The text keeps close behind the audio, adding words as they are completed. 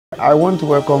I want to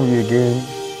welcome you again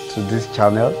to this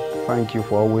channel. Thank you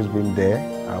for always being there.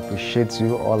 I appreciate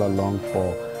you all along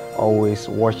for always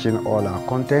watching all our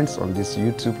contents on this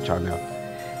YouTube channel.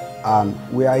 And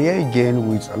we are here again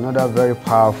with another very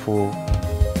powerful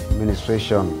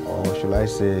ministration, or should I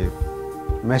say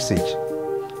message,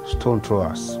 stone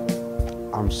throwers.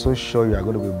 I'm so sure you are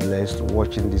going to be blessed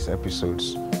watching these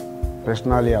episodes.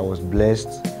 Personally, I was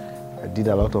blessed. I did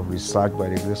a lot of research by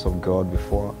the grace of God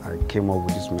before I came up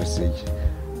with this message,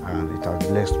 and it has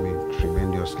blessed me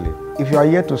tremendously. If you are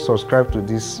yet to subscribe to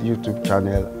this YouTube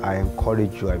channel, I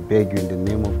encourage you, I beg you in the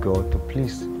name of God to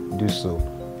please do so.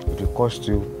 It will cost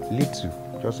you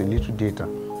little, just a little data.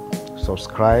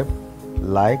 Subscribe,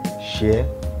 like, share,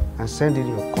 and send in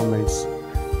your comments.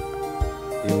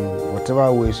 In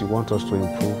whatever ways you want us to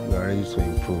improve, we are ready to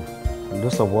improve. And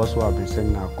those of us who have been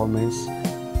sending our comments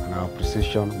and our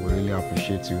appreciation, we really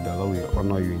appreciate you. The Lord will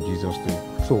honor you in Jesus' name.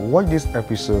 So watch this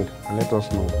episode and let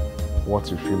us know what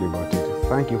you feel about it.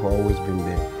 Thank you for always being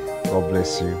there. God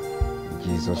bless you. In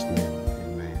Jesus' name,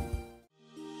 amen.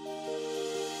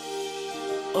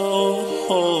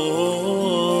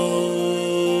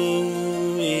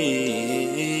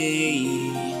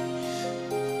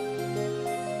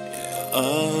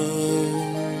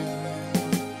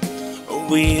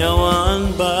 We are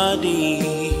one body,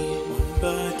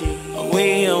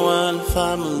 we are one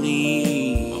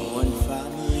family,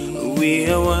 we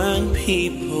are one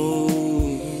people,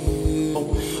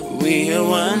 we are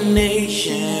one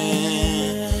nation,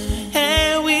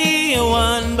 and we are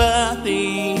one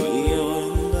body,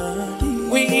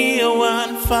 we are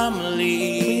one family,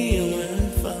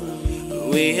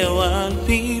 we are one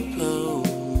people,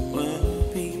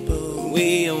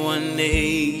 we are one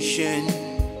nation.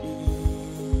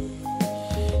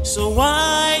 So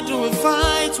why do we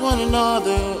fight one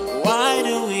another? Why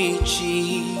do we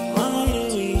cheat?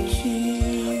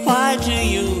 Why do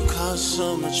you cause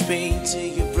so much pain to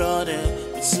your brother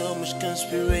with so much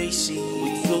conspiracy?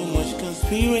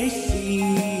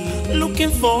 Looking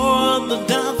for the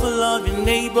downfall of your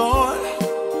neighbor,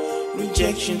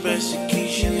 rejection,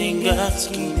 persecution in God's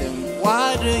kingdom.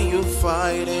 Why do you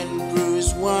fight and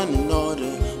bruise one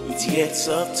another with yet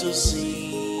tough to see?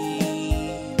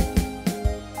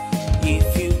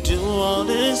 If you do all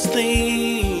these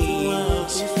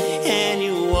things and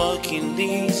you walk in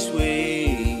these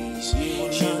ways,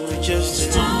 you were just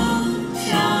a stone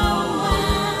thrower.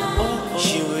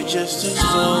 You were just a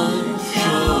stone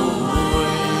thrower.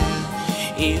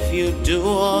 If you do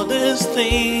all these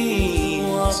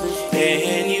things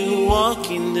and you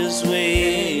walk in these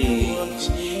ways,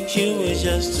 you were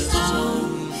just a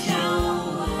stone.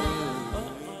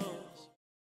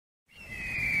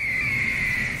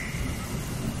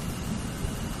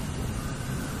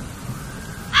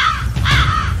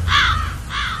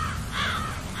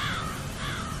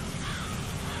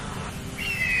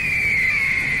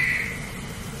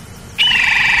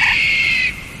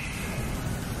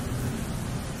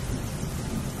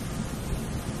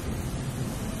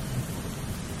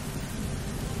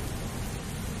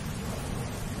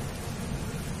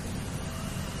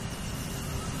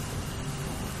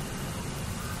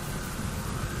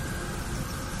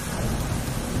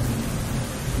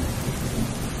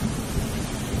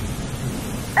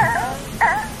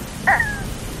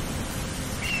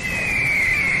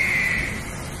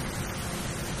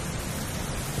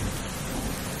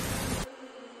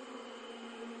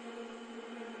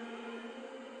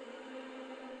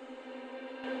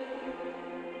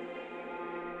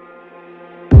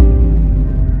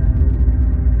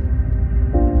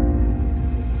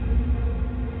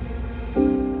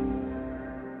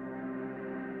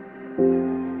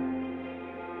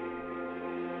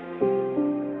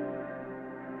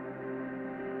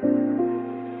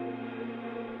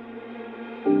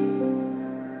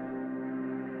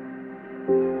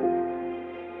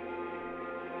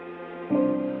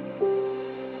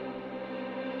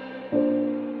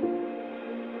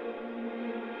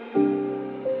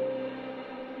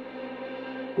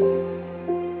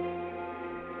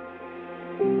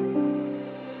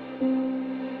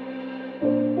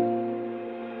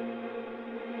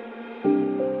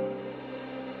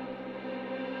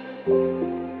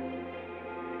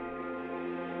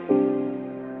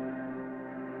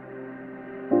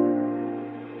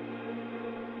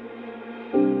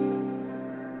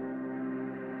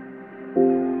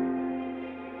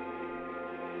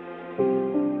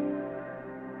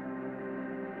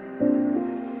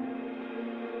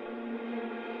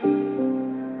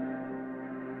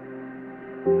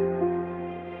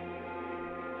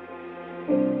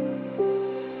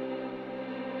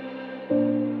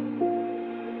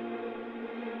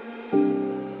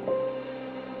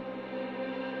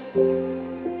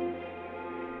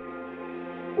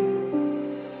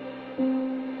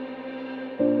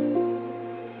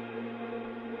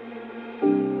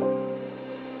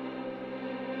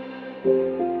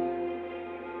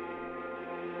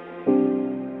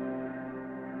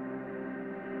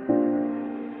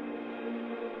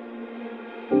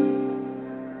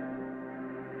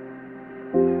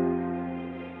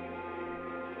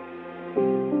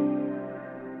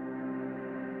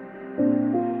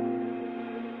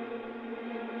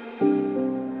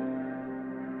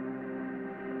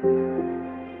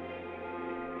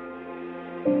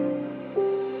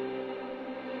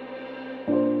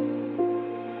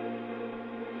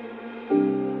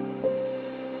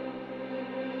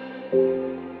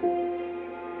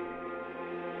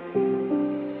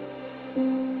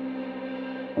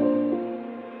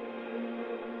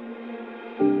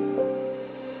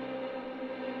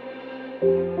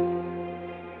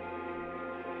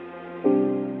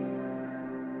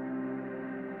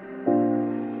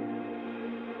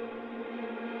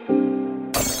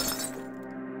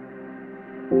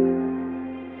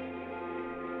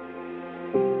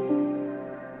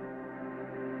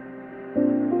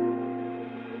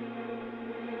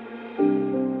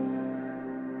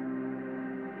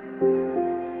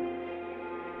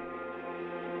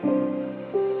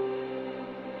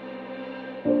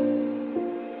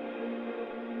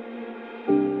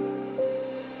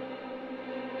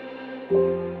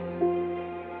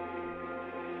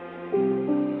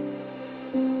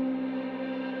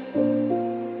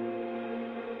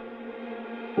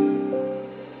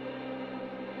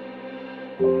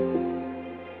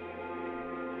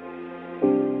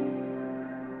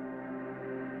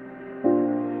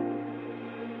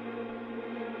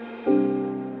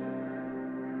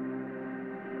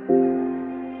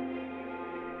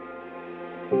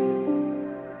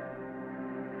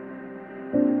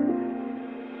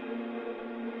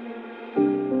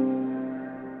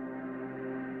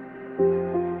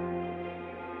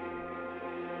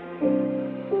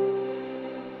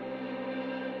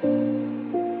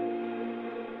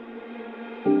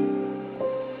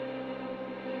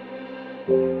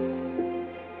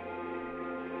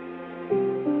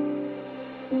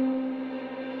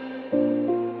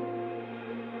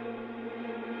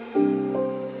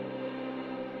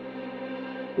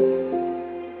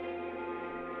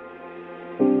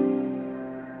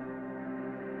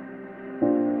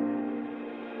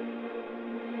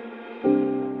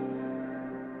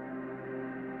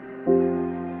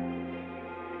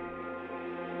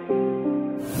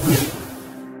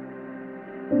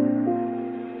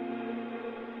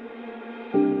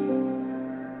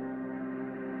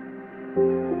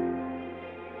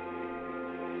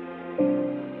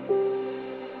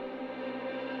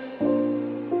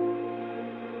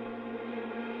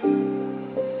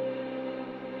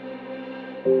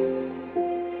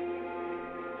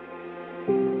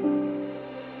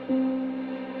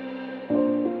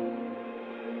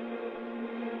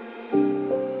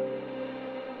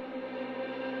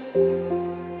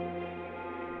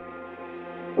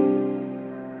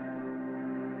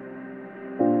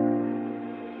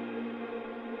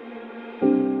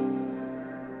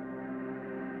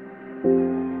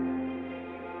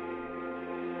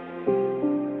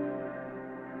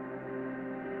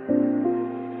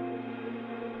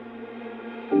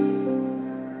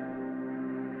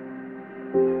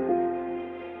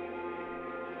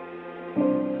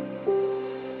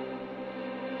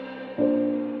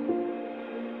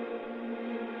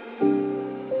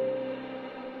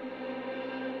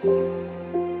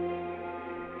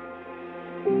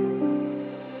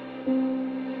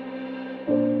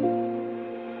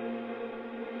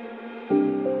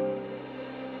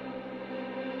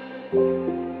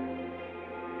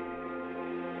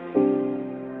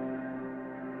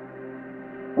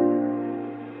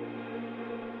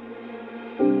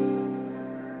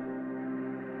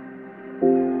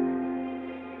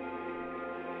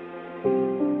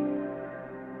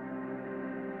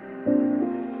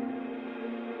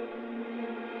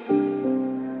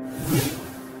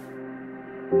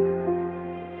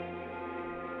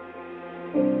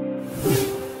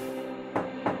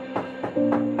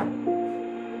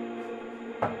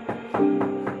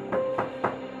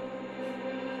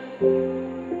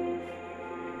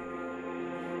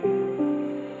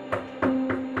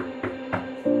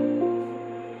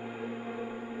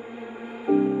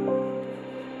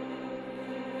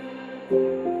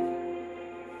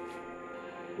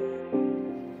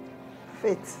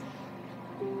 Faith,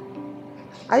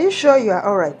 are you sure you are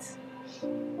alright?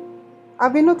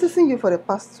 I've been noticing you for the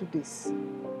past 2 days.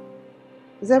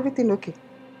 Is everything okay?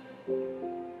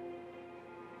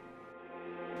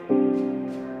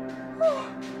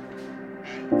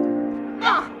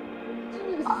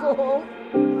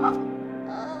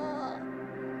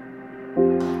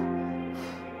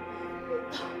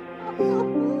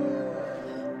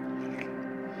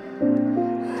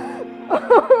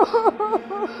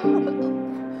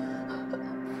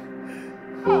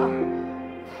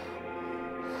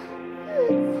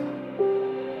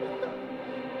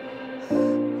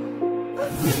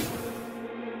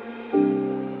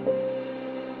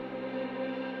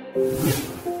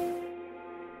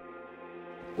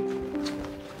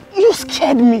 You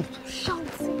scared me.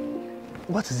 Shouting.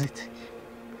 What is it?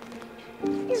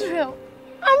 Israel,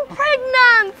 I'm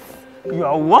pregnant. You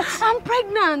are what? I'm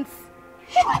pregnant.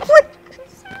 I'm pregnant.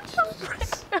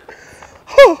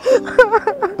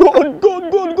 God.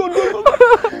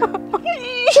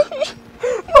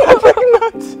 You are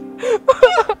pregnant.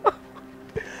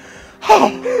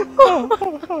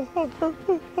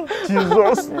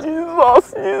 Jesus.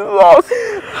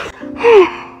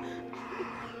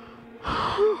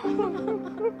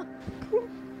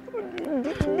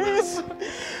 Please.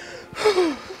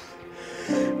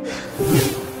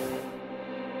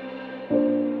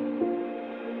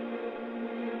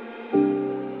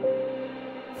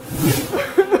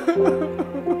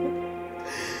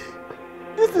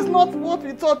 This is not what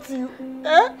we taught you,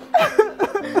 eh?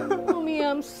 Mommy,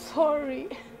 I'm sorry.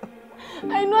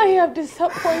 I know I have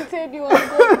disappointed you.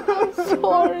 I'm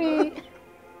sorry.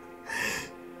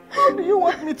 How do you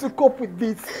want me to cope with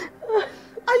this?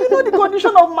 And you know the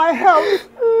condition of my health.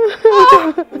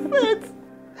 Faith,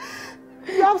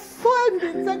 you have soiled the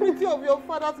integrity of your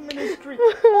father's ministry.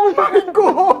 Oh my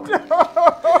God!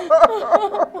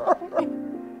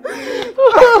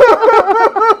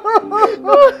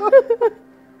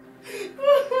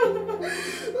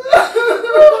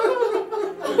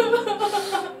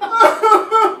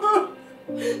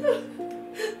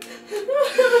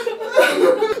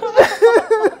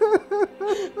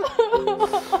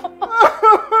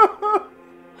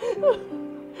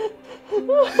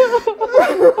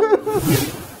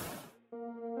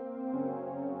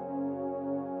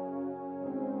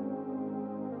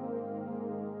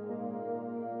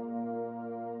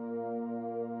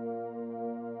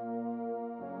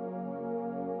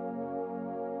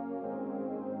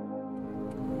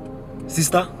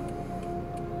 Sister.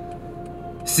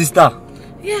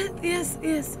 Yes.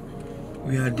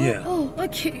 We are there. Oh,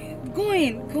 okay. Go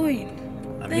in.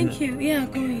 Thank you. Yeah,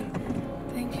 go in.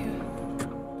 Thank you.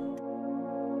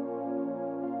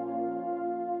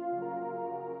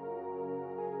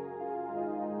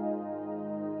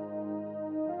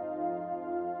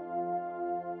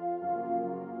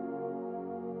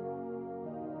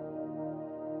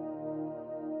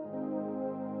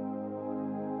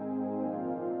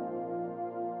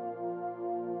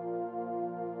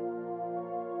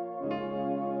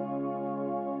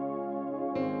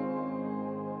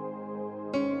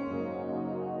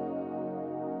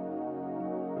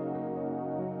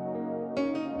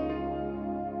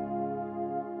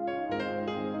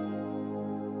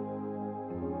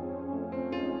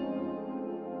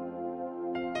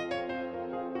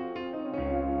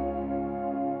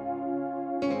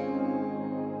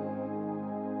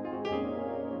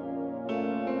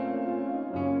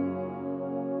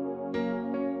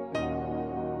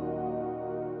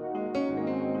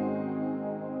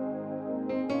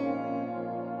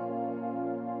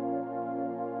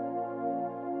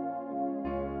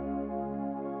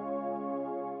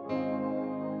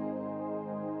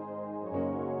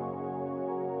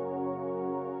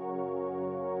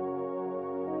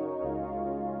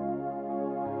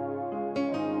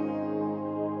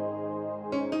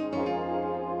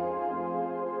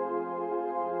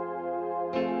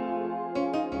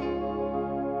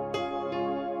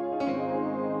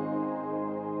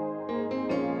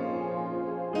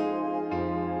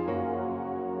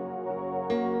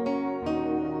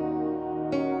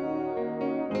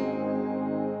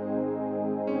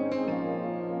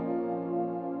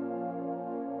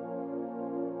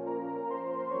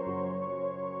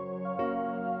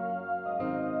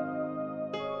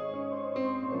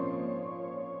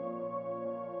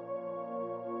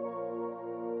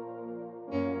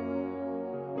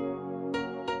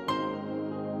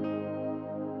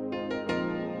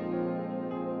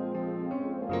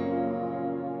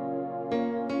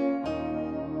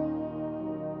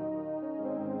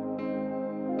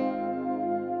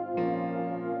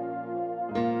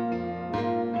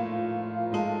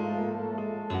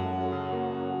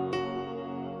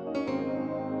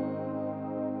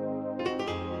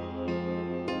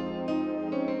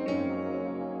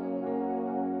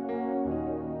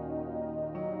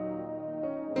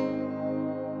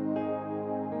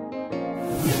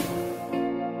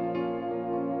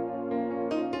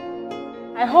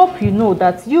 I hope you know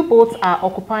that you both are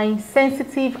occupying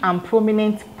sensitive and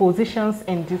prominent positions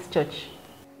in this church.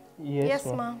 Yes,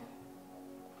 ma'am.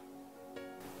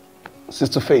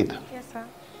 Sister Faith. Yes, sir.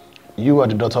 You are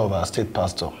the daughter of our state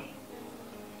pastor,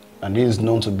 and he is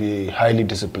known to be a highly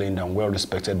disciplined and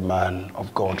well-respected man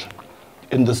of God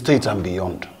in the state and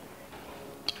beyond.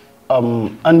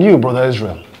 And you, Brother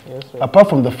Israel, yes, sir. Apart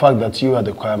from the fact that you are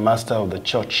the choir master of the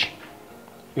church,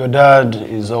 your dad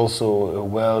is also a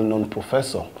well-known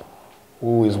professor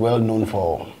who is well known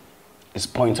for his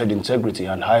pointed integrity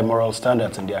and high moral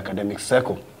standards in the academic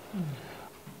circle.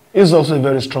 He is also a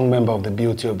very strong member of the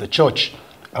BOT of the church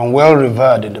and well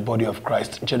revered in the body of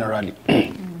Christ generally.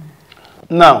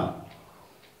 Now,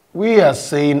 we are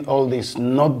saying all this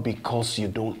not because you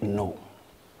don't know,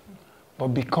 but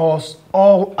because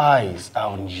all eyes are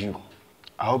on you.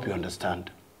 I hope you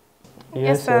understand.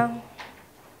 Yes, sir.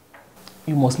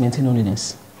 You must maintain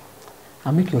holiness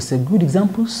and make yourself good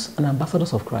examples and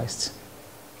ambassadors of Christ.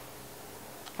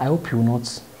 I hope you will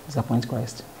not disappoint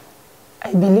Christ.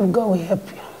 I believe God will help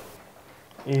you.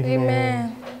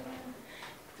 Amen.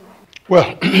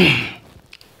 Well,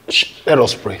 let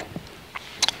us pray.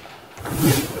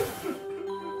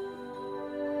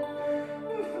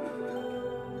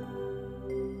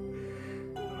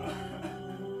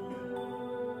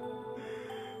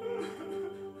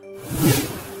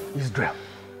 Israel,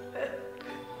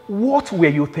 what were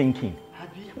you thinking?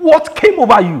 What came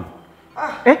over you?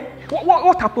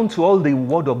 What happened to all the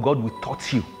word of God we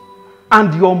taught you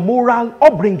and your moral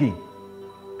upbringing?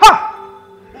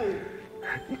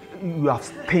 You have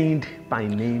stained my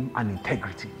name and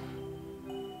integrity.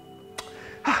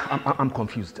 I'm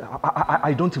confused.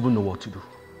 I don't even know what to do.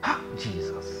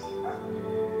 Jesus.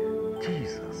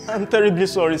 Jesus. I'm terribly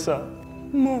sorry, sir.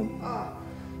 Mom.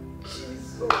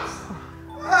 Jesus.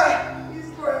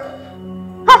 Israel.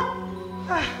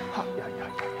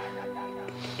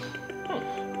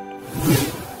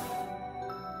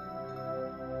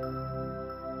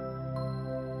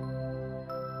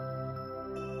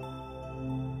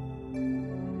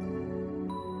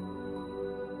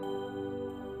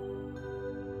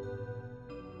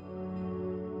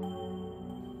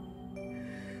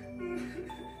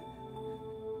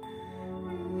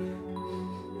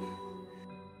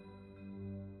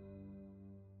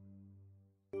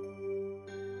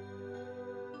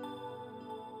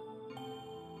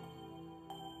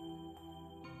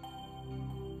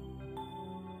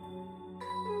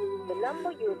 The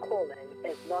number you're calling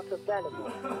is not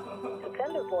available. To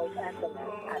send a voice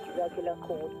SMS at regular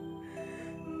code.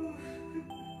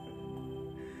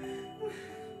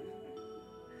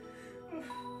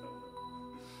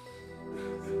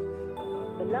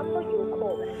 The number you're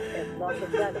calling is not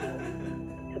available.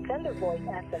 To send a voice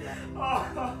SMS.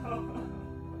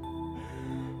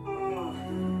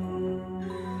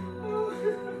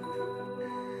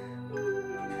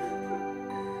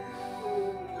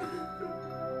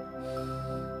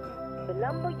 The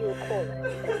number you're calling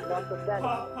is not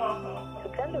available. To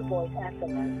send a voice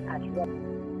SMS at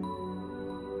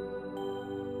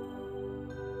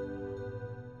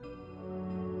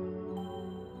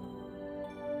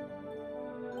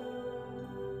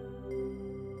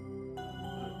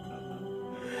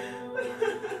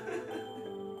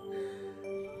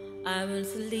I want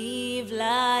to live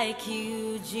like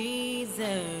you,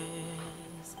 Jesus.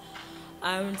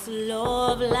 I want to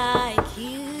love like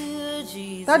you,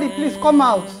 Jesus. Daddy, please come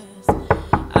out.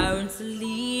 I want to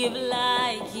live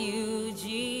like you,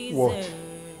 Jesus. What?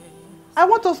 I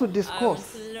want us to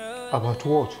discuss. About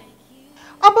what?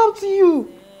 About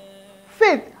you,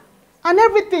 Faith, and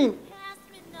everything.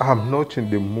 I'm not in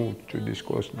the mood to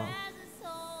discuss now.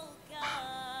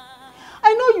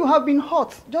 I know you have been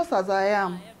hurt, just as I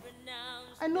am.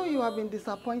 I know you have been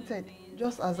disappointed,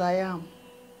 just as I am.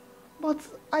 But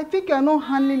I think you are not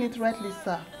handling it rightly,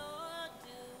 sir.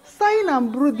 Sighing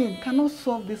and brooding cannot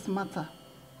solve this matter.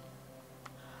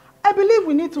 I believe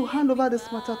we need to hand over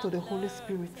this matter to the Holy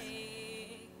Spirit.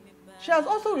 She has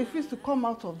also refused to come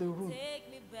out of the room,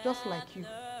 just like you.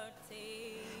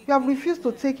 You have refused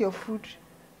to take your food,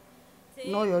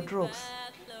 nor your drugs,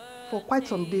 for quite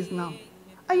some days now.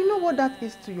 And you know what that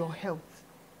is to your health.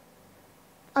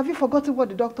 Have you forgotten what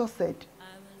the doctor said?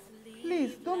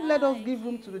 Please, don't let us give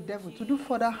room to the devil to do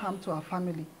further harm to our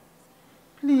family.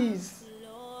 Please,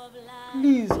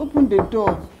 please, open the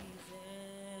door.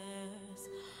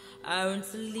 I want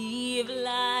to live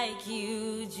like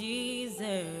you,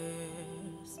 Jesus.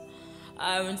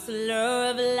 I want to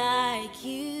love like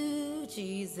you,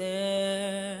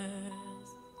 Jesus.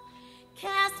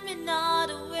 Cast me not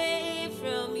away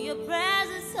from your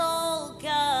presence, oh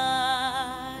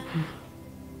God.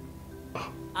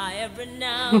 I have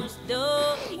renounced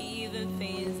those even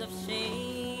things of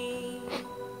shame.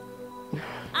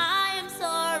 I am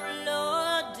sorry,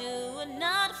 Lord, do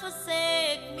not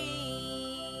forsake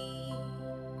me.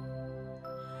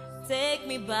 Take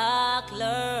me back,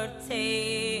 Lord,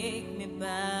 take me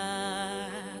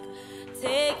back.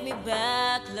 Take me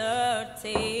back, Lord,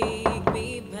 take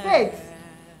me back. Faith.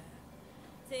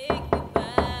 Take me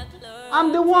back, Lord.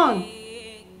 I'm the one.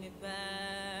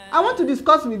 I want to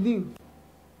discuss with you.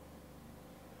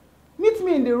 Meet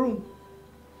me in the room.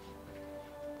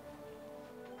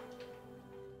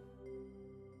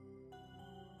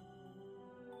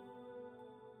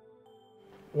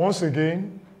 Once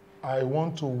again, I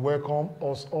want to welcome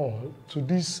us all to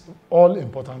this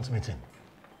all-important meeting.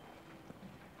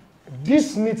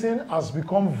 This meeting has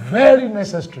become very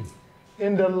necessary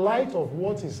in the light of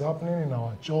what is happening in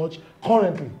our church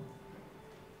currently.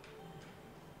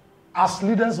 As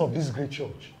leaders of this great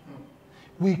church,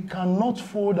 we cannot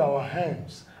fold our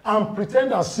hands and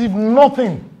pretend as if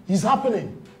nothing is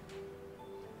happening.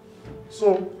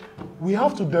 So, we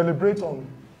have to deliberate on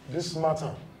this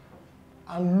matter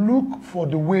and look for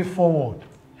the way forward,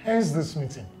 hence this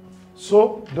meeting.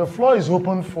 So, the floor is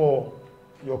open for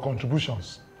your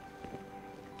contributions.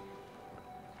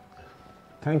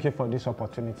 Thank you for this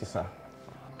opportunity, sir.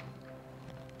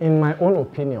 In my own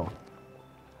opinion,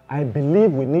 I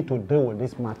believe we need to deal with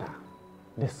this matter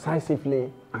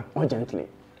decisively and urgently.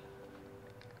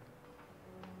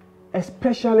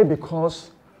 Especially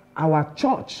because our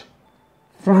church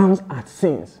frowns at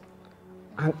sins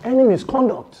and any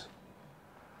misconduct.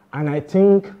 And I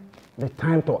think the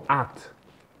time to act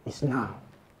is now.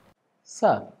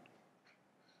 Sir,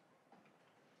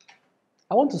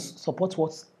 I want to support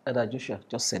what Elder Joshua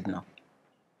just said now.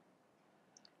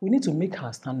 We need to make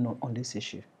our stand on this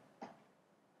issue.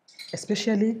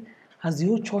 Especially as the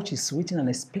whole church is waiting and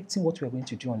expecting what we are going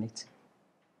to do on it.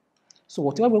 So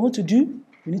whatever we want to do,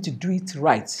 we need to do it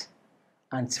right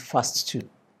and fast too.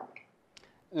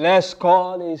 Let's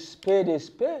call a spade a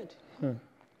spade.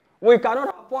 We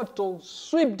cannot afford to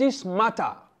sweep this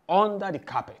matter under the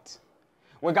carpet.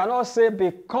 We cannot say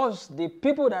because the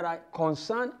people that are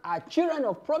concerned are children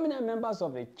of prominent members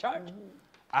of the church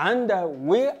and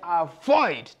we are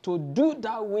void to do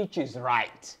that which is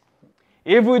right.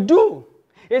 If we do,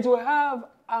 it will have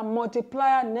a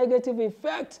multiplier negative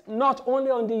effect not only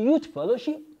on the youth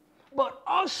fellowship, but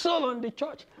also on the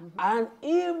church and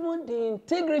even the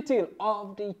integrity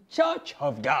of the church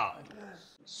of God.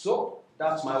 So,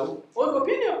 that's my own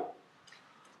opinion.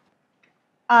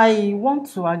 I want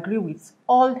to agree with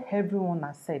all everyone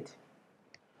has said.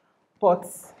 But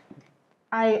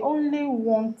I only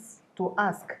want to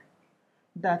ask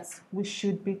that we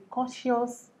should be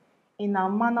cautious in our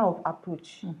manner of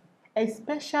approach,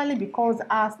 especially because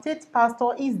our state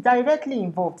pastor is directly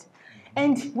involved.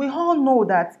 And we all know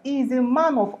that he is a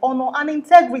man of honor and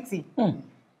integrity.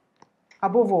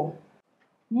 Above all,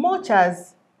 much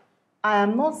as I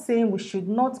am not saying we should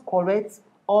not correct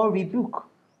or rebuke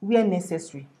where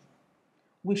necessary,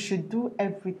 we should do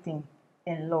everything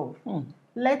in love.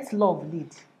 Let love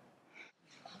lead.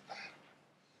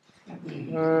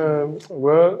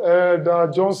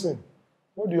 Elder Johnson,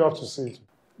 what do you have to say?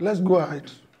 Let's go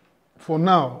ahead. For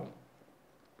now,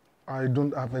 I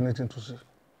don't have anything to say.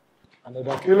 And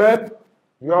Elder Caleb,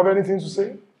 do you have anything to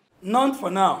say? None for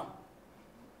now.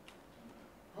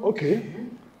 Okay.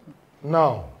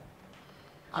 Now,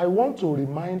 I want to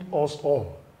remind us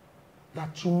all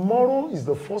that tomorrow is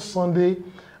the first Sunday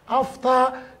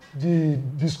after the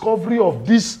discovery of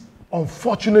this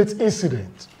unfortunate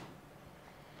incident.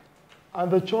 And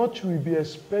the church will be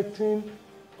expecting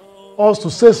us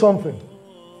to say something.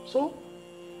 So,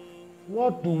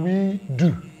 what do we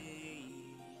do?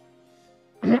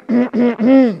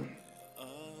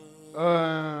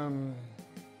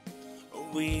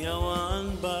 We are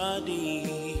one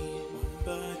body.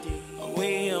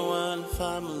 We are one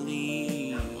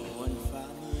family.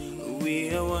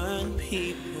 We are one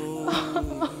people.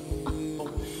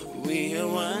 We are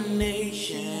one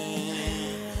nation.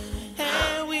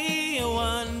 And we are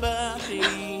one body.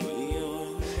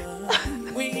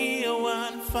 We are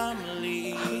one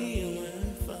family.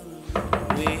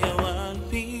 We are one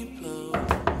people.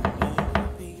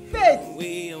 Faith,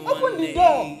 open the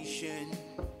door.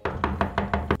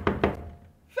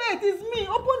 Faith, it's me.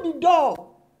 Open the door.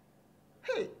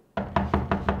 Hey.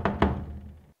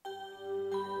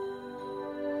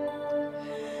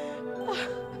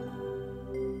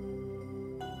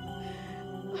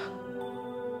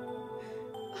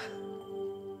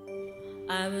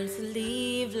 I want to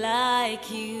live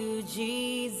like you,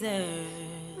 Jesus.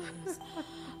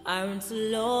 I want to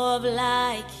love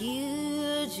like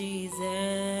you, Jesus.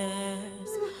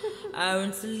 I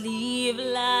want to live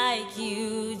like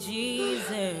you,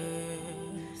 Jesus.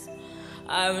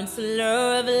 I want to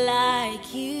love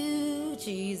like you,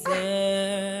 Jesus.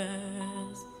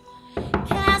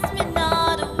 Cast me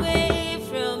not away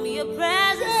from your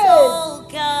presence, oh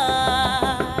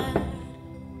God.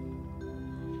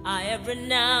 I have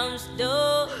renounced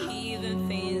all even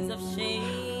things of shame.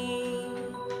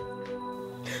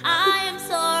 I am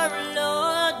sorry,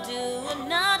 Lord, do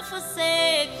not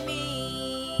forsake me.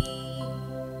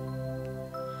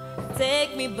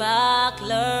 Take me back,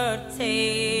 Lord,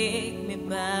 take me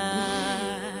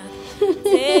back.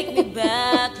 Take me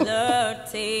back, Lord,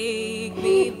 take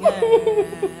me back.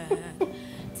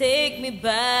 Take me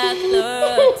back,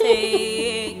 Lord,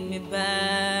 take me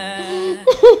back.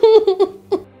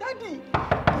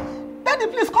 Daddy,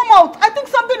 please come out. I think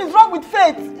something is wrong with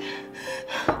Faith.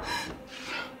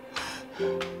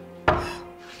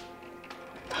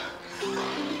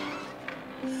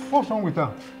 What's wrong with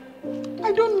her?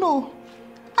 I don't know.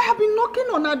 I have been knocking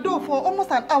on her door for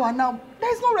almost an hour now.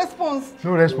 There is no response.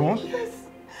 No response? Yes.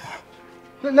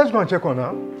 Let's go and check on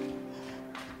her.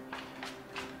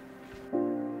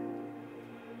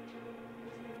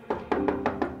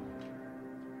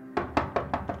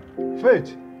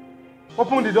 Faith,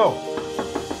 open the door.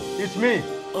 It's me.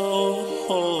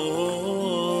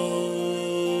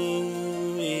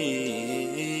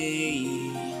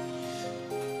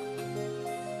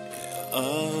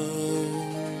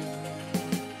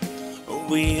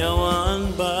 We are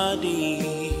one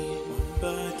body,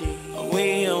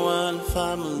 we are one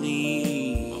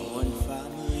family,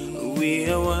 we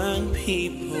are one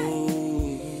people,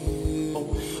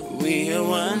 we are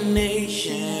one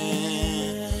nation,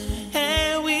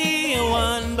 and we are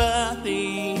one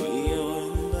body,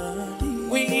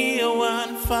 we are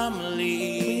one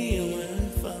family,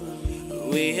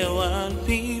 we are one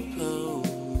people,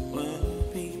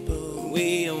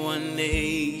 we are one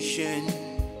nation.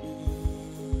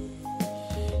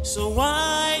 So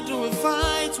why do we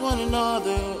fight one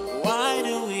another? Why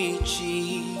do we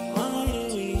cheat? Why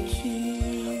do we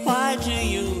cheat? Why do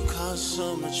you cause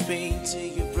so much pain to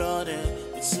your brother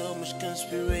with so much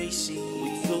conspiracy?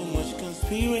 With so much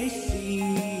conspiracy.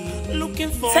 Looking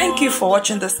for. Thank you for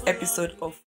watching this episode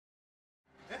of.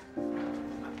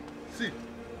 See,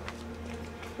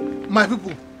 my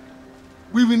people,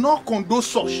 we will not condone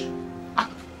such.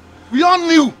 We all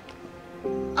knew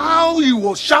how he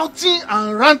was shouting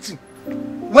and ranting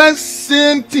when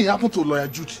same thing happened to Lawyer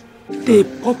Jude. They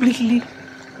publicly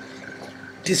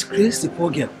disgraced the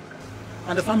poor girl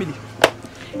and the family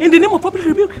in the name of public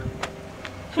rebuke.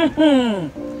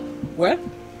 Well,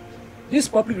 this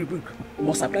public rebuke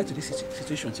must apply to this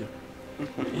situation too.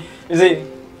 You see,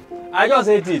 I just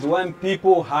hate it when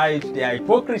people hide their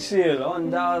hypocrisy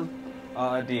under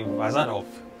the facade of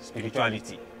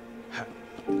spirituality.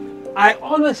 I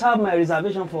always have my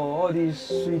reservation for all this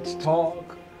sweet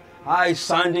talk,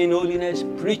 high-sounding holiness,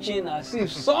 preaching as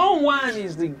if someone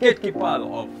is the gatekeeper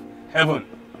of heaven.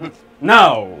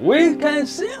 Now, we can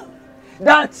see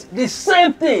that the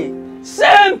same thing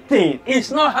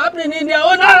is not happening in their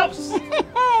own house.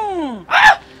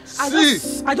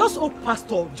 I just hope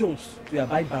Pastor Jones will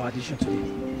abide by our decision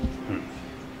today.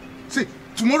 See,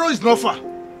 tomorrow is not far.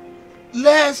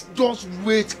 Let's just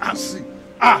wait and see.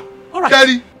 All right.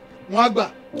 Terry,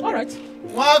 Mwagba. All right.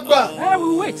 Mwagba. I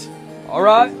will wait. All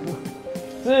right.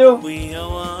 See you. We are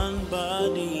one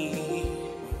body,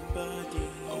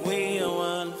 we are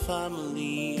one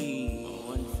family,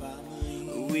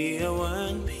 we are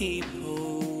one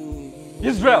people.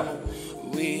 Israel.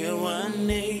 We are one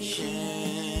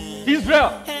nation.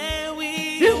 Israel.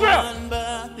 Israel.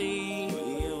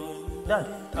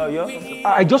 Dad,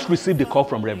 I just received a call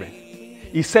from Reverend.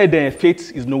 He said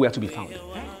Faith is nowhere to be found.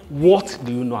 What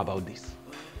do you know about this?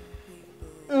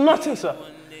 Nothing, sir.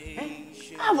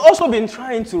 I've also been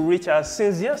trying to reach her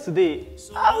since yesterday.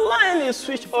 Our line is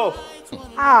switched off.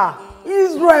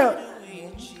 Israel,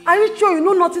 are you sure you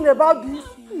know nothing about this?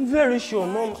 I'm very sure,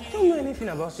 Mom. I don't know anything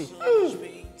about it.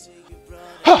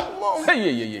 Mom.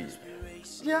 Hey.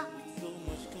 Yeah.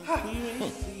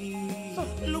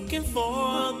 Looking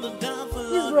for the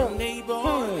downfall of the neighbor.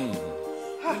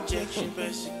 Rejection,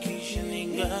 persecution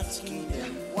in God's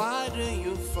kingdom. Why do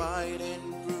you fight and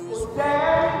bruise?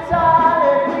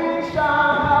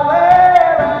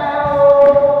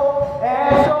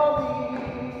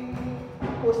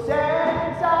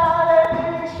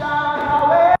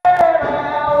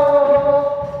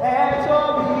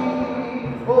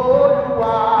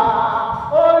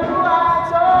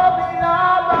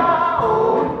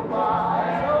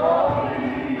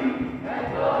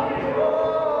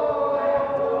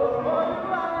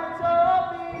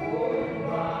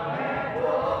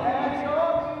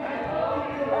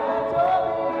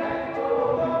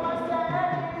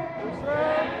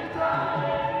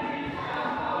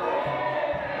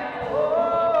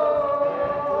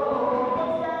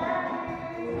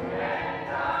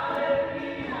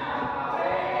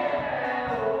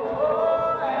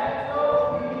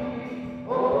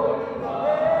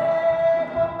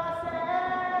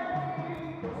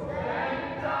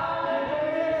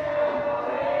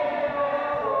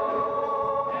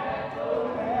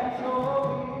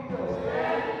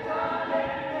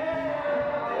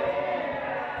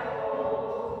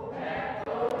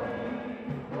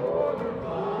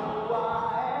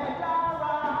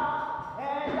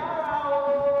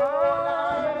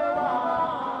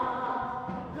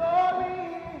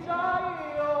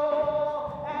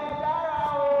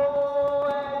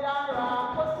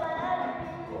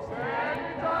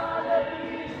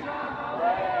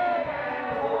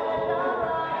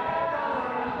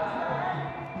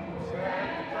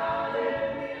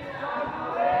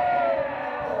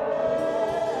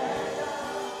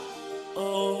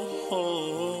 We are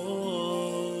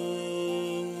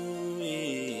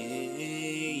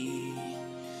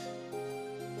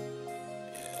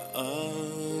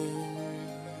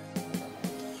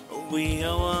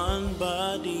one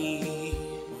body,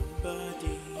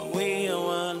 we are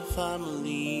one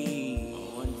family,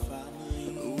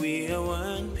 we are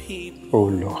one people. Oh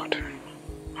Lord,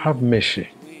 have mercy.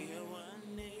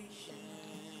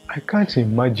 I can't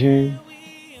imagine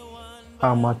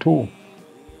I'm at home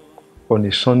on a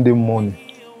Sunday morning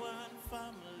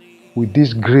with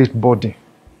this great body.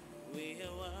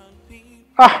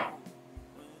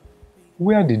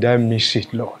 Where did I miss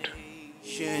it, Lord?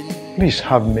 Please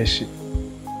have mercy.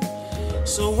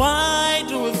 So why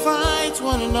do we fight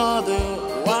one another?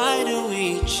 Why do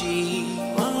we cheat?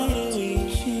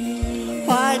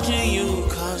 Why do you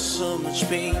cause so much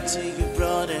pain to your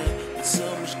brother? With so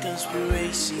much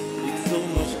conspiracy,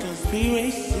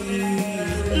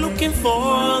 looking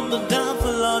for the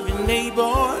downfall of your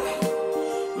neighbor.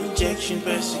 Rejection,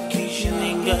 persecution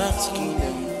in God's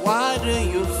kingdom. Why do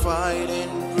you fight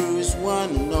and bruise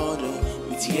one another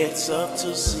with yet up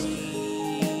to see?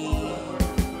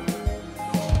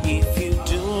 If you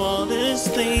do all these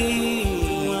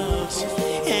things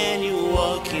and you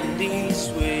walk in these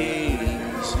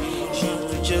ways, you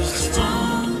would just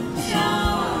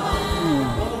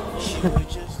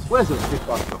Where's your state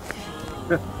pastor?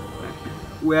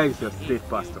 Where is your state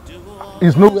pastor?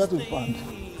 He's nowhere to be found.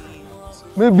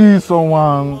 Maybe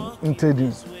someone hinted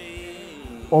him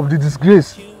of the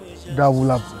disgrace that will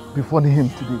have befallen him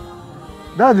today.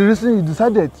 That's the reason he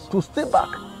decided to stay back.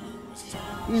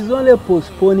 He's only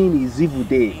postponing his evil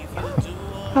day.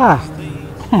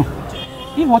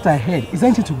 If what I heard is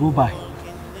anything to go by,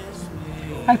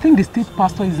 I think the state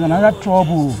pastor is in another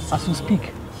trouble as we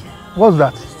speak. What's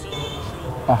that?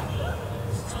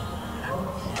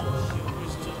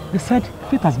 They said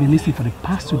Faith has been missing for the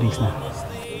past 2 days now.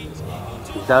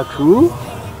 Is that true?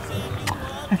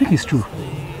 I think it's true.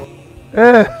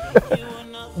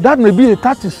 That may be a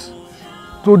tactic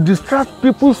to distract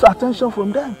people's attention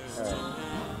from them.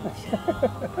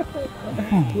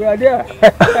 We are there.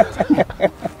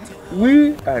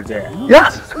 We are there.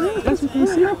 Yes. Yes, we can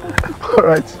see. All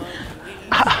right.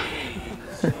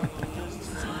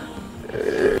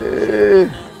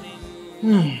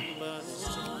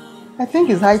 I think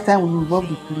it's high time we involve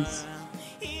the police.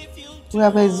 We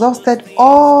have exhausted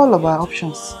all of our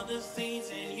options.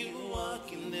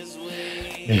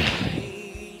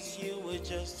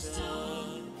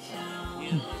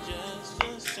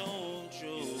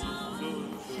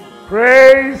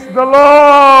 Praise the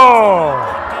Lord.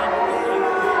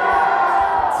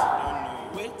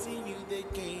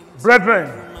 Brethren,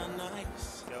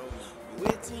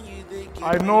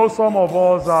 I know some of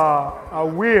us are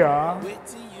aware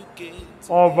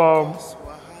of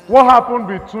what happened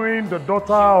between the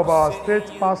daughter of our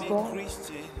state pastor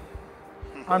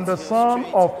and the son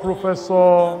of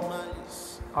Professor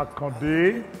Acc No,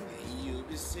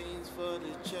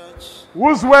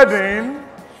 whose wedding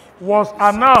was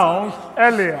announced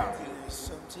earlier.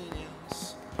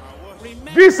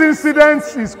 This incident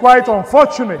is quite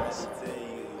unfortunate,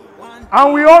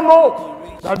 and we all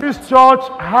know that this church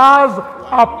has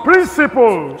a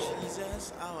principle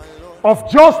of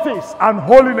justice and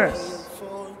holiness.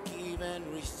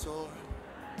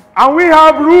 And we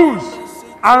have rules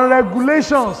and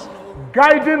regulations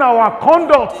guiding our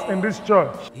conduct in this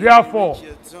church. Therefore,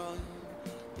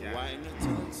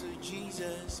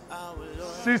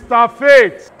 Sister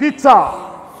Faith, Peter,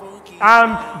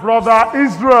 and Brother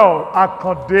Israel Acc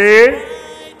No,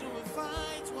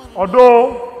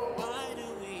 although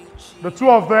the two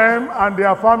of them and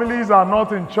their families are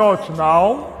not in church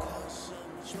now,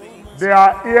 they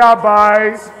are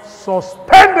hereby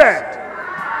suspended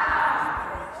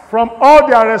from all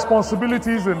their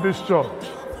responsibilities in this church,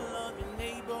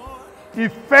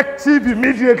 effective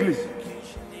immediately.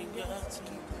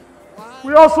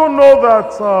 We also know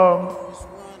that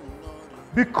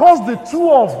because the two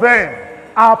of them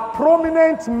are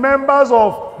prominent members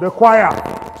of the choir,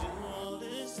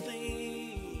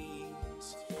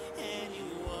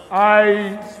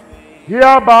 I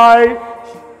hereby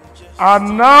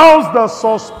announce the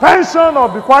suspension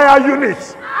of the choir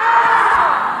unit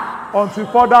until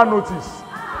further notice.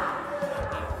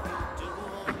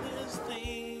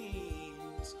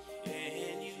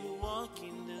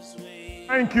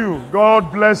 Thank you.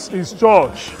 God bless His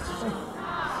church.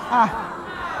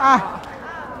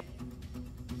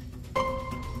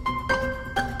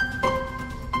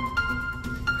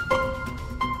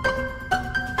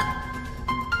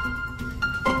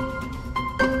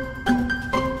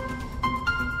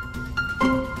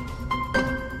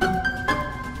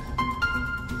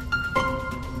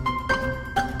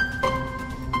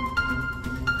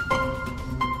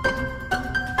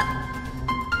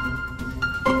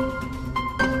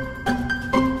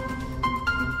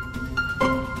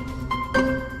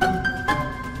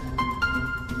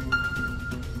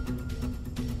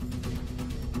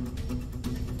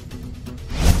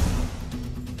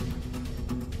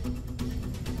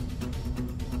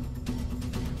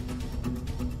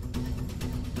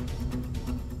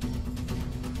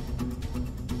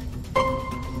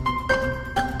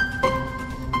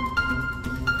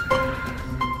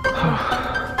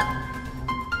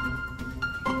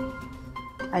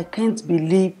 I can't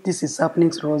believe this is happening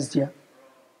to us, dear.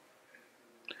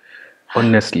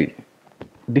 Honestly,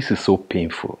 this is so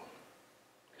painful.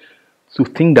 To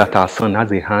think that our son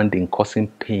has a hand in causing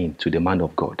pain to the man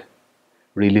of God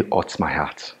really hurts my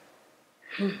heart.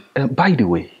 By the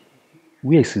way,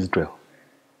 where is Israel?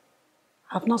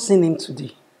 I've not seen him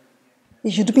today.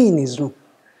 He should be in his room.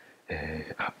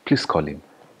 Please call him.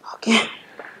 Okay.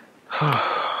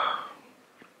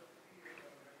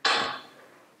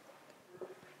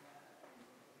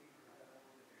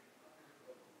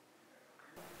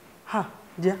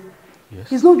 Dear. Yes.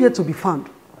 He's nowhere to be found.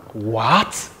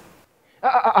 What?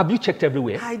 Have you checked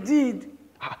everywhere? I did.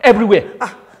 Everywhere?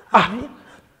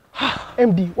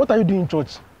 MD, what are you doing in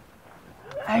church?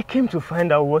 I came to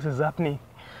find out what is happening.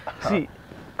 See,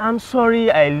 I'm sorry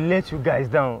I let you guys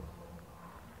down.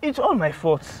 It's all my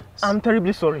fault. I'm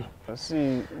terribly sorry.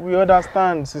 See, we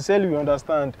understand. Sincerely, we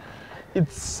understand.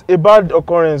 It's a bad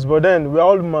occurrence, but then we're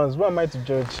all humans. Who am I to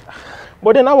judge?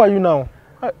 But then, how are you now?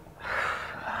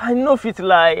 I know if it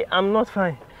lie, I'm not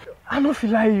fine. I know if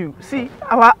it lie you. See,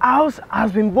 our house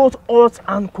has been both hot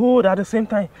and cold at the same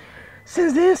time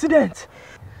since the incident.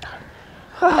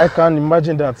 I can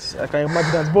imagine that. I can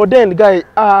imagine that. But then, guy,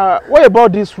 what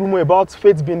about this rumor about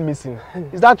Faith being missing?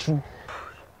 Is that true?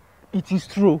 It is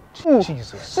true.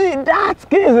 Jesus. See, that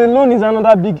case alone is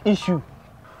another big issue.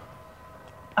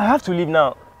 I have to leave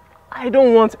now. I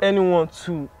don't want anyone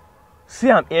to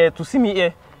see me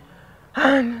here.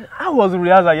 And I was in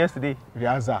rehearsal yesterday.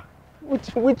 Rehearsal?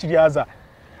 Which rehearsal?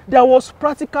 There was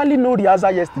practically no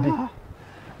rehearsal yesterday.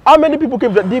 How many people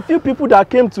came? The few people that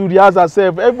came to rehearsal,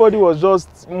 everybody was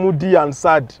just moody and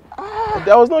sad.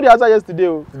 There was no rehearsal yesterday.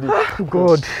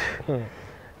 God.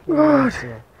 God.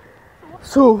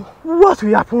 So, what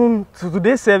will happen to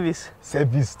today's service?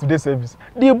 Today's service.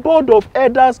 The board of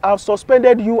elders have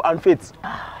suspended you and Faith.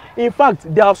 In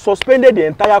fact, they have suspended the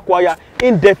entire choir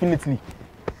indefinitely.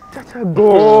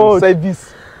 God.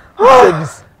 Service.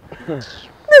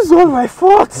 This is all my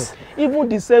fault. Even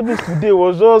the service today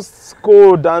was just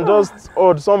cold and just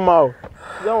odd somehow.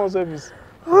 That was service.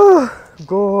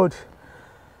 God.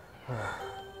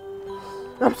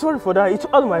 I'm sorry for that. It's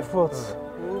all my fault.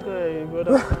 Okay,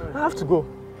 brother. I have to go.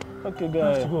 Okay, guy.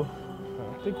 I have to go.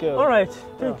 Take care. All right.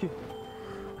 Thank you.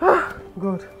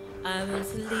 God. I want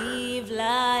to live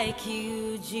like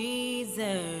you,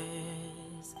 Jesus.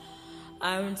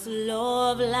 I want to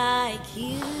love like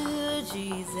you,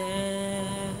 Jesus.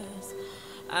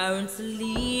 I want to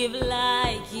live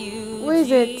like you, Who is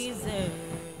Jesus. it?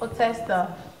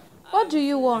 Otesta. What do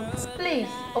you want? Please,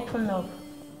 open up.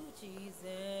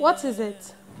 What is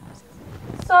it?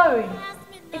 Sorry,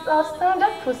 it's our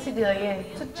standard procedure here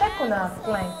to check on our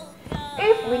clients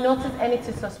if we notice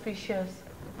anything suspicious.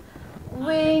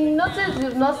 We noticed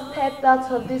you've not stepped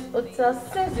out of this hotel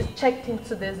since you checked in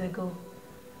 2 days ago.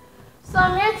 So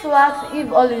I'm here to ask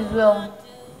if all is well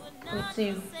with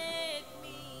you.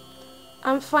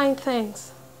 I'm fine,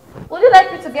 thanks. Would you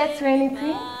like me to get you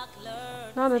anything?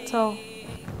 Not at all.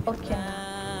 Okay.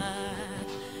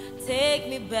 Take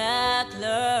me back,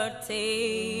 Lord,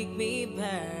 take me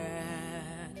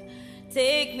back.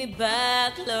 Take me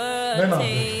back, Lord,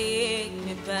 take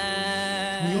me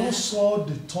back. We all saw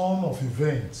the turn of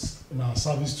events in our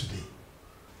service today.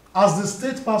 As the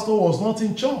state pastor was not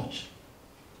in church,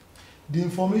 the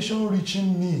information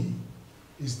reaching me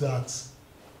is that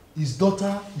his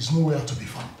daughter is nowhere to be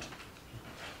found.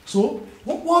 So,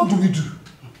 what do we do?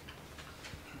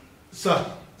 Sir,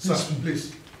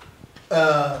 please.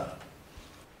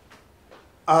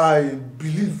 I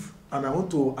believe and I want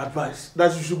to advise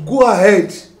that you should go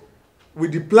ahead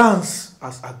with the plans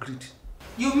as agreed.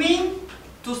 You mean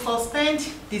to suspend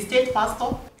the state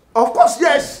pastor? Of course,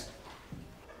 yes.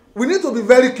 We need to be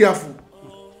very careful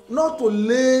not to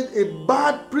lay a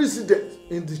bad precedent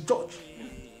in the church.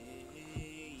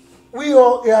 We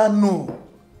all here know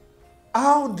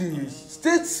how the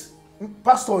state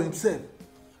pastor himself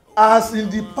has in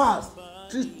the past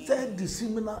treated the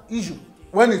similar issue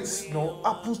when it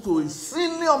happens to a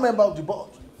senior member of the board.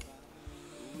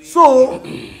 So,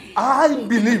 I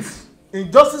believe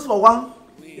in justice for one,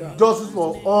 justice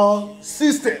for all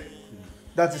system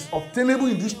that is obtainable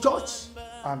in this church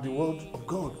and the word of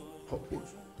God for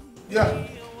both. Yeah,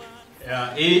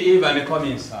 if I may come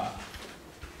in, sir.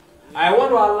 I want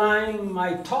to align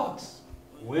my thoughts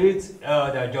with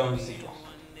Elder Johnson.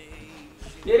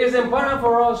 It is important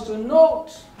for us to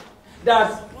note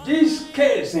that this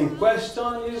case in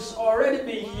question is already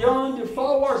beyond the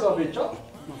four walls of the church.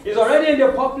 It's already in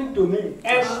the public domain,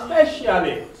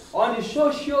 especially on the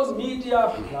social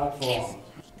media platform.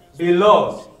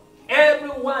 Beloved,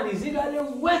 everyone is eagerly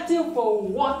waiting for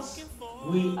what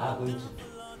we are going to do.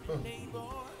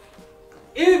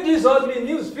 If this ugly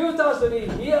news filters to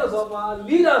the ears of our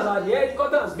leaders at the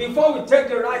headquarters before we take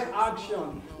the right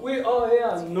action, we all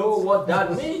here know what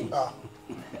that means.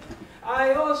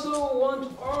 I also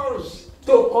want us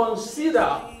to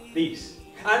consider this,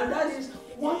 and that is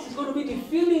what is going to be the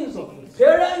feelings of the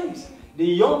parents, the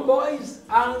young boys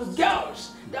and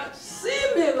girls that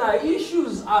similar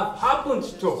issues have happened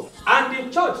to, and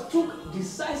the church took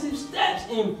decisive steps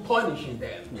in punishing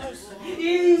them.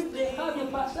 If they have the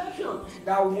perception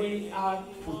that we are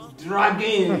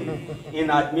dragging in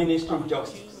administering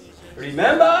justice.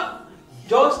 Remember,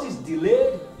 justice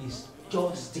delayed is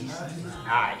justice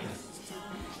denied.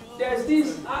 There's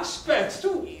this aspect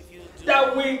too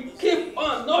that we keep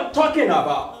on not talking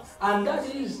about, and that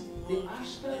is the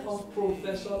aspect of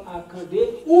Professor Acc No,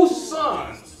 whose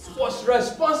son was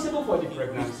responsible for the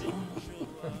pregnancy.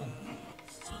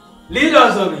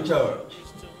 Leaders of the church,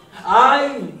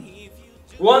 I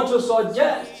want to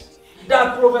suggest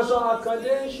that Professor Acc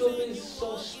No should be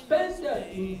suspended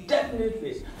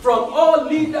indefinitely from all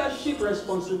leadership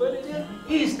responsibility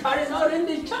he is carrying out in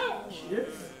the church.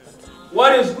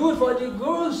 What is good for the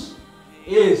goose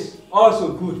is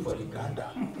also good for the gander.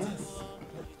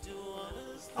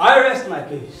 I rest my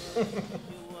case.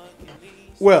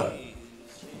 Well,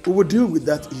 we will deal with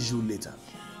that issue later.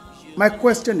 My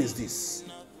question is this.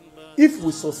 If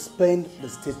we suspend the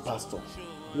state pastor,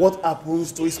 what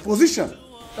happens to his position?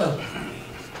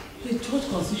 The church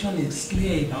constitution is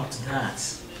clear about that.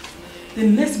 The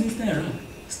next minister around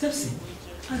steps in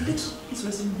and takes his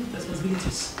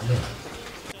responsibilities. Yeah.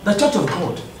 The church of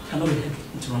God cannot be held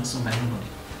into ransom by anybody.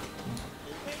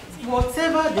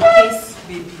 Whatever the case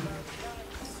may be,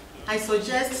 I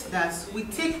suggest that we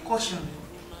take caution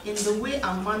in the way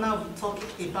and manner we talk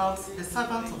about the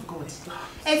servant of God.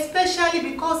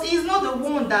 Especially because he is not the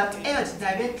one that erred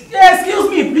directly. Excuse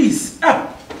me, please.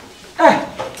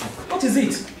 What is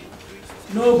it?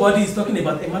 Nobody is talking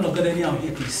about a man of God anyhow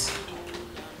here, please.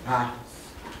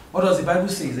 What does the Bible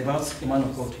say about a man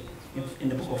of God in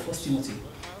the book of 1 Timothy?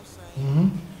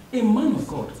 A man of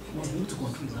God must be able to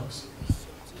control his house.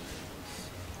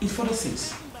 It further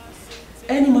says,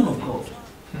 any man of God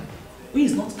who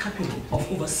is not capable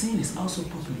of overseeing his household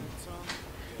properly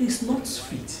is not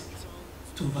fit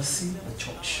to oversee the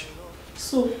church.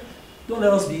 So, don't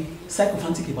let us be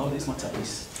sycophantic about this matter,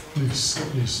 please.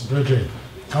 Please, brethren,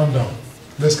 calm down.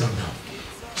 Let's calm down.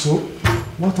 So,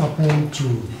 what happened to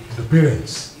the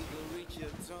parents?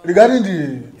 Regarding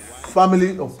the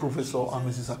family of Professor and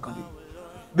Mrs. Acc No,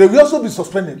 they will also be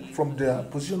suspended from their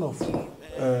position of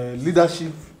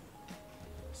leadership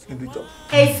in the church.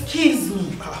 Excuse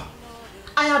me.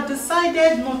 I have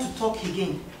decided not to talk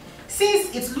again,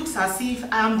 since it looks as if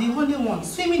I am the only one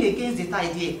swimming against the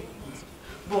tide here.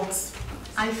 But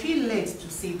I feel led to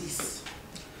say this.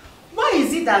 Why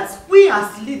is it that we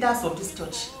as leaders of this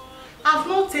church have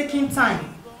not taken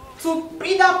time to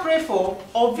either pray for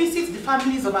or visit the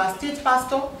families of our state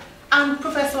pastor and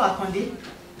Professor Acc No?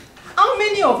 How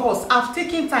many of us have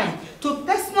taken time to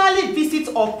personally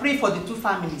visit or pray for the two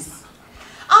families?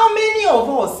 How many of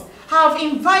us have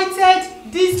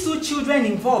invited these two children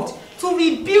involved to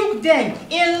rebuke them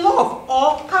in love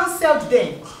or counseled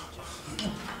them?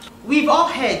 We've all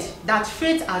heard that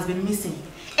faith has been missing,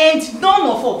 and none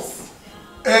of us.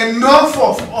 Enough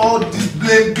of all this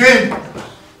blame game.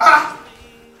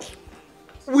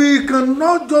 We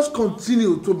cannot just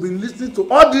continue to be listening to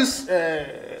all this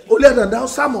holier than thou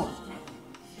sermon.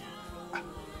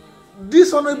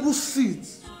 This honorable seat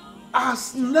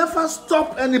has never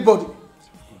stopped anybody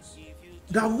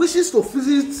that wishes to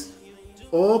visit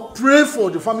or pray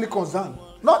for the family concerned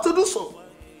not to do so.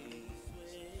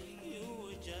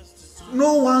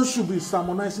 No one should be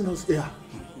sermonizing us here.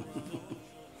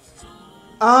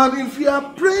 And if we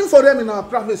are praying for them in our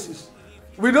privacies,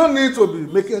 we don't need to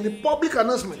be making any public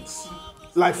announcements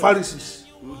like Pharisees.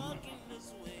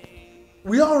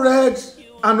 We all read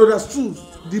and understood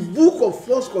the book of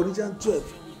 1 Corinthians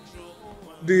 12,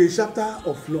 the chapter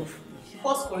of love.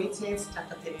 1 Corinthians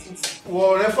chapter 13.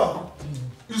 Whatever.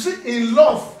 You see, in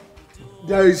love,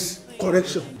 there is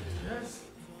correction.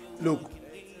 Look,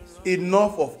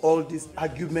 enough of all this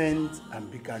argument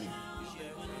and bickering.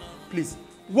 Please,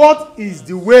 what is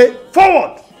the way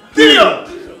forward? Period.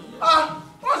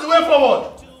 What's the way forward?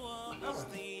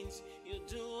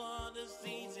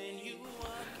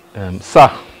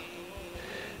 Sir,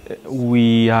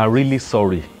 we are really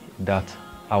sorry that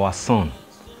our son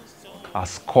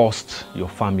has caused your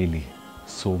family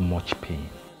so much pain.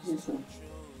 Yes, sir.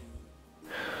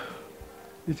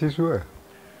 It is well.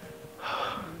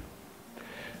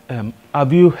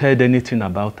 Have you heard anything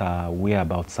about our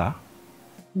whereabouts, sir?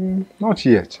 Not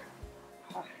yet.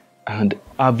 And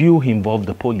have you involved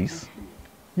the police?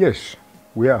 Yes,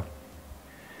 we have.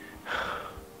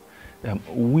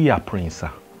 We are praying,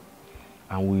 sir.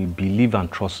 And we believe and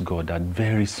trust God that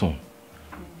very soon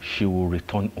she will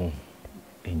return home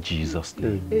in Jesus'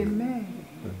 name. Amen.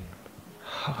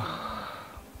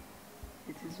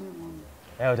 It is well, Mama.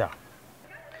 Elder,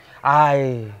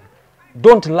 I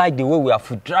don't like the way we are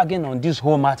dragging on this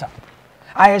whole matter.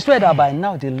 I expect that by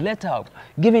now the letter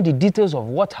giving the details of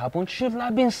what happened should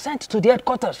have been sent to the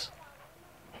headquarters.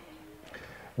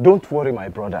 Don't worry, my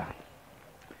brother.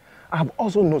 I've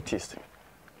also noticed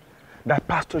that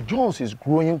Pastor Jones is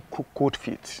growing cold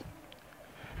feet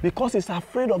because he's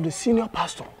afraid of the senior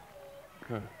pastor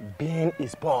being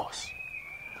his boss.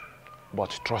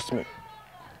 But trust me,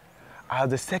 as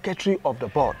the secretary of the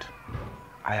board,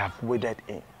 I have waded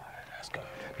in.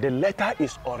 The letter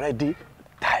is already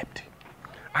typed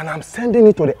and I'm sending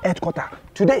it to the headquarters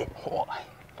today.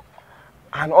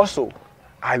 And also,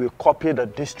 I will copy the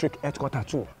district headquarters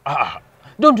too.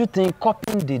 Don't you think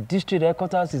copying the district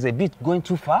headquarters is a bit going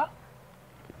too far?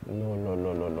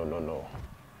 No.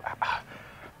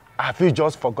 Have you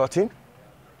just forgotten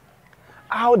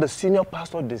how the senior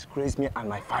pastor disgraced me and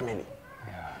my family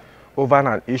over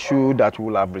an issue that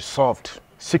will have resolved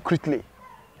secretly?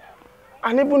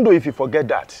 And even though if you forget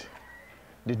that,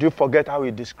 did you forget how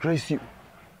he disgraced you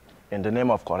in the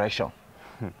name of correction?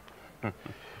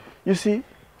 You see,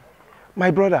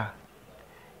 my brother,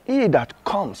 he that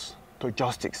comes to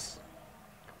justice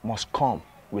must come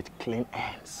with clean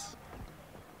hands.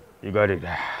 You got it.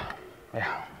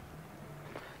 Yeah.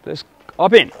 Let's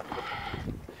open.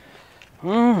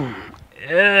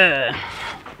 Yeah.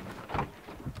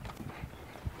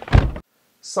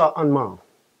 Sir and ma'am,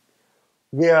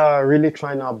 we are really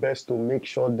trying our best to make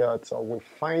sure that we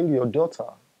find your daughter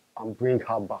and bring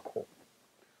her back home.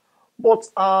 But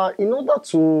in order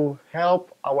to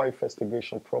help our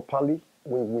investigation properly,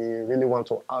 we really want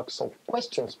to ask some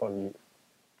questions from you.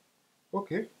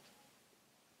 Okay.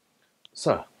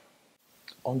 Sir,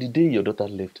 on the day your daughter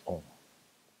left home,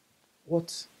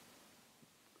 what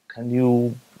can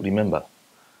you remember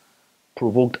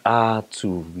provoked her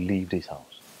to leave this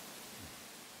house?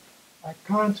 I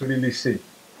can't really say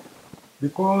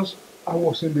because I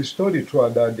was in the study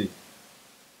throughout that day.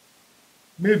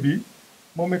 Maybe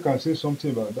Mommy can say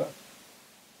something about that.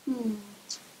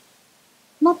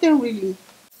 Nothing really.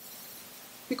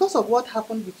 Because of what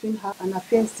happened between her and her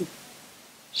fiancé,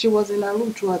 she was in her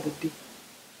room throughout the day.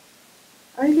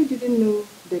 I really didn't know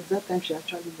the exact time she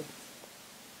actually left.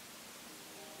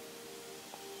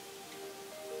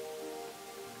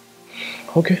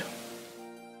 Okay.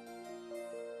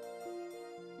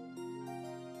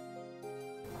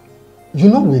 You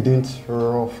know we didn't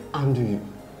rough handle you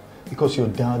because your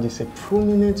dad is a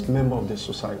prominent member of the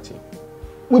society.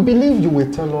 We believe you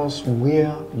will tell us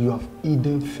where you have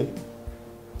hidden fame.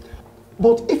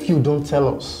 But if you don't tell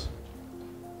us,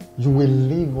 you will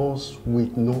leave us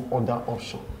with no other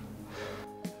option.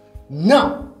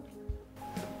 Now,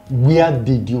 where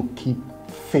did you keep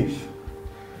Faith?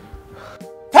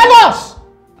 Tell us!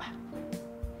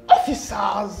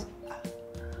 Officers,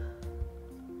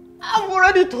 I've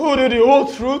already told you the whole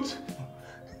truth.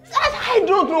 That I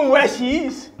don't know where she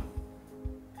is.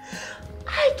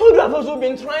 I told you I've also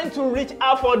been trying to reach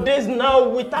her for days now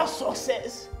without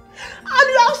success. And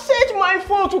you have searched my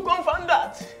phone to confirm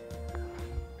that.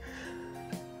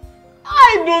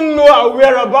 I don't know her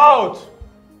whereabouts.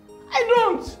 I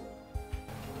don't.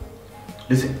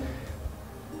 Listen,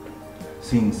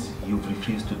 since you've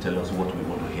refused to tell us what we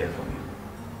want to hear from you,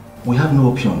 we have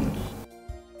no option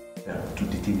to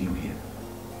detain you here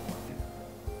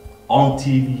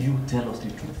until you tell us the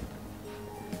truth.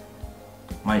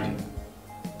 Mind you,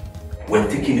 we're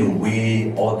taking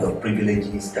away all the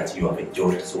privileges that you have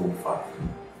enjoyed so far.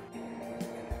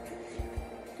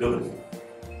 Look,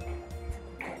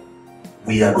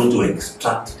 we are going to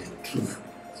extract the truth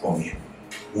from you.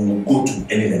 We will go to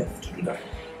any length to do that.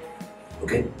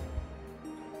 Okay?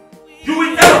 You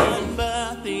will tell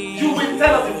us! You will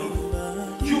tell us the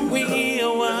truth! We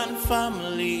are one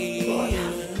family.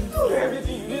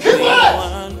 We are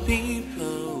one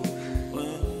people.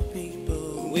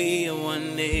 We are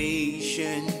one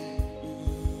nation.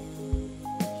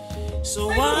 So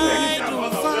why do we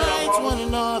fight one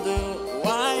another?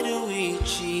 Why do we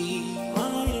cheat?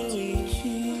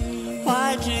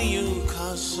 Why do you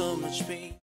cause so much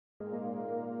pain?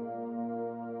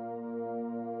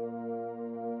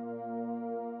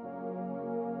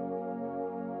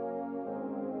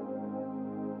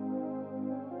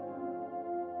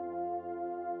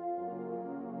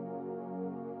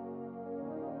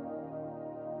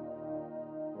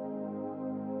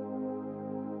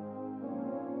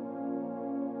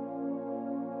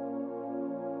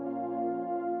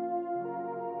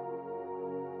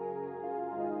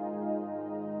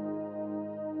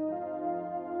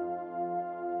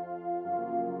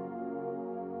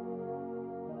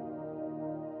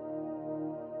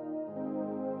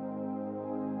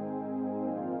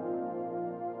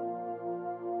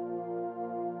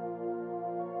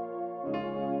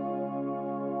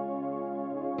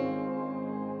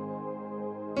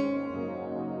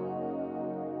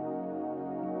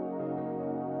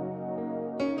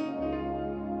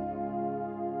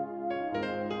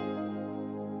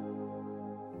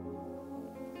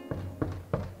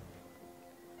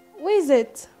 is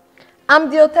it? I'm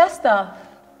the hotel staff.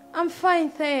 I'm fine,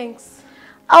 thanks.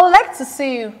 I would like to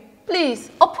see you. Please,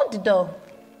 open the door.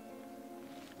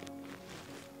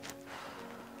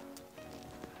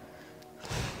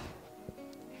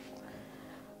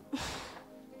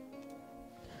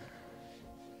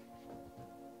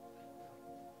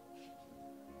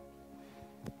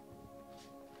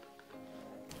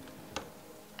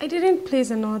 I didn't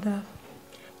place an order.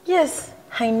 Yes,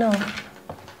 I know.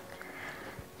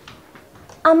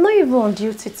 I'm not even on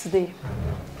duty today.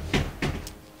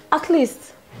 At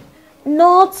least,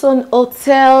 not on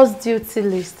hotel's duty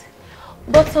list,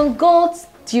 but on God's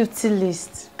duty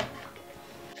list.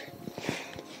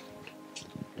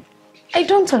 I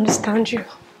don't understand you.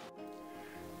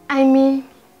 I mean,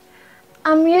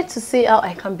 I'm here to see how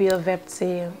I can be of help to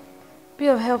you. Be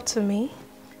of help to me?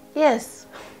 Yes.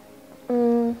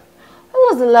 When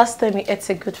was the last time you ate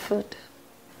a good food?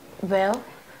 Well,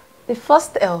 the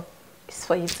first help is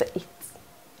for you to eat.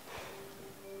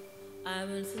 I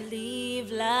want to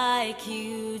live like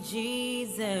you,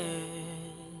 Jesus.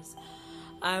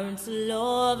 I want to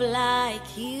love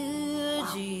like you,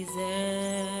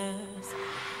 Jesus.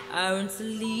 I want to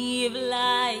live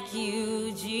like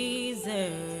you,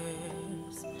 Jesus.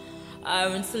 I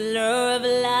want to love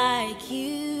like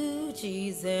you,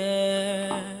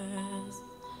 Jesus.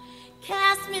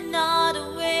 Cast me not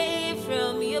away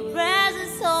from your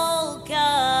presence, oh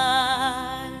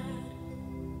God.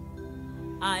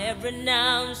 I have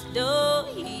renounced all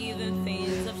even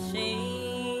things of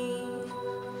shame.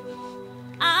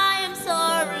 I am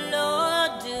sorry,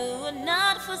 Lord, do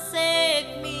not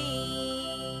forsake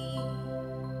me.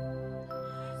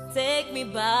 Take me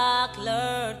back,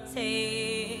 Lord,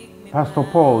 take me Pastor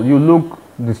Paul, you look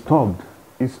disturbed.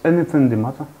 Is anything the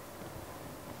matter?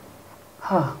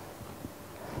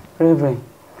 Reverend,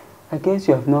 I guess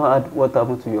you have not heard what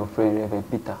happened to your friend,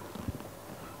 Reverend Peter.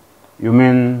 You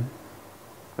mean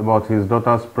about his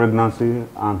daughter's pregnancy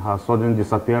and her sudden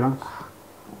disappearance?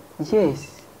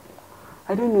 Yes.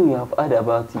 I don't know you have heard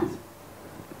about it.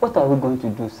 What are we going to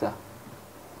do, sir?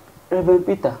 Reverend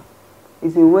Peter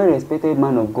is a well-respected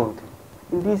man of God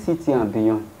in this city and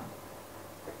beyond.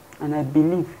 And I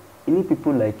believe you need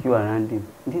people like you around him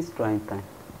in this trying time.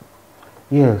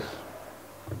 Yes.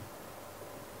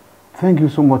 Thank you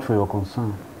so much for your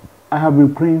concern. I have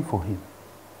been praying for him.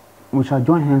 We shall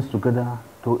join hands together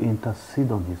to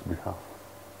intercede on his behalf.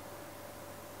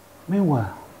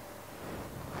 Meanwhile,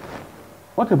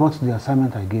 what about the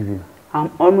assignment I gave you? I'm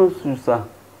almost through, sir.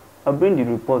 I'll bring the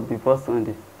report before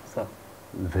Sunday, sir.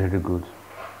 Very good.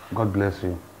 God bless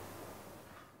you.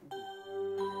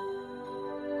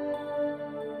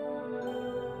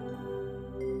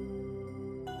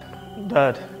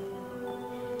 Dad,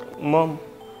 Mom,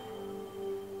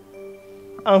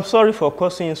 I'm sorry for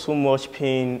causing you so much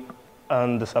pain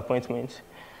and disappointment.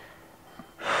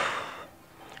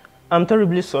 I'm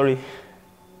terribly sorry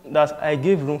that I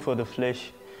gave room for the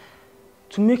flesh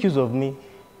to make use of me.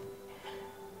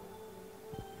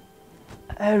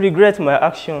 I regret my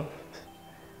action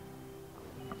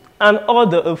and all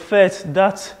the effects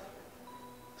that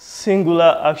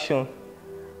singular action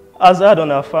has had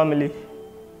on our family,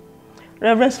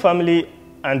 Reverend's family,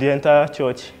 and the entire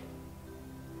church.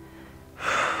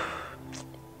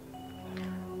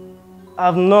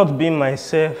 I've not been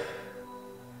myself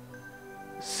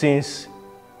since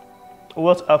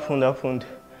what happened.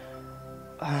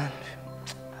 And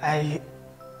I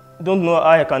don't know how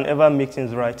I can ever make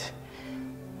things right.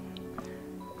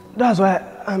 That's why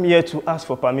I'm here to ask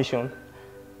for permission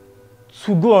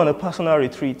to go on a personal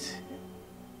retreat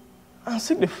and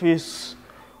seek the face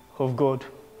of God.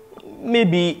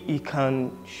 Maybe He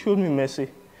can show me mercy.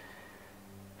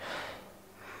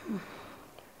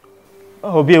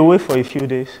 I'll be away for a few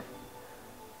days.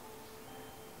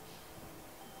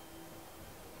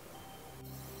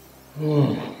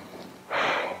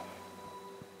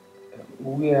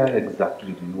 Where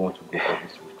exactly do you want to go for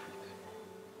this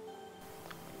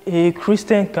retreat? A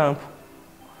Christian camp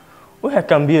where I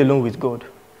can be alone with God.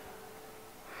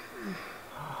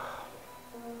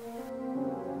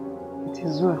 It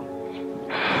is well.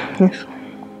 Yes.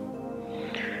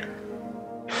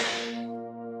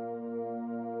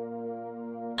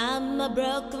 I'm a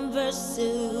broken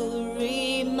vessel,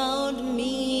 remold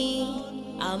me.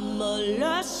 I'm a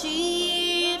lost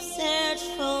sheep, search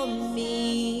for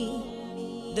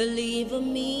me. Deliver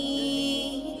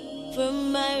me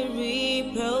from my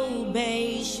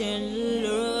reprobation,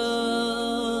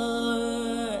 Lord.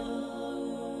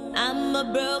 I'm a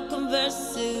broken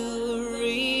vessel,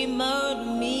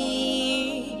 remold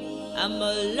me. I'm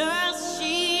a lost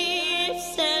sheep,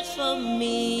 search for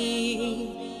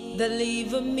me.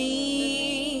 Deliver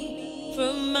me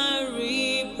from my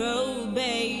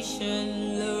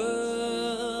reprobation,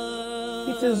 Lord.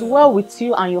 It is well with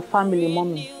you and your family,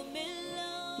 Mommy.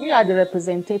 We are the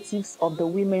representatives of the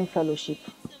Women Fellowship.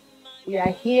 We are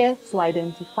here to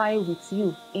identify with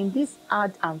you in this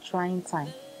hard and trying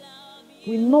time.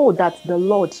 We know that the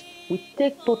Lord will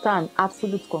take total and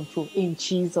absolute control in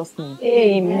Jesus' name.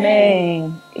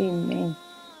 Amen. Amen.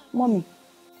 Mommy,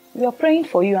 we are praying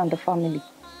for you and the family.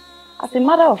 As a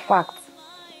matter of fact,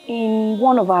 in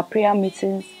one of our prayer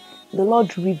meetings, the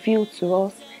Lord revealed to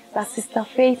us that Sister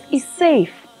Faith is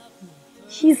safe.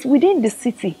 She's within the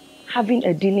city having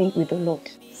a dealing with the Lord.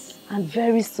 And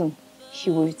very soon, she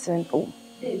will return home.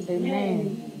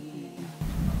 Amen.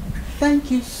 Thank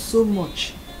you so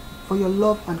much for your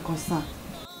love and concern.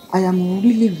 I am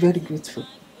really very grateful.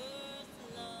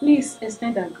 Please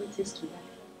extend our greetings to them.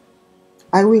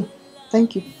 I will.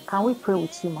 Thank you. Can we pray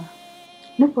with you, Ma?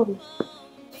 No problem.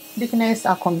 Deaconess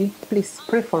Account, please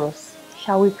pray for us.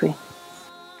 Shall we pray?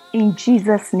 In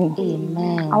Jesus' name.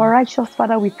 Amen. Our righteous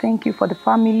Father, we thank you for the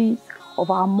families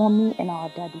of our mommy and our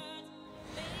daddy.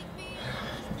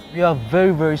 We are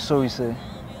very, very sorry, sir.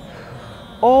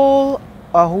 All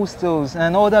our hostels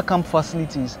and other camp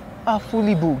facilities are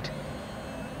fully booked.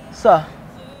 Sir,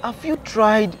 have you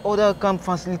tried other camp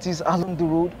facilities along the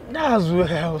road? That's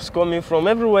where I was coming from.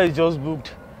 Everywhere is just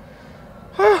booked.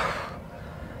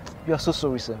 We are so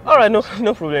sorry, sir. All right, no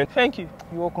problem. Thank you.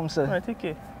 You're welcome, sir. All right, take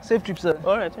care. Safe trip, sir.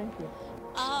 All right, thank you.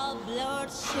 Our blood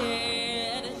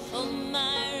shed for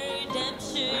my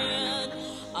redemption,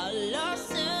 our lost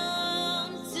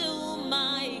son to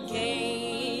my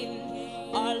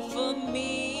gain, all for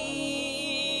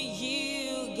me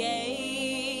you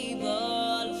gave,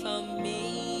 all for me.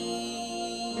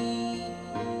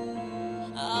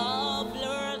 Our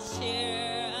blood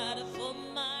shed for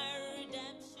my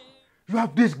redemption. You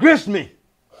have disgraced me.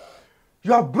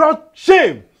 You have brought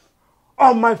shame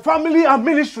on my family and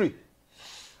ministry.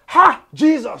 Ha!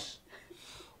 Jesus!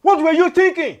 What were you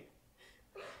thinking?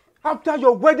 After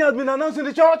your wedding has been announced in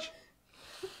the church?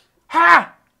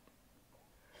 Ha!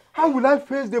 How will I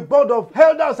face the board of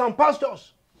elders and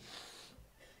pastors?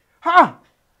 Ha!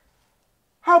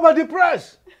 How about the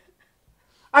press?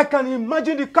 I can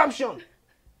imagine the caption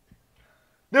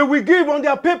they will give on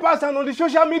their papers and on the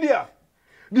social media.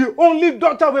 The only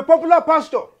daughter of a popular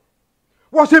pastor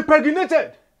was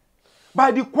impregnated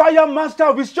by the choir master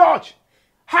of his church.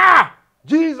 Ha!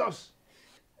 Jesus!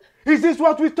 Is this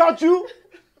what we taught you?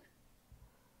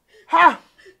 Ha!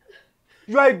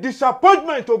 You are a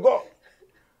disappointment to God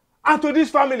and to this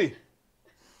family.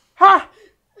 Ha!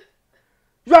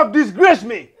 You have disgraced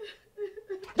me.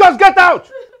 Just get out!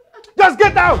 Just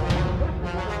get out!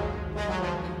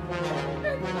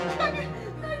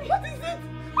 What is it?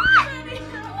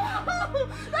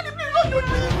 Daddy, please don't do this!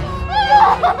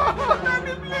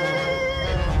 Daddy, please!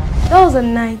 That was the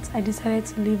night I decided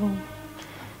to leave home.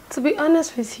 To be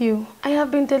honest with you, I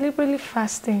have been deliberately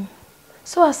fasting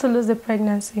so as to lose the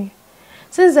pregnancy.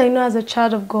 Since I know as a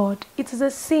child of God, it is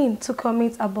a sin to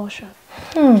commit abortion.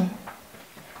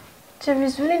 There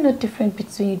is really no difference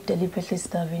between you deliberately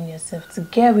starving yourself to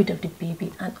get rid of the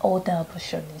baby and other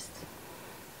abortionists.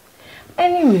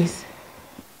 Anyways,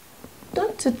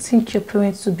 don't you think your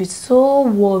parents will be so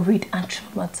worried and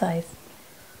traumatized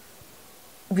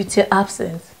with your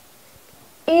absence?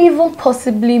 Even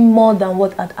possibly more than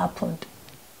what had happened.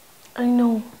 I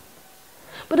know,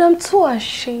 but I'm too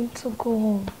ashamed to go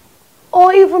home,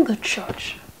 or even the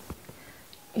church.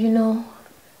 You know,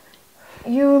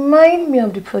 you remind me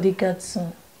of the prodigal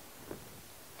son.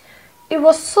 He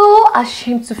was so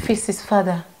ashamed to face his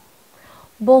father,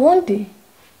 but one day,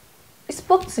 he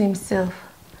spoke to himself,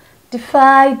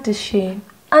 defied the shame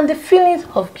and the feelings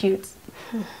of guilt.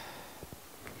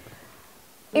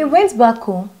 He went back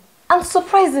home, and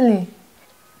surprisingly,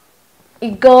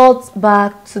 he got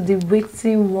back to the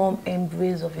waiting warm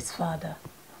embrace of his father.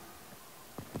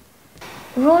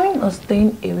 Running or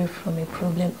staying away from a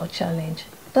problem or challenge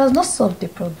does not solve the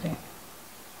problem.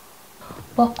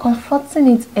 But confronting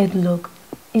it headlong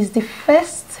is the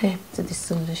first step to the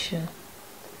solution.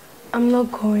 I'm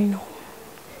not going home.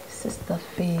 Sister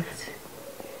Faith,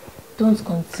 don't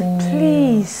continue.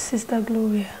 Please, Sister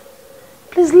Gloria.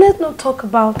 Please, let's not talk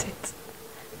about it.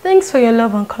 Thanks for your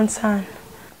love and concern.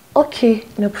 Okay,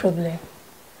 no problem.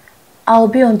 I'll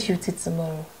be on duty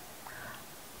tomorrow.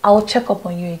 I'll check up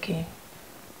on you again.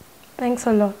 Thanks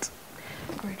a lot.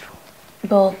 Grateful.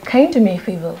 But can you do me a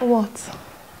favor? What?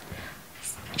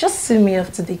 Just see me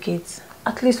off to the gate,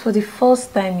 at least for the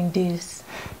first time in days.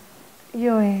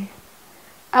 Yoe,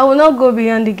 I will not go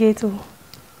beyond the gate.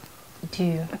 Do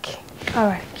you? Okay.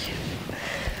 Alright.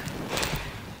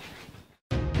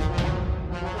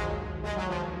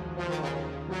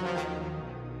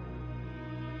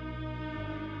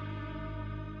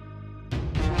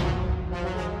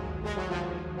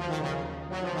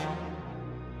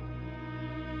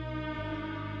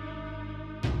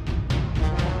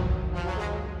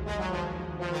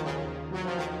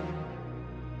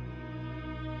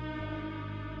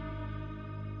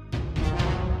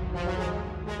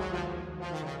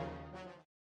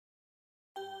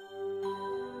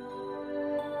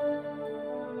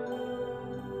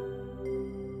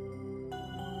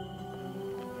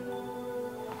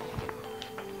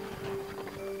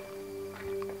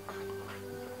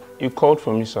 You called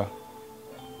for me, sir.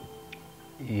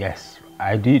 Yes,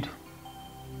 I did.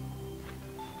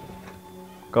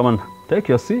 Come on, take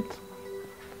your seat.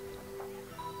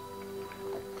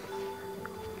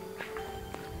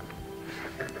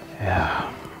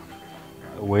 Yeah.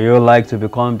 Would you like to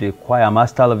become the choir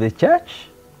master of the church?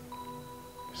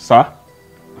 Sir?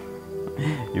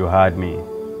 You heard me,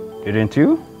 didn't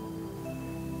you?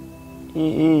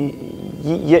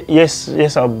 Yes,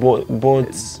 sir, but...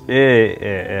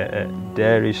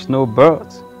 There is no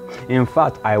but. In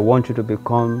fact, I want you to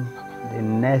become the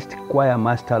next choir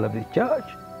master of the church.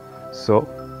 So,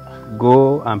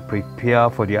 go and prepare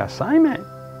for the assignment.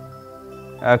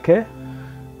 Okay?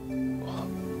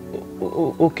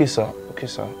 Okay, sir. Okay,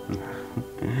 sir.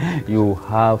 You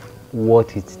have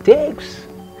what it takes.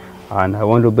 And I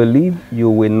want to believe you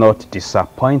will not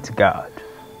disappoint God.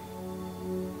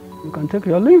 You can take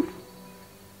your leave.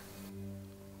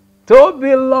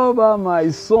 Toby Lover, my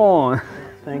son.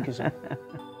 Thank you, sir.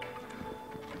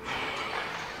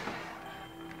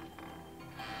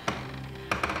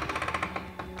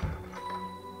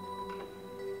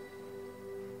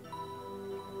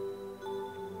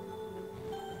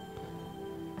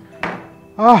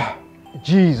 Ah,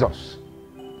 Jesus.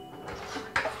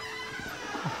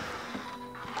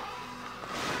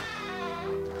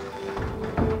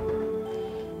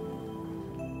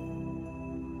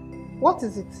 What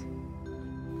is it?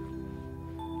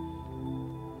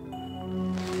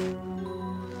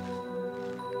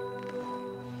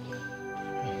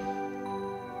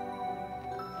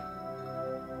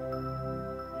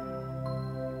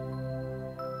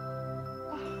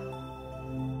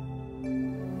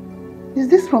 Is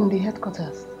this from the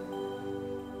headquarters?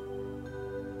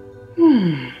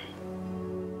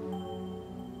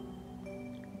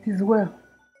 It is well.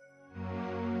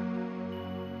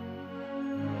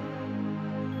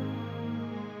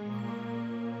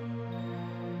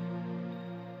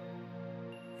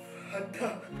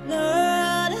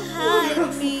 Lord,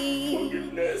 hide me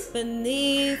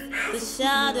beneath the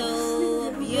shadow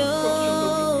of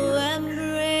your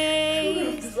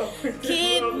embrace.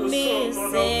 Keep me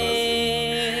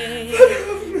safe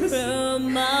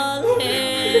from all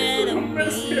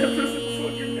enemies.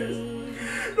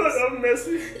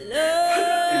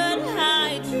 Lord,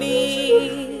 hide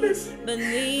me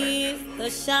beneath the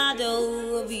shadow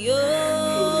of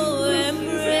your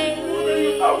embrace.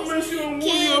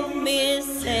 Keep me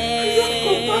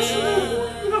safe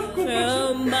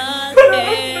from my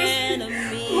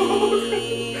enemies.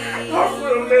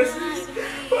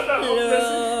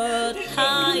 Lord,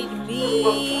 hide me.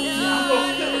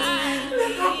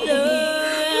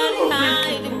 Lord,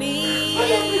 hide me.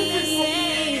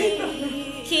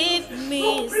 Keep me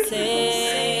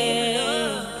safe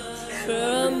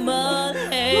from all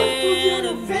enemies.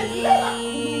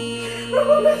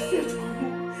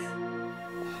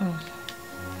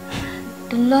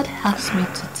 The Lord asked me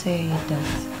to tell you that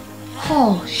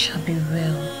all shall be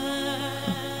well.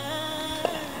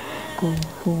 Go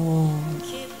home.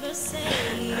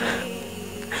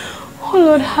 Oh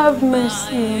Lord, have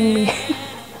mercy on me.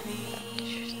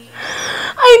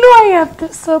 I know I have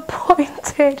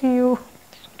disappointed you.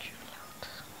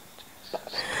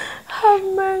 Have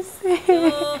mercy.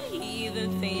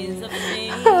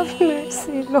 Have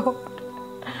mercy, Lord.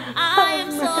 I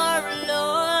am sorry,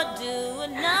 Lord, do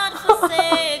not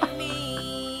forsake me.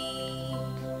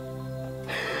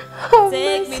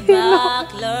 Take me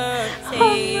back, Lord,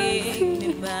 take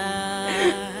me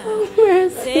back.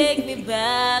 Take me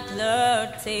back, Lord,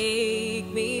 take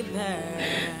me back.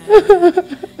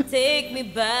 Take me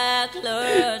back,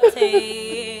 Lord,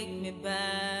 take me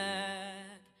back.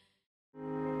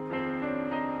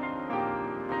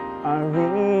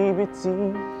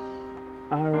 Arriviti,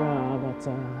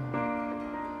 Arabata,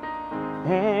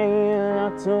 hey,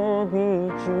 not to be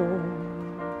true.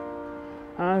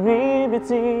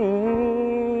 Arriviti,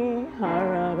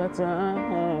 Arabata,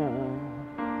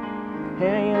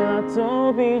 hey, not to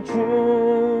be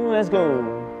true. Let's go.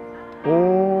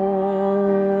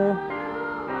 Oh,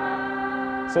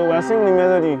 so we're singing the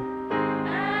melody.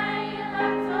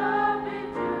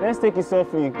 Let's take it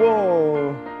softly.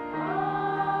 Go.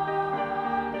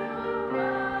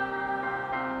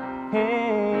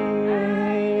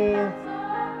 Hey,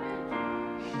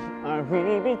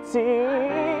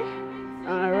 Aribiti,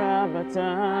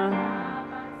 Arabata.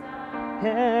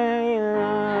 Hey,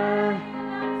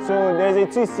 so there's a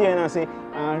twist here and I say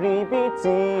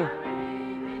Aribiti.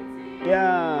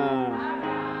 Yeah.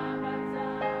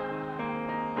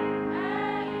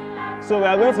 So we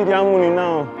are going to the harmony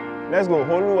now. Let's go.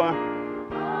 Holua.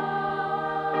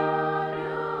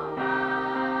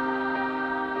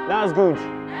 That's good.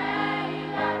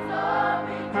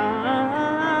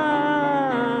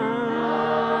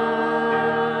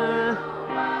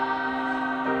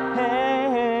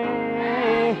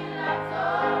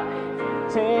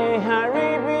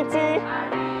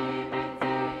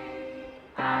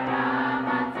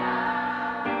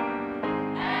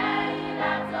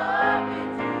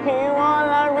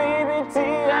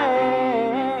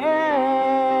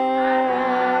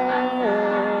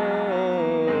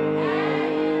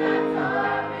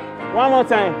 One more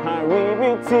time.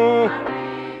 Haribiti.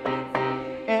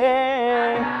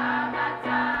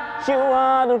 You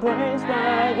are the great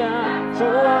High God. You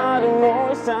are the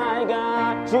most High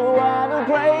God. You are the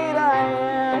great I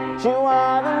am. You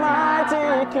are the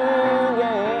mighty King.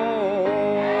 Yeah.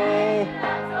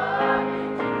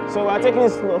 So we're taking it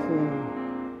slow.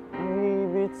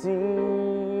 Haribiti.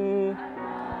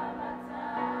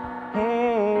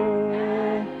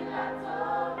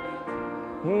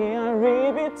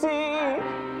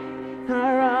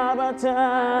 Harabata,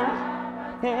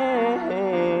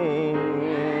 hey.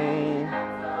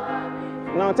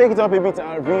 Now take it up a bit.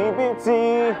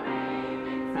 Haribiti,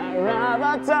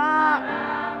 Harabata,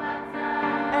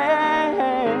 hey.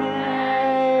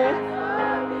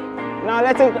 Now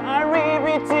let's take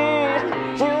Haribiti.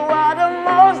 You are the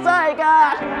most High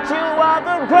God. You are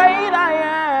the great I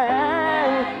am.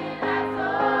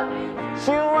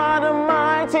 You are the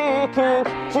mighty King.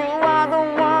 You are the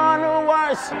one who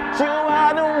was. You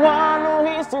are the one who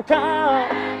is to come.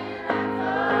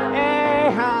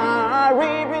 Hey,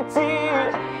 Haribiti.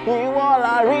 He will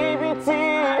Haribiti.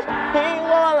 He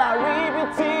will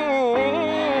Haribiti.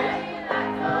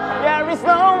 There is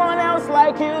no one else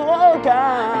like you, oh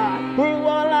God. He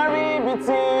will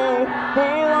Haribiti. He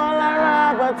will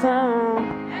Harabata.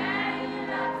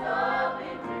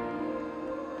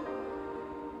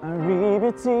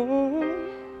 Haribiti,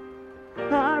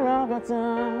 Harabata.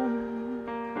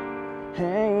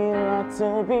 Hey, not to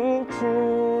be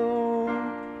true.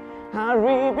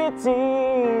 Haribiti,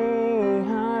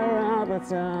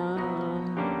 Harabata.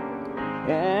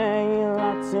 Hey,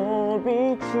 not to be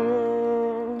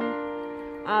true.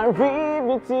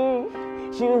 Haribiti,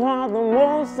 you are the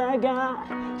most High God.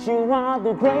 You are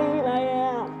the great I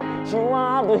am. You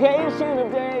are the Ancient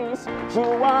of Days. You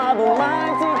are the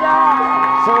mighty God.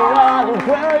 You are the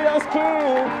glorious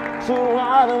King. You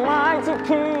are the mighty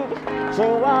King. You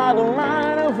are the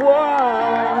man of war.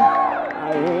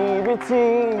 Haribiti,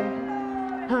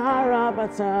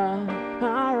 Harabata,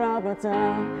 Harabata,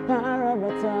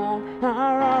 Harabata,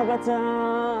 Harabata,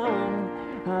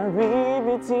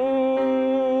 Haribiti.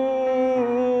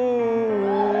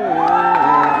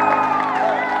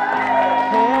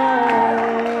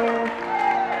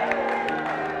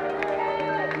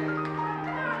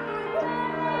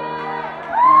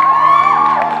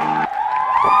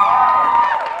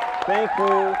 Thank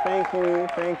you, thank you,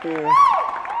 thank you,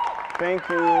 thank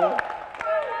you.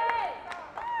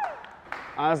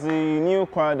 As the new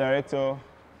choir director,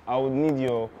 I would need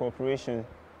your cooperation.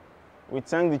 We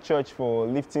thank the church for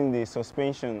lifting the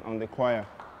suspension on the choir.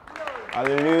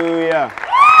 Hallelujah.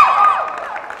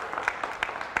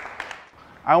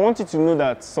 I want you to know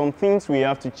that some things we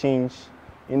have to change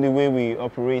in the way we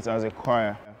operate as a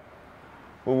choir.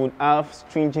 We would have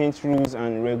stringent rules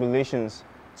and regulations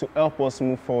to help us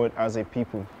move forward as a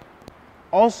people.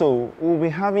 Also, we'll be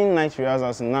having night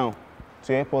rehearsals now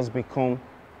to help us become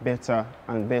better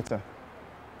and better.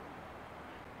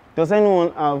 Does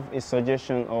anyone have a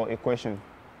suggestion or a question?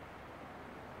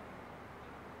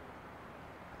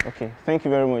 Okay, thank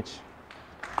you very much.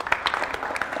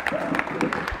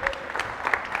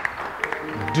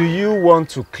 Do you want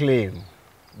to claim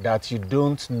that you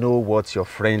don't know what your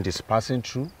friend is passing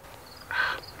through?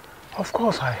 Of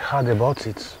course I heard about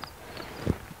it.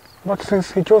 But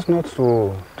since he chose not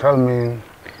to tell me,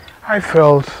 I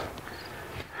felt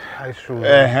I should...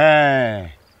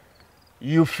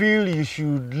 You feel you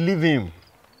should leave him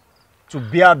to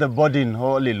bear the burden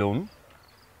all alone?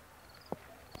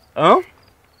 Huh?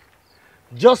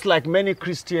 Just like many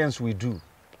Christians we do.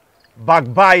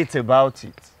 Backbite about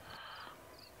it.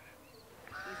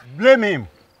 Blame him.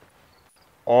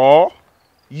 Or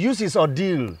use his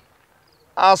ordeal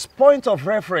as point of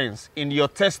reference in your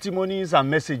testimonies and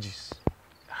messages.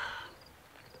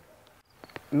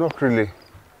 Not really.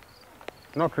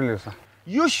 Not really, sir.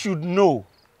 You should know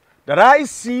that I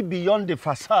see beyond the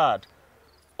facade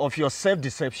of your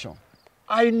self-deception.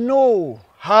 I know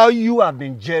how you have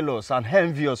been jealous and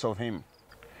envious of him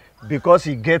because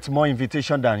he gets more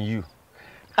invitation than you,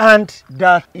 and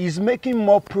that he's making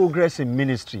more progress in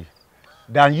ministry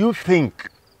than you think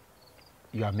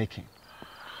you are making.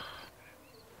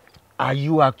 Are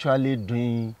you actually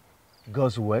doing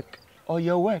God's work or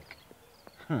your work?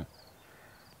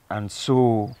 And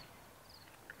so,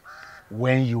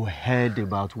 when you heard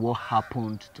about what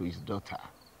happened to his daughter,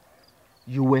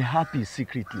 you were happy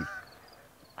secretly,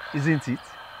 isn't it?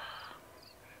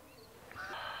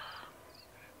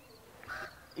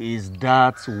 Is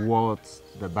that what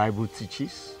the Bible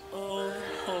teaches?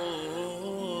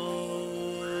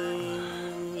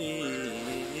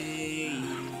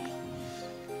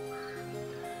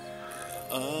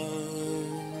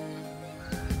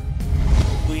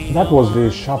 That was the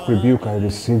sharp rebuke I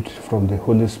received from the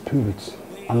Holy Spirit,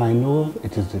 and I know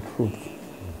it is the truth.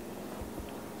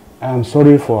 I am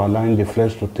sorry for allowing the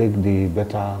flesh to take the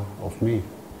better of me.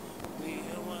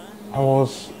 I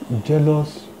was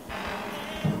jealous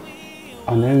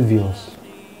and envious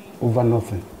over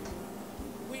nothing.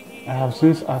 I have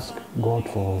since asked God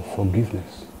for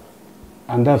forgiveness,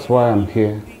 and that's why I'm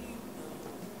here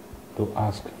to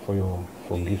ask for your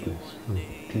forgiveness.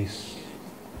 Please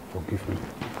forgive me.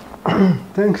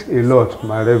 Thanks a lot,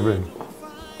 my Reverend.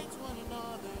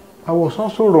 I was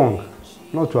also wrong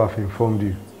not to have informed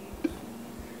you.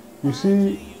 You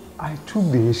see, I took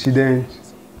the incident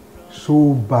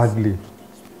so badly.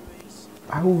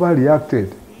 I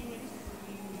overreacted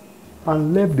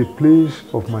and left the place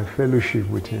of my fellowship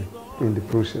with him in the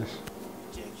process.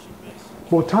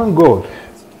 But thank God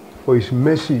for his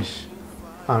mercies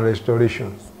and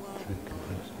restoration.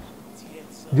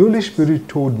 The Holy Spirit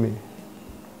told me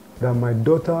that my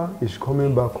daughter is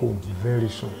coming back home very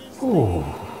soon. Oh,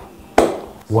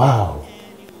 wow.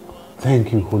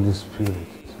 Thank you, Holy Spirit.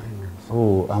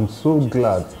 Oh, I'm so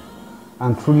glad.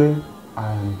 And truly,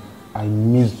 I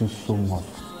missed you so much.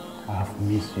 I have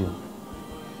missed you.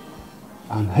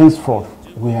 And henceforth,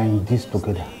 we are in this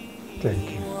together.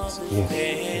 Thank you. Yes.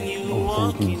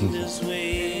 Oh, thank you, Jesus.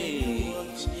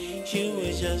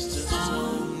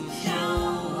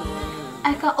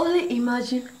 I can only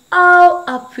imagine how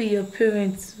happy your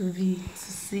parents will be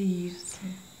to see you.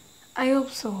 I hope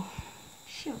so.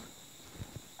 Sure.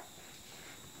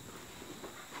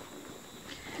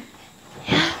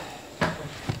 Yeah.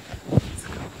 Let's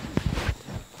go.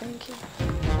 Thank you.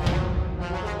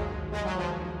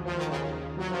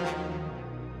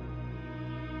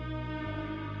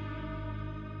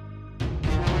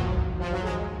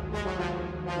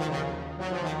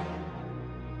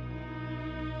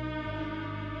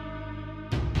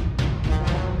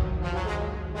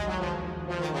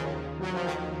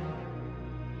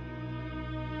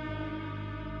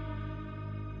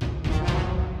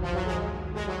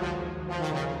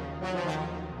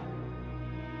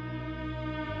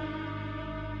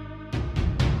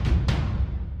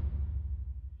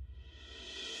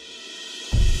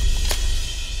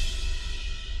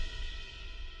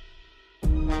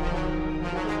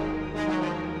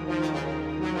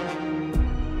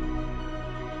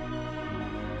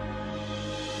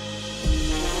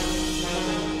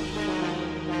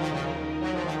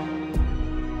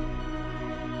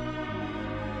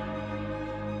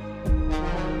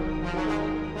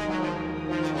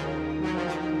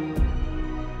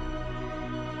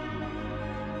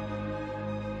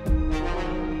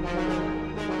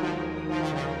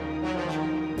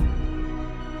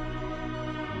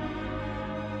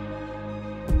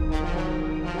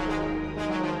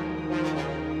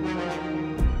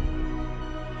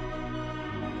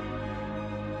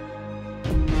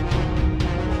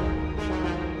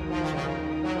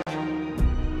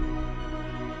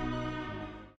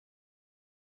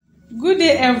 Good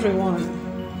day,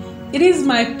 everyone. It is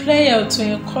my pleasure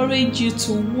to encourage you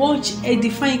to watch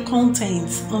edifying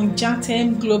content on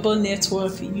Jatem Global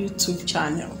Network YouTube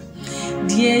channel.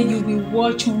 There you will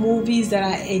watch movies that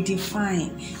are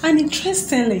edifying, and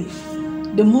interestingly,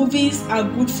 the movies are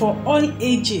good for all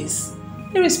ages.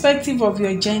 Irrespective of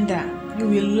your gender, you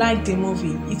will like the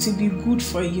movie. It will be good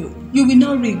for you. You will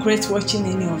not regret watching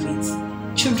any of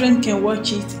it. Children can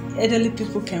watch it, elderly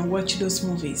people can watch those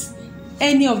movies.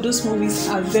 Any of those movies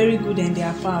are very good and they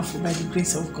are powerful by the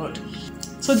grace of God.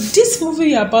 So this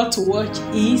movie you're about to watch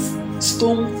is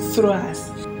Stone Throwers.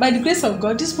 By the grace of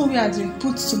God, this movie has been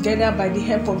put together by the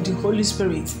help of the Holy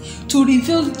Spirit to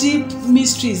reveal deep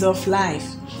mysteries of life,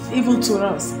 even to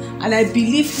us. And I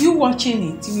believe you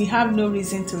watching it, you will have no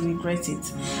reason to regret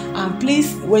it. And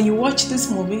please, when you watch this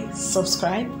movie,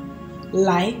 subscribe,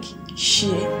 like,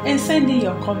 share, and send in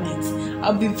your comments.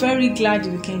 I'll be very glad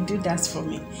you can do that for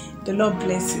me. The Lord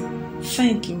bless you.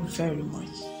 Thank you very much.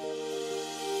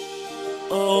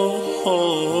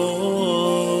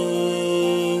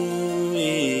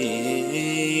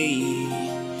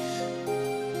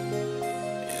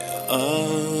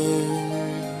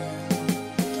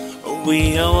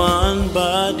 We are one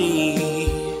body,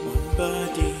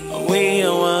 we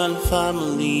are one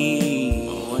family,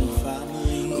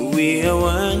 we are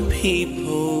one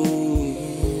people,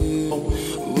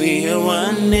 we are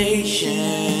one nation,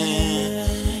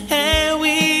 and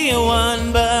we are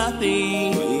one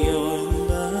body,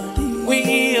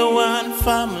 we are one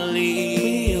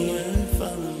family,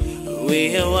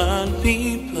 we are one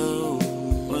people,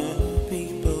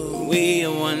 we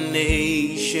are one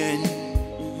nation.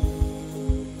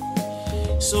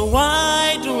 So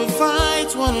why do we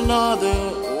fight one another?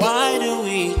 Why do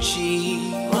we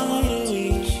cheat?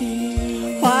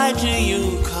 Why do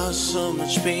you cause so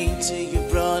much pain to your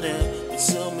brother with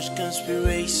so much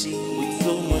conspiracy?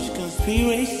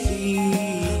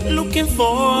 Looking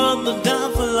for the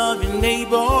downfall of your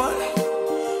neighbor,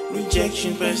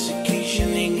 rejection, persecution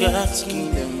in God's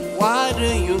kingdom. Why do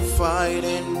you fight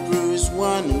and bruise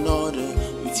one another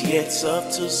with yet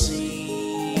tough to see?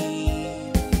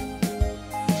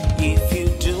 If you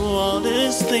do all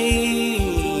these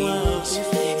things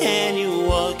and you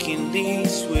walk in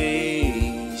these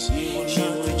ways, you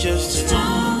were just a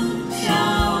stone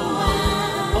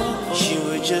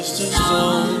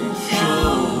throw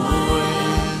away.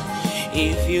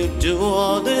 If you do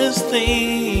all these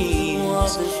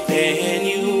things and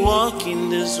you walk in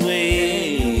these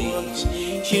ways,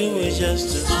 you were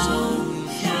just a stone.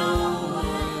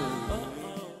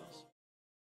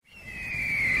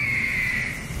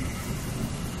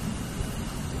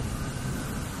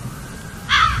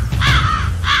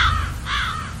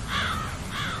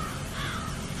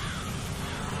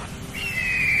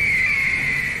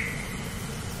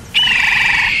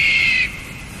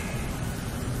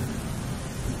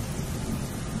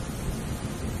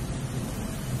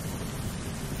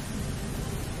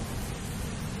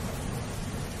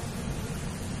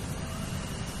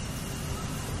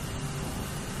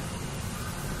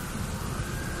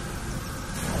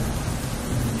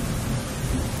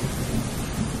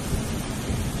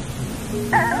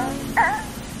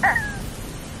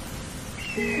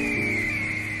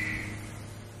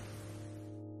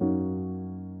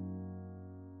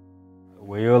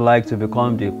 Would you like to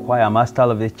become the choir master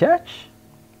of the church?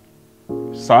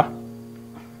 Sir?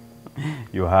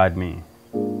 You heard me,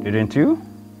 didn't you?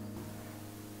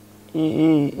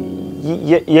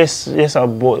 Yes, sir,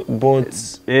 but...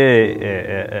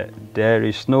 There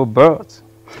is no but.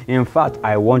 In fact,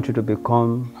 I want you to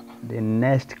become the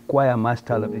next choir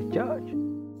master of the church.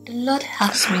 The Lord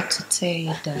asked me to tell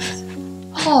you that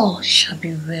all shall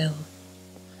be well.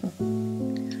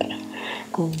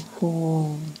 Go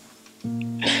home.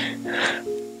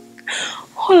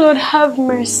 Oh Lord, have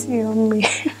mercy on me.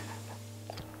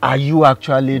 Are you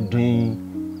actually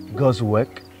doing God's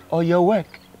work or your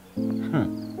work?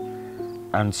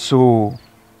 And so,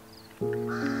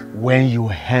 when you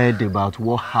heard about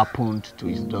what happened to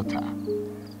his daughter,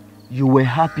 you were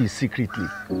happy secretly,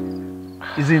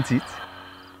 isn't it?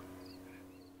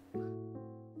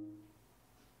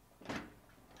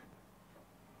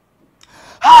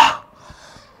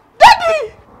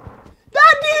 Daddy!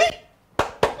 Daddy!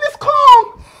 Please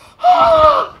come!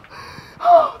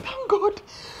 Oh, thank God.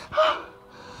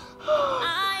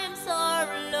 I am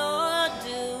sorry, Lord,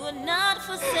 do not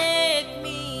forsake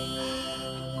me.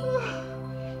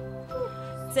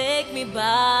 Take me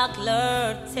back,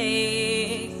 Lord,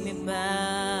 take me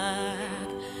back.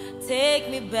 Take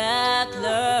me back,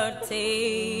 Lord,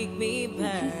 take me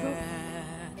back.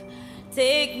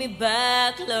 Take me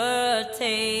back, Lord,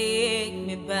 take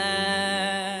me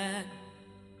back.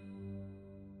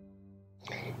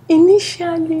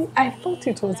 Initially, I thought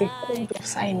it was a code of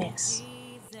silence.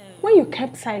 When you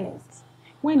kept silent,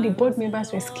 when the board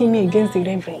members were scheming against the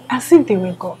reverend, as if they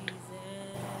were God.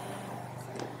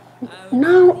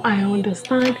 Now I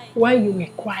understand why you were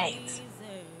quiet.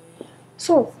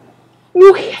 So,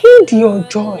 you hid your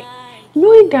joy,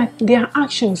 knowing that their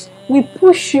actions will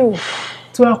push you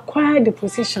to acquire the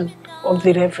position of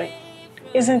the reverend,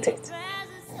 isn't it?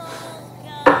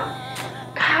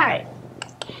 Kai.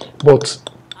 But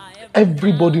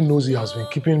everybody knows he has been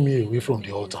keeping me away from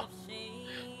the altar.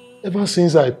 Ever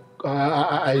since I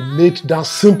made that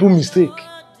simple mistake.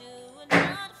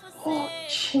 Oh,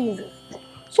 Jesus.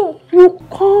 So you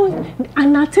call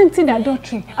an attempted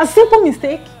adultery a simple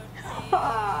mistake?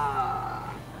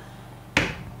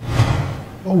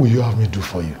 What will you have me do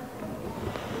for you?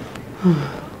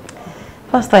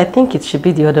 Pastor, I think it should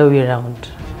be the other way around.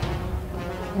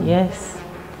 Yes.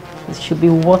 It should be,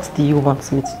 what do you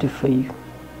want me to do for you?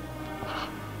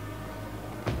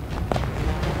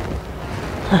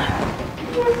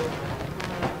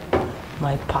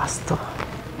 My pastor.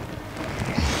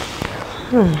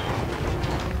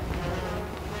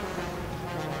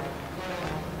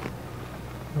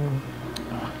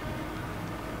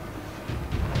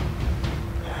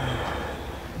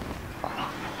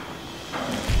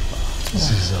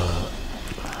 This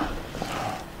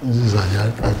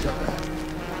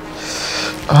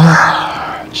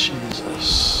is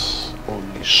Jesus,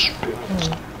 Holy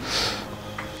Spirit.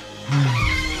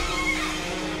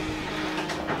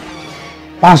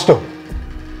 Pastor.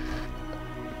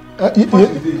 What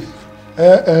is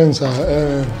this?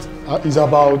 Sir, it's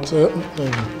about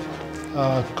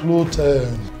clothes.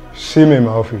 See me in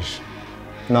my office.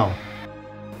 Now.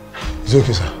 It's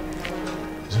okay, sir.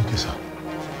 It's okay, sir.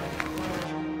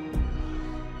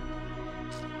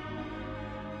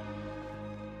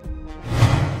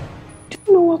 Do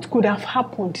you know what could have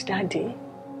happened that day?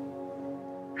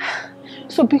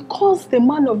 So because the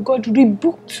man of God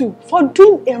rebuked you for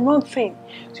doing a wrong thing,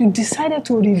 you decided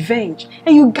to revenge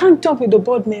and you ganged up with the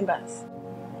board members.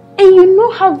 And you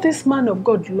know how this man of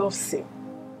God loves you.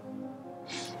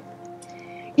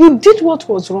 You did what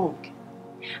was wrong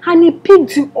and he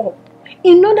picked you up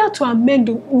in order to amend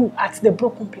you at the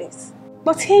broken place.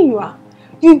 But here you are.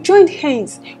 You joined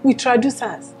hands with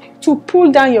traducers to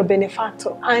pull down your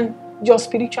benefactor and your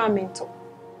spiritual mentor.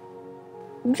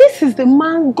 This is the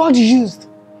man God used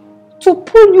to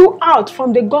pull you out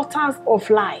from the gutters of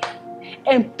life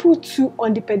and put you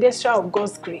on the pedestal of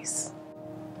God's grace.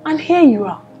 And here you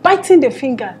are, biting the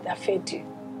finger that fed you.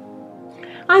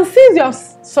 And since you have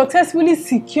successfully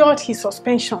secured his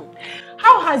suspension,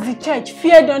 how has the church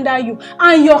fared under you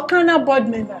and your carnal board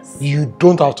members? You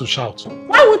don't have to shout.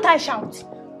 Why would I shout?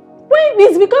 Well,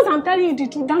 it's because I'm telling you the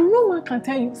truth that no man can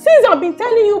tell you. Since I've been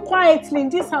telling you quietly in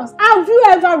this house, have you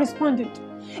ever responded?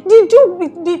 Did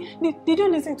you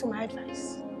listen to my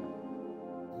advice?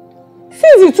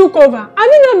 Since you took over, have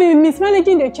you not been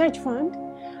mismanaging the church fund?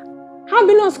 Have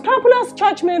been unscrupulous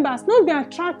church members not been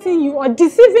attracting you or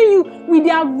deceiving you with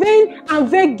their vain and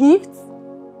vague gifts?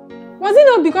 Was it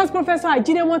not because Professor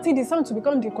Jatem wanted his son to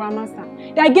become the choir master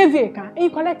that gave you a car and you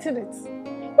collected it?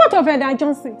 What of Elder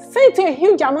Johnson sent a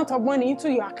huge amount of money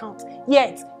into your account,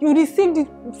 yet you received it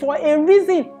for a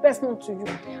reason best known to you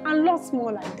and lost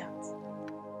more like that?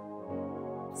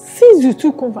 Since you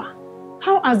took over,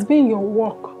 how has been your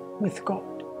walk with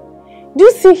God? Do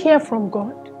you still hear from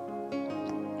God?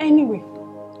 Anyway,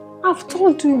 I've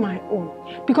told you my own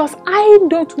because I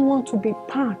don't want to be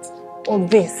part of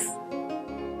this.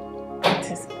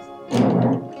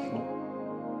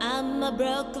 I'm a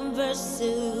broken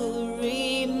vessel,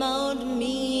 remold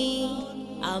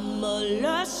me. I'm a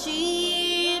lost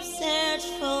sheep, search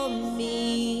for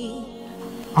me.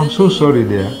 I'm so sorry,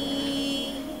 dear.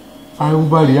 I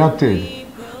overreacted.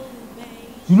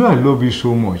 You know I love you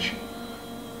so much.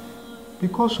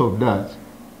 Because of that,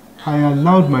 I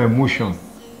allowed my emotion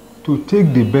to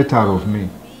take the better of me.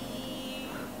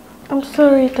 I'm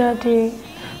sorry, Daddy,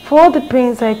 for all the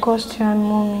pains I caused you and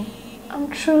Mommy.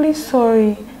 I'm truly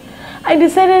sorry. I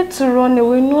decided to run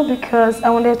away not because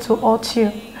I wanted to hurt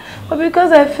you, but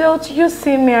because I felt you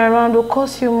seeing me around will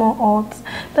cause you more hurt.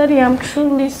 Daddy, I'm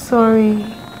truly sorry.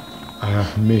 I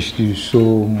have missed you so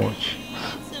much.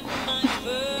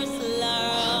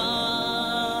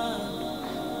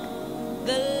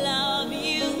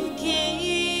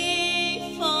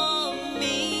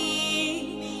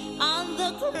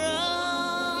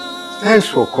 Thanks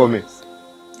for coming.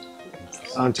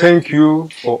 And thank you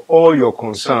for all your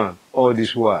concern all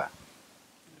this while.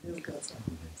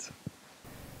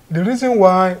 The reason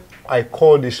why I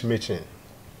called this meeting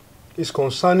is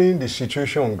concerning the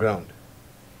situation on ground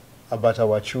about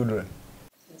our children.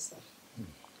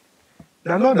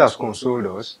 The Lord has consoled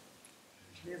us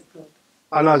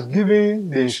and has given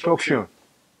the instruction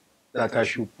that I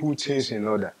should put things in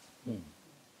order.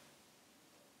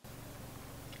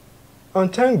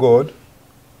 And thank God,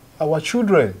 our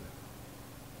children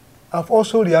have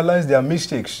also realized their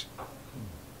mistakes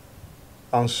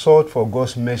and sought for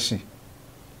God's mercy.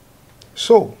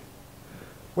 So,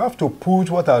 we have to put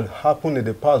what had happened in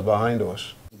the past behind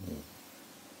us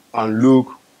and look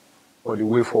for the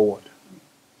way forward.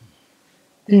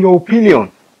 In your opinion,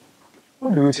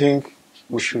 what do you think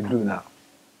we should do now?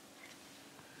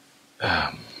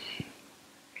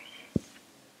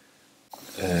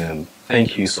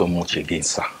 Thank you so much again,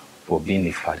 sir, for being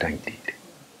a father indeed.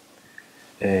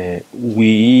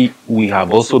 We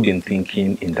have also been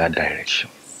thinking in that direction.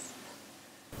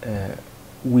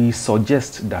 We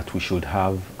suggest that we should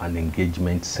have an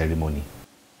engagement ceremony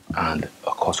and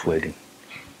a court wedding.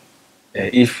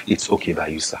 If it's okay by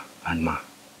you, sir, and ma.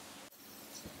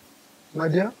 My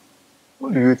dear,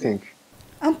 what do you think?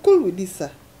 I'm cool with this,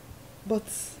 sir. But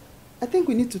I think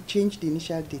we need to change the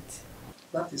initial date.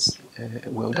 That is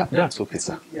well, that's okay,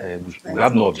 sir. We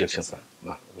have no objection, sir.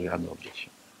 Ma, we have no objection.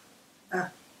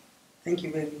 Thank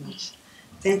you very much.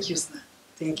 Thank you, sir.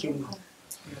 Thank you, ma'am.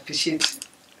 I appreciate it.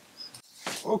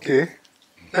 Okay,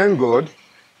 thank God.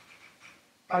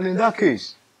 And in that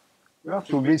case, we have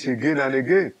to meet again and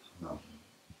again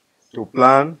to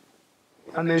plan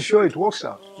and ensure it works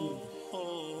out.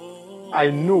 I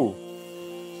know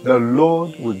the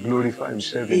Lord will glorify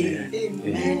himself in the end.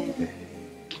 Amen.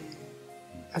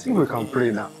 I think we can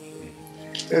pray now.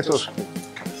 Let us pray.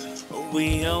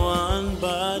 We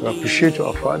appreciate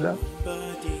our Father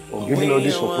for giving us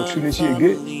this opportunity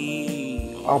again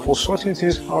and for sorting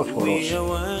things out for us.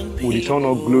 We return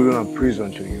all glory and praise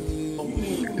unto you.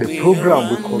 The program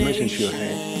we commit into your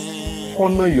hand.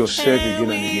 Honor yourself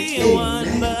again and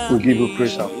again. We give you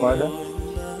praise, our Father.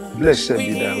 Blessed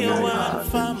be thy name.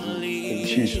 In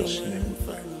Jesus' name.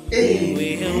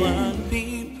 Amen.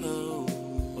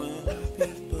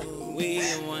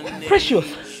 Precious,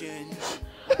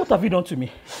 what have you done to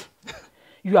me?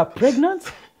 You are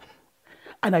pregnant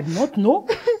and I did not know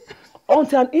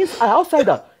until an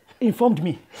outsider informed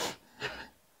me.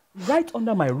 Right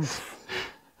under my roof.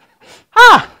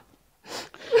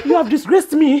 You have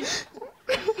disgraced me.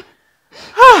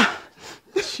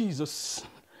 Jesus.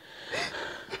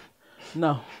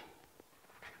 Now,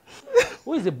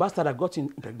 who is the bastard that got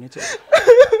impregnated?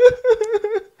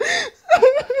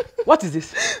 What is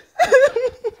this?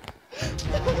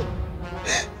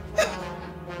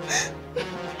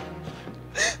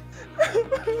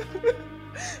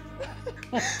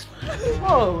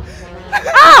 Oh.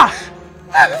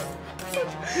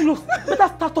 Look, better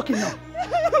start talking now.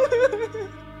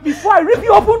 Before I rip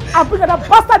you open and bring another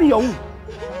bastard in your womb.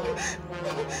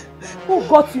 Who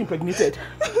got you impregnated?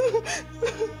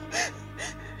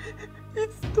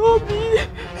 It's Toby.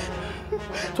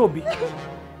 Toby?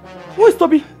 Who is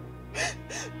Toby?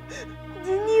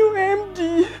 The new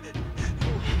MD.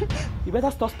 You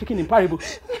better stop speaking in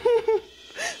parables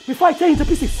before I tear you into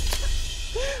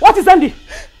pieces. What is MD?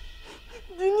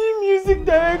 The new music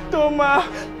director, ma.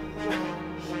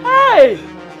 Hey!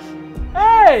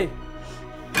 Hey!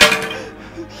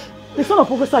 The son of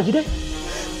Professor Jide?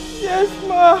 Yes,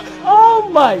 ma. Oh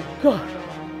my God.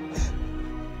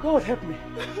 God help me.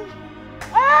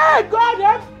 Hey, God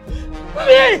help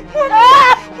me!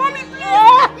 Mommy,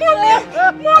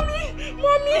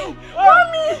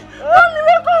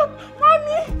 wake up!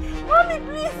 Mommy,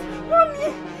 please!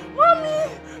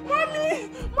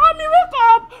 Mommy, wake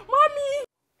up! Mommy!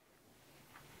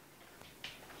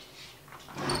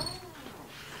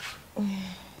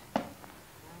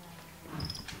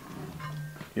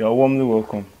 You're warmly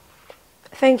welcome.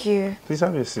 Thank you. Please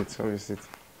have a seat. Have a seat.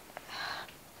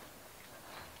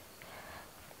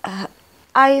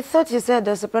 I thought you said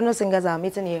the soprano singers are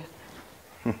meeting here.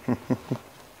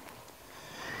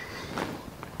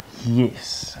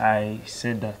 Yes, I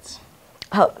said that.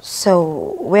 Oh,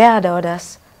 so where are the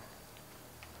others?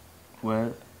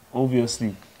 Well,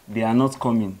 obviously, they are not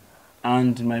coming.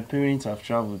 And my parents have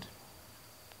traveled.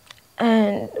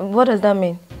 And what does that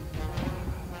mean?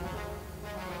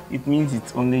 It means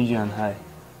it's only you and I.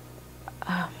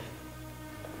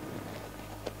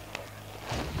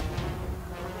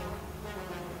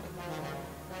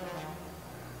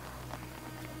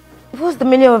 What's the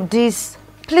meaning of this?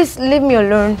 Please leave me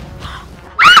alone.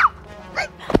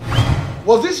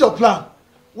 Was this your plan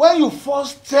when you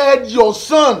fostered your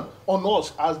son on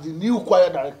us as the new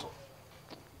choir director?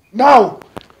 Now,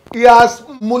 he has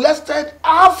molested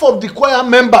half of the choir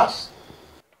members,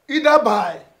 either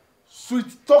by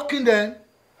sweet-talking them,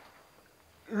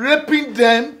 raping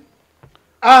them,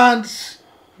 and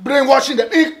brainwashing them,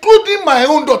 including my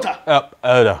own daughter.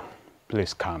 Elder,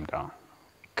 please calm down.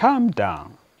 Calm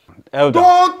down. Elder.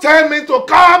 Don't tell me to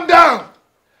calm down.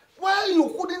 Well,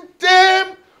 you couldn't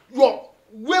tame your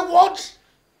wayward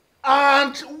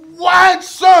and wild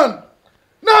son.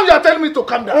 Now you are telling me to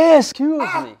calm down.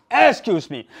 Excuse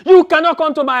me. You cannot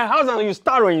come to my house and you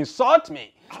start to insult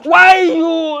me. Why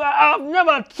you have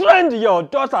never trained your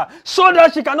daughter so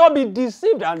that she cannot be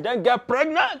deceived and then get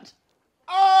pregnant?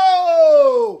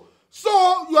 Oh,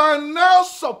 so you are now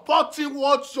supporting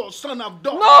what your son have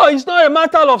done? No, it's not a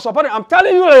matter of supporting. I'm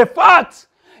telling you a fact.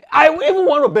 I even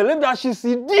want to believe that she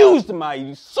seduced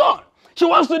my son. She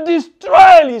wants to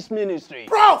destroy his ministry.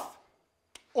 Prof!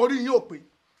 Oriyope.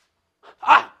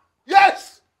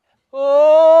 Yes!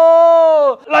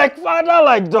 Oh, like father,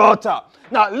 like daughter.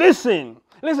 Now listen,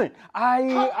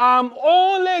 I am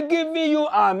only giving you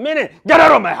a minute. Get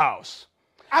out of my house.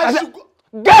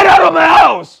 Get out of my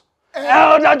house.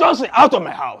 Elder Johnson, out of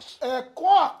my house. Oh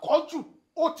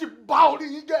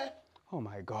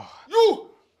my God. You!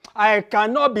 I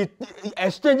cannot be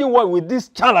exchanging word with this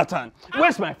charlatan.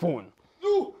 Where's my phone?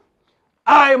 You!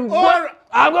 I'm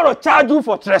going to charge you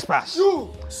for trespass. You!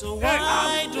 So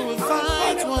why do we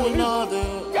fight one another?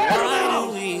 Why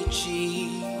do we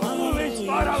cheat? Why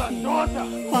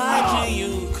do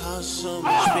you cause so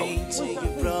much pain to your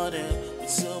brother with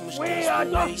so much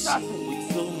conspiracy, with so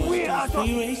much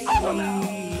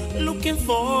conspiracy? Looking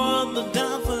for the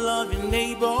downfall of your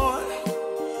neighbor.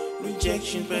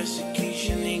 Rejection,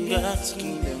 persecution in God's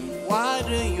kingdom. Why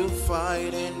do you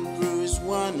fight and bruise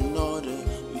one another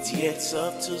with yet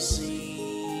to see?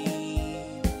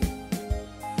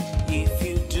 If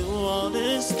you do all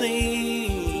these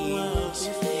things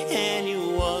and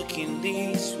you walk in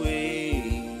these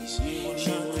ways,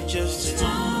 you were just a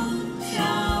stone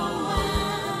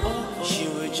throw away. She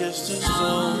were just a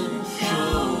stone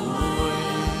throw away.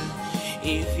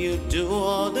 If you do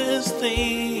all these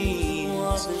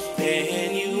things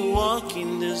and you walk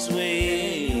in this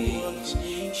way,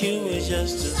 you were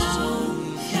just a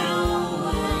stone throw away.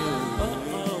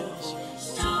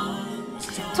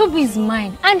 Toby is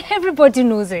mine, and everybody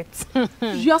knows it.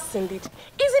 Yes, indeed.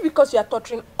 Is it because you are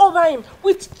torturing over him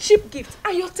with cheap gifts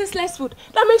and your tasteless food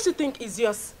that makes you think it's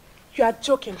yours? You are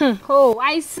joking. Oh,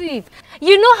 I see.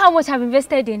 You know how much I've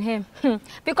invested in him.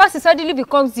 Because he suddenly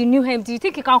becomes the new him. Do you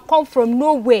think he can come from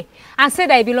nowhere and say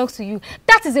that he belongs to you?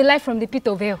 That is a lie from the pit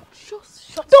of hell.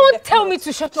 Don't tell me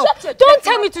to shut up. Don't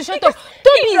tell me to shut up.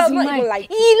 Toby is mine.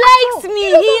 He likes me.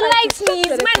 He likes me.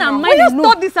 He's mine and mine. Will you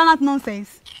stop this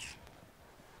nonsense?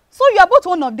 So you are both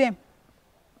one of them.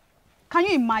 Can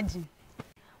you imagine?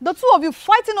 The two of you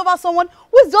fighting over someone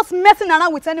who is just messing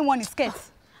around with anyone in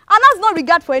skirts. And has no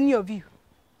regard for any of you.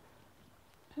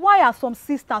 Why are some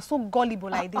sisters so gullible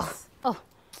like this?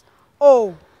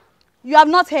 Oh, you have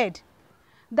not heard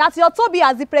that your Toby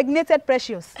has impregnated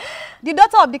Precious, the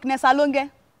daughter of Dickness Alonge.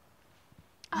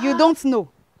 You don't know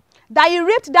that you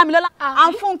raped Damilola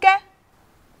and Funke.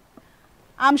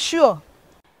 I'm sure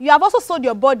you have also sold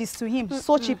your bodies to him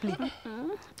so cheaply.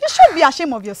 You should be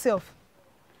ashamed of yourself.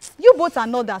 You both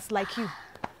and others like you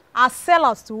are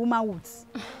sellouts to womanhoods.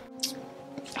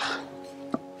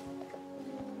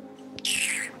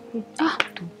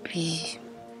 Toby.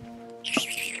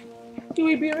 You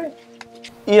will be ready.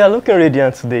 You are looking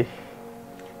radiant today.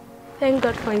 Thank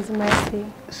God for his mercy.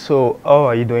 So, how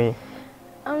are you doing?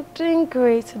 I'm doing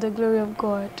great to the glory of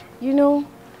God. You know,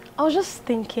 I was just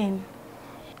thinking,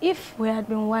 if we had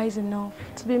been wise enough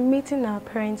to be meeting our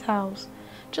parents' house,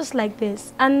 just like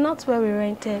this, and not where we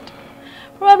rented,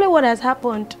 probably what has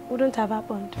happened wouldn't have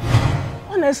happened.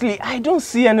 Honestly, I don't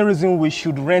see any reason we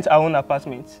should rent our own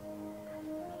apartment.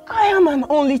 I am an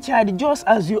only child just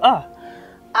as you are.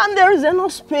 And there is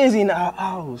enough space in our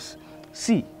house.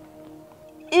 See,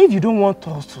 if you don't want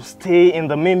us to stay in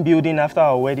the main building after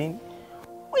our wedding,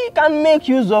 we can make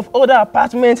use of other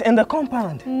apartments in the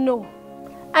compound. No.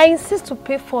 I insist to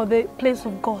pay for the place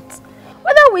of God.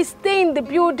 Whether we stay in the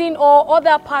building or other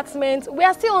apartments, we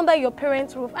are still under your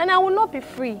parents' roof and I will not be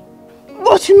free.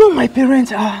 But you know my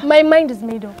parents are... My mind is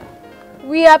made up.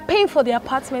 We are paying for the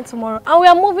apartment tomorrow and we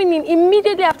are moving in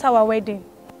immediately after our wedding.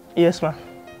 Yes, ma'am.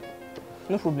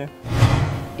 No problem.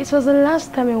 It was the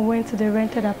last time we went to the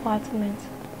rented apartment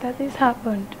that this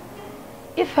happened.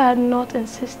 If I had not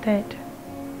insisted,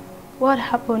 what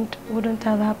happened wouldn't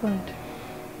have happened.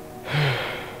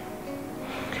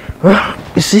 Well,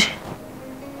 you see,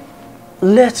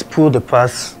 let's put the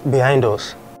past behind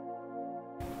us.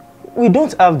 We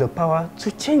don't have the power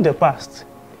to change the past,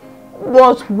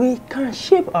 but we can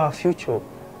shape our future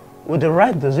with the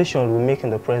right decision we make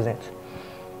in the present.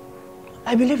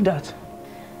 I believe that.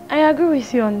 I agree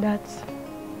with you on that.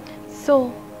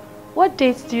 So, what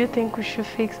dates do you think we should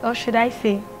fix, or should I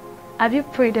say, have you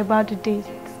prayed about the dates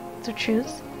to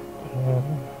choose?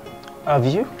 Have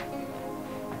you?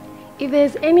 If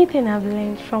there's anything I've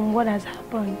learned from what has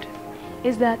happened,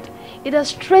 is that it has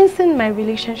strengthened my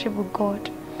relationship with God.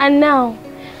 And now,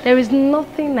 there is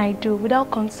nothing I do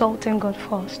without consulting God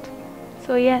first.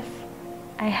 So yes,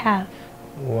 I have.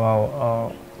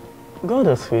 Wow, God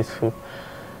is faithful.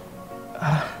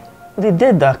 The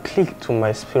date that clicked to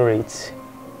my spirit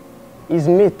is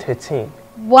May 13.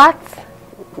 What?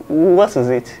 What is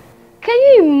it? Can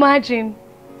you imagine?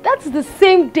 That's the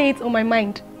same date on my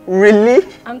mind. Really?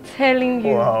 I'm telling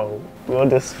you. Wow,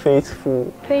 God is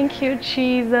faithful. Thank you,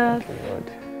 Jesus. Thank you,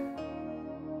 Lord.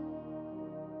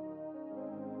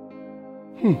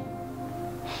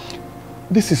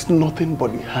 This is nothing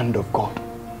but the hand of God.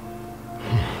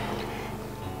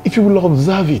 If you will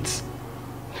observe it,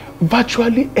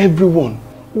 virtually everyone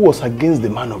who was against the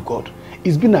man of God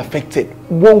is being affected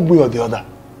one way or the other.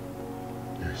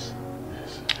 Yes,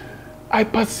 yes. I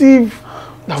perceive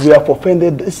that we have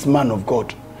offended this man of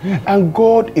God, and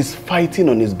God is fighting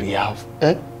on his behalf.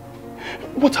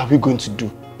 What are we going to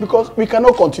do? Because we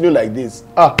cannot continue like this.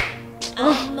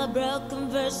 I'm a broken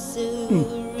vessel,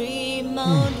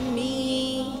 remold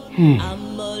me.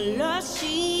 I'm a lost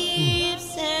sheep,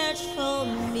 search for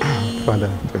me. Father,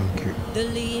 thank you.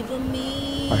 Deliver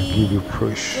me. I give you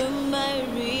praise.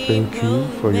 Thank you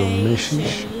for your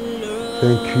message.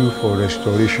 Thank you for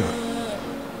restoration.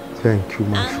 Thank you,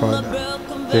 my Father.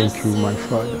 Thank you, my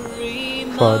Father.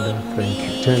 Father, thank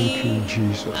you. Thank you,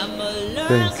 Jesus.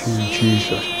 Thank you,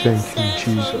 Jesus. Thank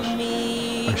you, Jesus.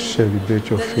 I celebrate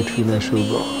your faithfulness, O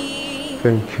God.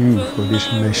 Thank you for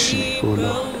this mercy, O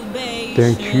Lord.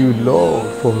 Thank you, Lord,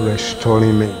 for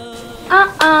restoring me.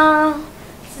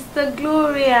 Sister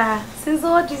Gloria, since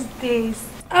all these days,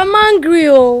 I'm angry,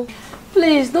 oh.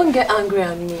 Please, don't get angry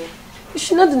at me. You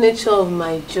should know the nature of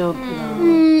my job now.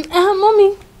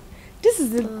 Mommy, this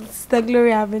is the Sister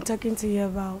Gloria I've been talking to you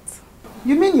about.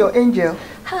 You mean your angel?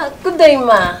 Good day,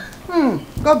 ma.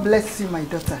 God bless you, my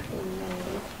daughter.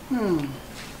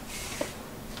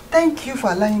 Thank you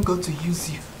for allowing God to use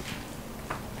you.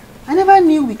 I never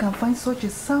knew we can find such a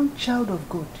sound child of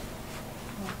God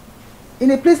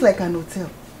in a place like an hotel.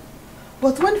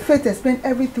 But when Faith explained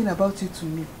everything about you to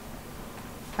me,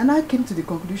 and I came to the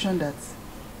conclusion that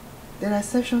there are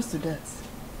exceptions to that,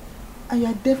 and you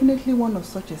are definitely one of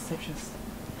such exceptions.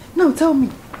 Now tell me,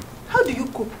 how do you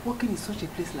cope working in such a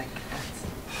place like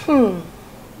that?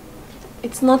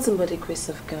 It's nothing but the grace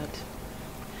of God.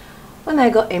 When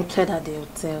I got employed at the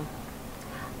hotel,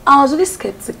 I was really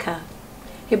skeptical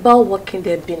about working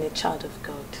there being a child of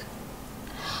God.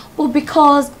 But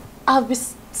because I've been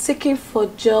seeking for a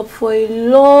job for a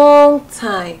long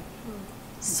time,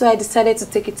 so I decided to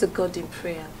take it to God in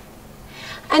prayer.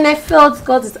 And I felt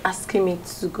God is asking me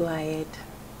to go ahead.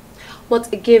 But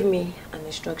He gave me an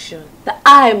instruction that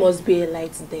I must be a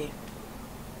light there.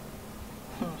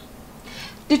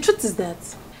 The truth is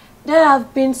that there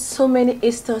have been so many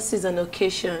instances and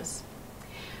occasions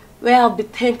where I'll be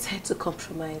tempted to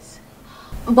compromise.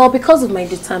 But because of my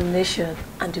determination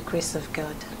and the grace of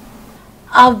God,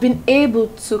 I've been able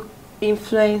to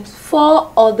influence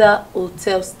 4 other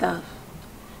hotel staff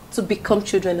to become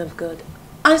children of God.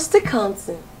 And still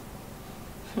counting.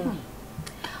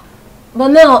 But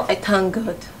now I thank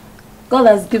God. God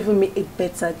has given me a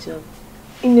better job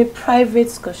in a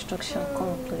private construction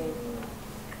company.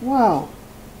 Wow.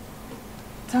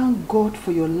 Thank God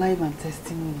for your life and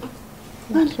testimony.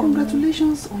 And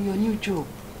congratulations on your new job.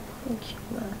 Thank you,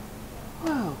 ma'am.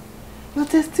 Wow. Your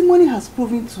testimony has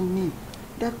proven to me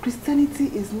that Christianity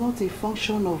is not a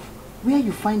function of where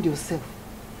you find yourself,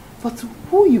 but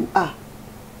who you are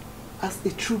as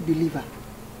a true believer.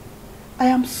 I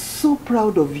am so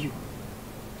proud of you.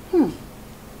 Well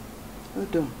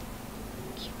done.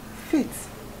 Faith,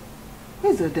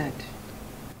 where's your dad?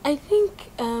 I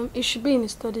think it should be in the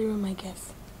study room, I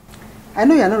guess. I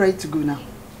know you are not ready to go now,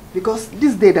 because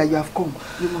this day that you have come,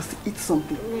 you must eat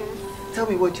something. Tell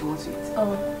me what you want to eat.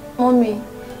 Oh, Mommy,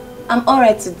 I'm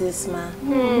alright with this, ma.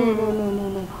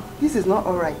 No. This is not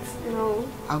alright. No.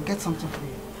 I'll get something for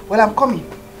you. Well, I'm coming.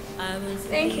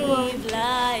 Thank you, Mom.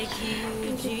 Like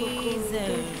you,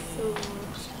 Jesus.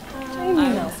 I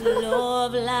want to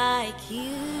love like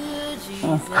you,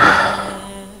 Jesus.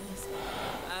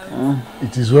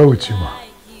 It is well with you, ma.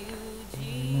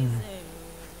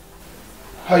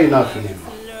 How are you now feeling?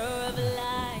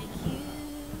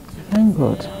 Thank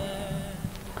God.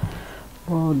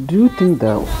 Well, do you think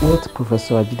that what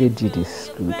Professor Ajide did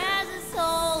is good?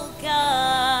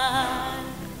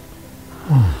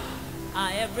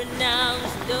 I have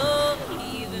renounced all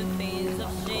even things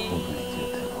of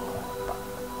shame.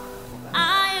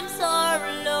 I am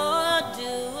sorry, Lord,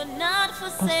 do not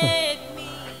forsake me.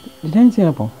 Did anything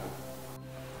happen?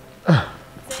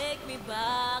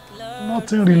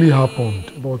 Nothing really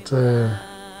happened, but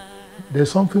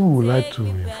there's something we would like to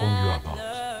inform you about.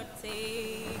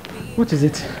 What is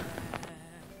it?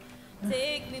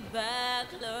 Take me back,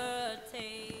 Lord,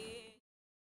 take.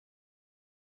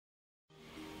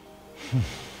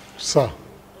 Sir,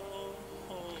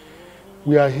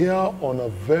 we are here on a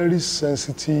very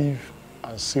sensitive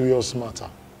and serious matter.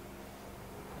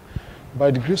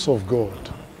 By the grace of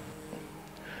God,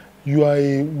 you are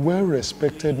a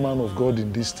well-respected man of God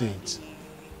in this state.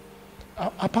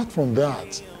 Apart from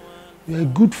that, you are a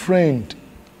good friend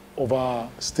of our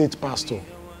state pastor.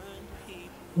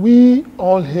 We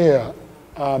all here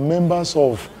are members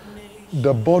of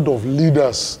the board of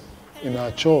leaders in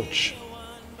our church.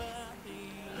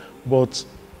 But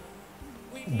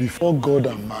before God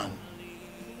and man,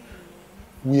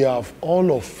 we have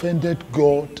all offended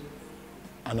God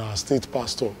and our state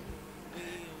pastor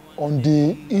on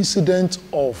the incident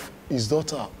of his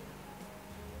daughter.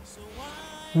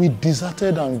 We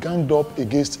deserted and ganged up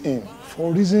against him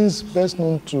for reasons best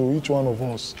known to each one of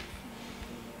us.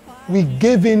 We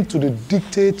gave in to the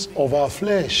dictates of our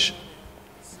flesh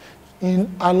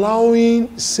in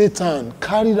allowing Satan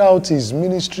carry out his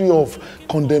ministry of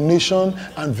condemnation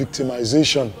and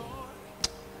victimization.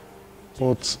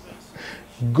 But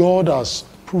God has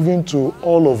proven to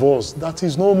all of us that he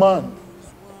is no man.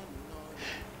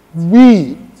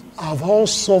 We have all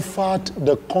suffered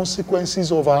the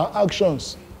consequences of our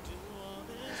actions.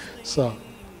 Sir,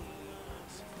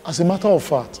 as a matter of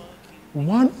fact,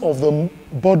 one of the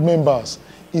board members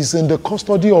is in the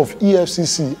custody of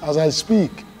EFCC as I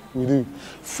speak with you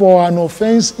for an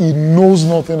offense he knows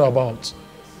nothing about.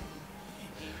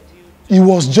 He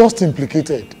was just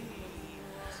implicated.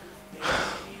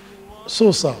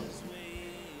 So, sir,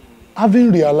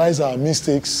 having realized our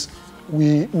mistakes,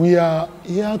 we are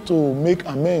here to make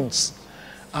amends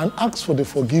and ask for the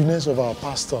forgiveness of our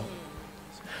pastor.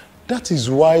 That is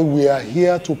why we are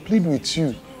here to plead with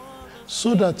you,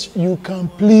 so that you can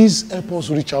please help us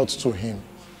reach out to him.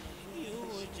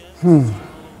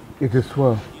 It is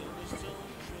well.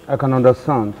 I can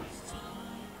understand.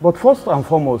 But first and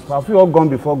foremost, have you all gone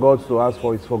before God to ask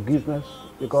for his forgiveness?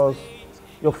 Because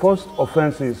your first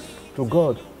offense is to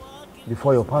God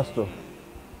before your pastor.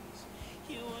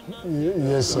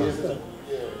 Yes, sir.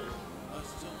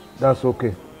 That's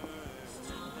okay.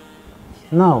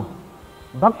 Now,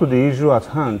 back to the issue at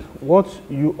hand. What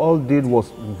you all did was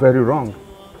very wrong.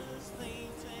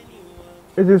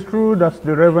 It is true that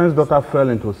the reverend's daughter fell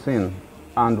into sin,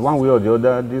 and one way or the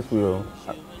other, this will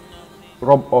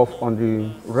rub off on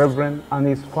the reverend and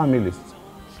his family.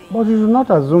 But you should not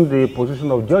assume the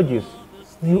position of judges.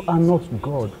 You are not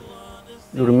God.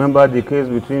 You remember the case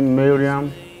between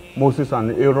Miriam, Moses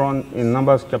and Aaron in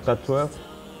Numbers chapter 12?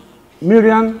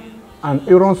 Miriam and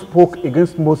Aaron spoke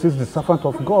against Moses, the servant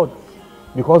of God,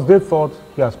 because they thought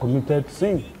he has committed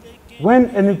sin.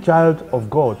 When any child of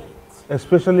God,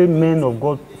 especially men of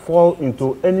God, fall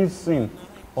into any sin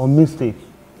or mistake,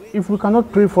 if we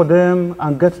cannot pray for them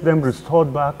and get them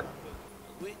restored back,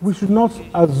 we should not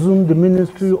assume the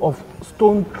ministry of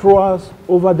stone throwers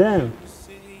over them.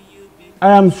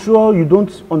 I am sure you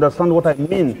don't understand what I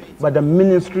mean by the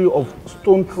ministry of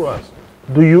stone throwers.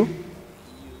 Do you?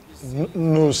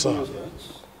 No, sir.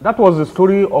 That was the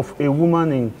story of a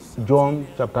woman in John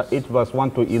chapter 8 verse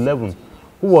 1 to 11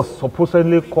 who was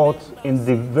supposedly caught in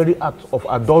the very act of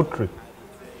adultery.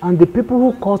 And the people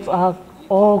who caught her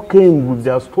all came with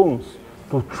their stones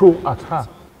to throw at her.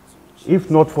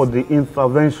 If not for the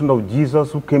intervention of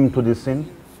Jesus who came to the scene,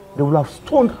 they would have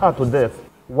stoned her to death,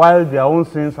 while their own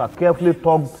sins are carefully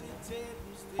tucked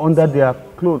under their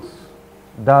clothes.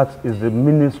 That is the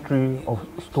ministry of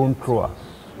stone throwers.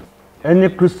 Any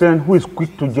Christian who is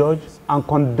quick to judge and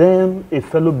condemn a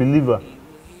fellow believer,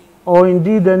 or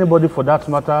indeed anybody for that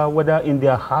matter, whether in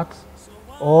their hearts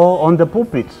or on the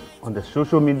pulpit, on the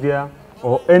social media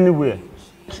or anywhere,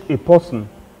 a person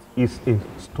is a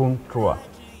stone thrower.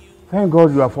 Thank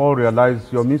God you have all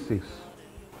realized your mistakes.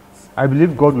 I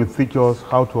believe God will teach us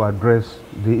how to address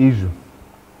the issue.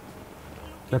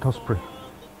 Let us pray.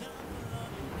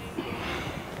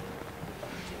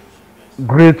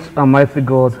 Great and mighty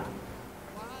God,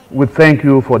 we thank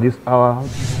you for this hour.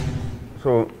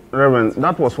 So, Reverend,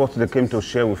 that was what they came to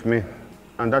share with me,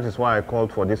 and that is why I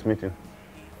called for this meeting.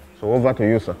 So over to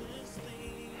you, sir.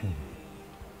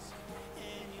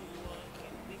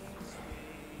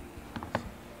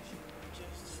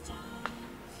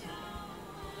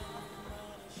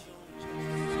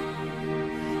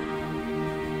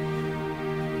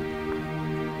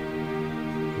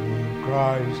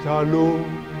 Christ alone,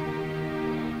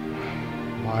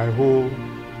 my hope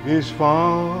is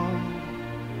found.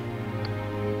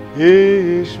 He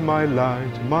is my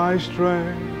light, my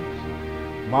strength,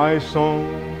 my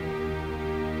song.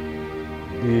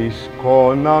 This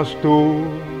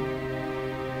cornerstone,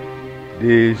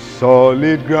 this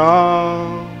solid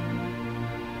ground,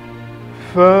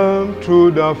 firm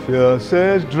through the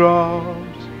fiercest drought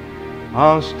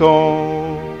and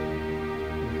storm.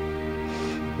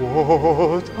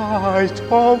 What height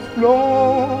of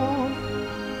love,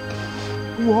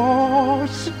 what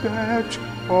depth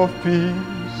of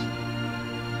peace,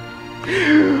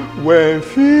 When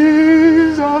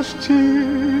things are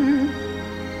still,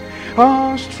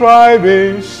 our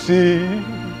striving cease,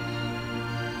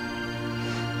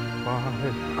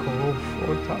 my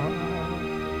comforter,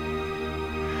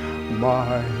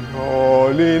 my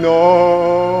all in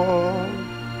all,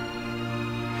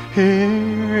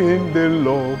 here in the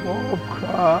love of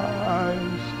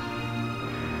Christ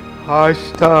I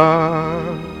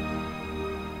stand.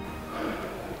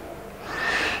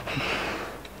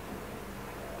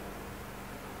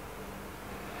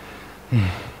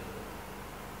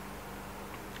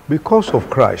 Because of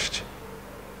Christ,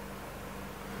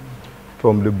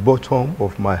 from the bottom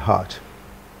of my heart,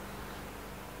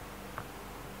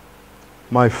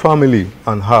 my family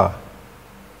and her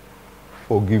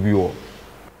forgive you all.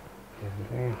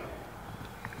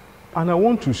 And I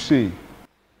want to say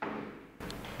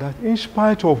that in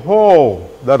spite of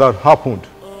all that had happened,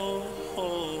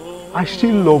 I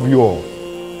still love you all.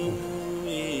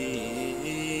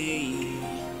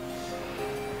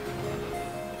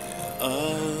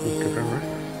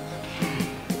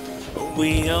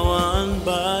 We are one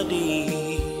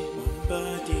body,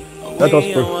 Let us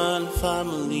we pray. are one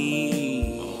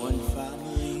family,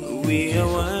 we are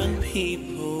one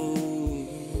people,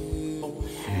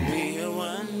 we are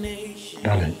one nation.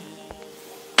 Darling,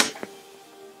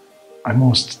 I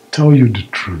must tell you the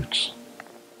truth.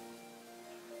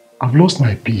 I've lost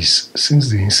my peace since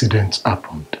the incident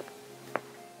happened.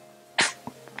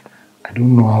 I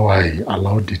don't know how I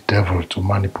allowed the devil to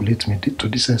manipulate me to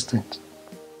this extent.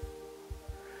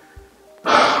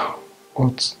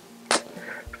 But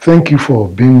thank you for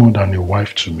being more than a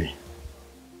wife to me.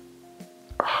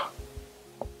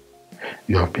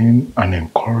 You have been an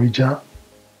encourager,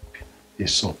 a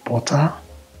supporter,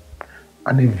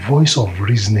 and a voice of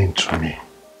reasoning to me.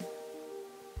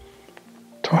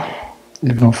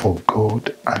 If not for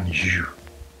God and you,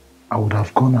 I would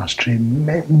have gone astray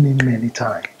many, many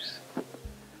times.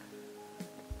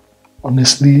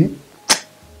 Honestly,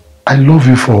 I love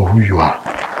you for who you are.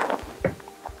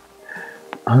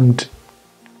 And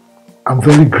I'm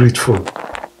very grateful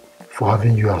for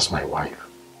having you as my wife.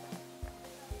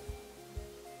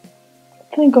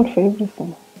 Thank God for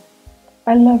everything.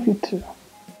 I love you too.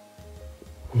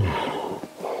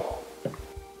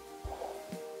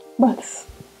 But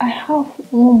I have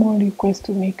one more request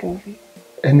to make of you.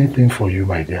 Anything for you,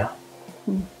 my dear.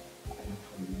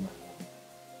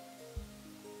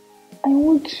 I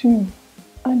want you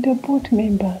and the board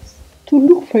members to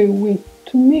look for a way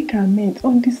to make amends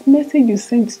on this message you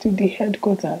sent to the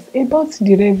headquarters about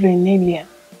the Reverend Nelia.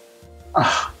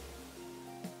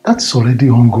 That's already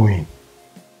ongoing.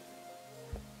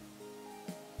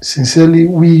 Sincerely,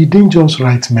 we didn't just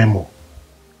write memo.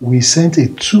 We sent a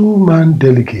 2-man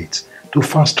delegate to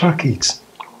fast track it.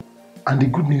 And the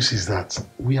good news is that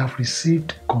we have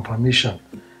received confirmation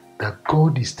that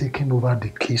God is taking over the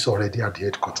case already at the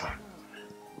headquarters.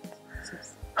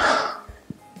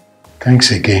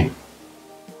 Thanks again.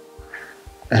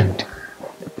 And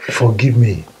forgive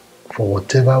me for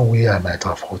whatever way I might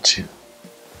have hurt you.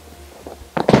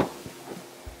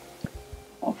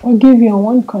 I'll forgive you on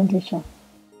one condition.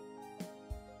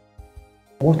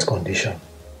 What condition?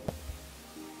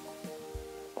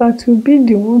 That you'll be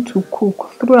the one to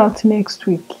cook throughout next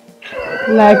week.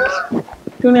 Like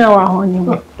during our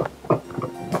honeymoon.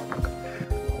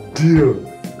 Deal.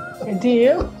 A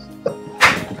deal?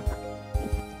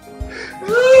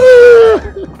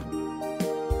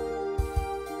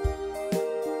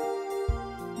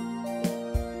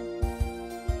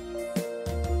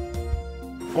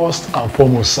 First and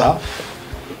foremost, sir,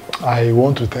 I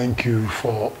want to thank you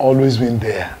for always being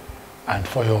there and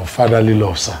for your fatherly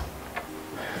love, sir.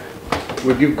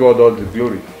 We give God all the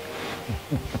glory.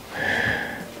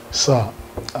 Sir,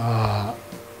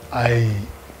 I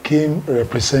came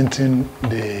representing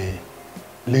the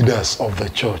leaders of the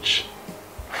church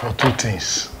for 2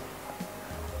 things.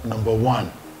 Number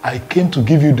 1, I came to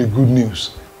give you the good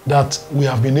news that we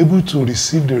have been able to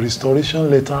receive the restoration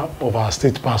letter of our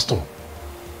state pastor.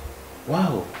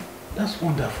 Wow, that's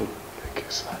wonderful. Thank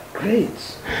you, sir.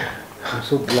 Great. I'm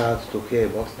so glad to hear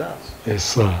about that. Yes,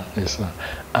 sir. Yes, sir.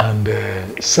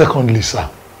 And secondly, sir,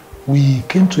 we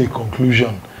came to a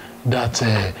conclusion that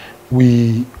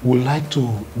we would like to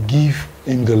give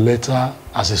him the letter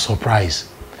as a surprise,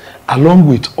 along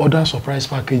with other surprise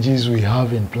packages we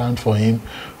have in plan for him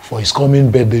for his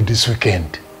coming birthday this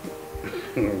weekend.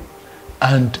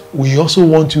 And we also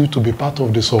want you to be part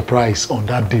of the surprise on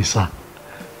that day, sir.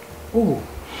 Oh,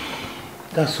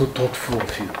 that's so thoughtful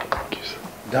of you. Thank you, sir.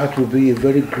 That will be a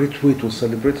very great way to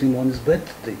celebrate him on his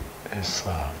birthday. Yes,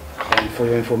 sir. And for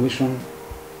your information,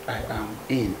 I am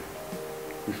in.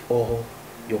 with all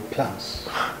your plans.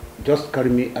 Just carry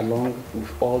me along with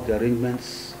all the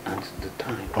arrangements and the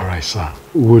time. All right, sir.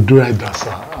 We'll do like that,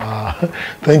 sir.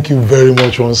 Thank you very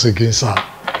much once again, sir.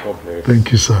 Okay.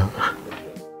 Thank you, sir.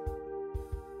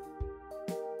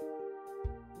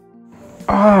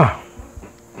 Ah,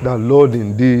 the Lord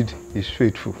indeed is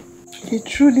faithful. He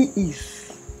truly is.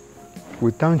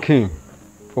 We thank Him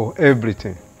for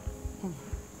everything.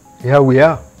 Here we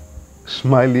are,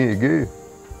 smiling again.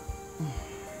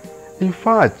 In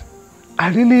fact, I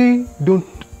really don't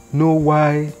know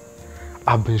why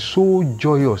I've been so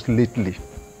joyous lately.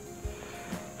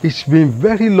 It's been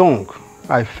very long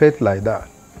I felt like that.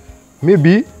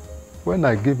 Maybe when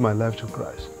I gave my life to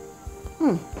Christ.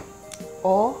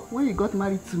 Or when you got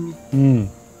married to me.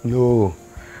 No,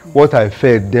 what I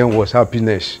felt then was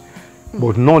happiness,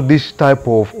 but not this type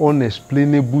of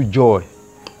unexplainable joy.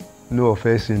 No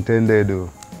offense intended though.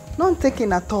 Not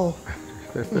taken at all.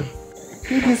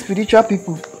 These spiritual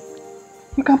people,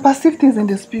 you can perceive things in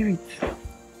the spirit.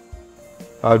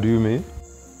 How do you mean?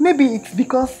 Maybe it's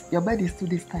because your birthday is 2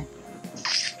 days time.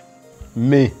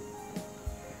 Me.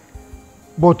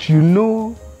 But you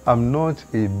know I'm not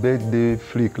a birthday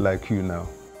freak like you now.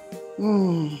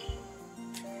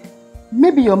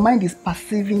 Maybe your mind is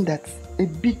perceiving that a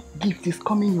big gift is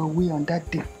coming your way on that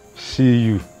day. See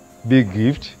you. Big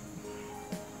gift?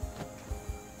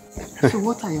 So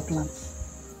what are your plans?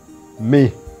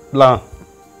 Me. Plan.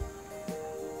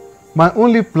 My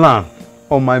only plan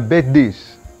on my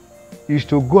birthdays is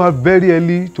to go out very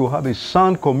early to have a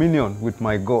sound communion with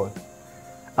my God.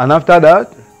 And after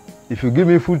that, if you give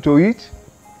me food to eat,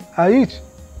 I eat.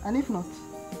 And if not?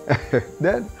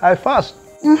 Then I fast.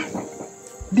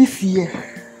 This year,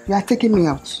 you are taking me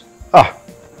out.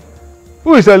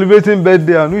 Who is celebrating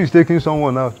birthday and who is taking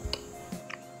someone out?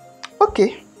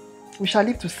 Okay, we shall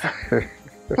live to see.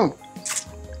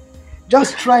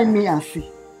 Just try me and see.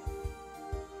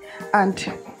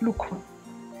 And look,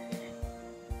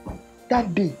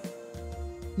 that day,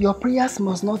 your prayers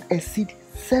must not exceed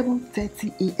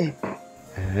 7:30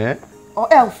 a.m. Or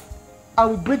else, I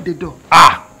will break the door.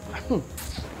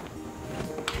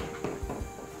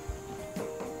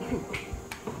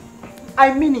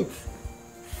 I mean it.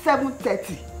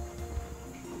 7:30.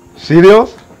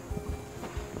 Serious?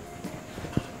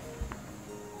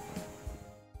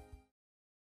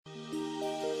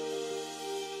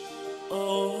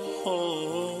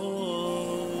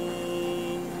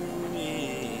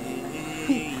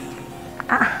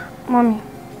 Mommy,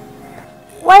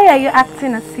 why are you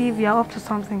acting as if you're up to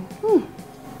something?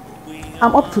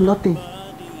 I'm up to nothing.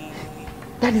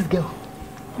 That is girl.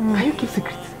 Can you keep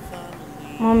secret?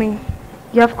 Mommy,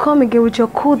 you have come again with your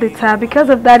coup d'etat because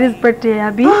of Daddy's birthday,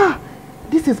 Abby.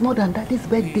 This is more than Daddy's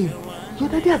birthday. Your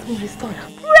daddy has been restored.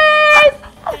 Praise!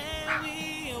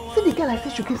 See the girl I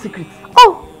said should keep secret.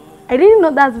 Oh, I didn't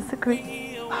know that's a secret.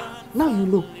 Now you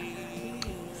know.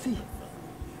 See,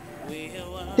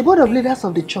 the board of leaders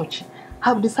of the church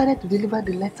have decided to deliver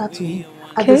the letter to him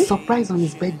as a surprise on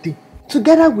his birthday,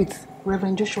 together with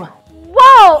Reverend Joshua.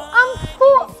 Wow, I'm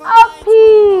so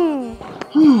happy!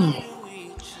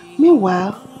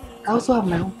 Meanwhile, I also have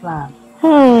my own plan.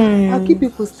 I'll keep you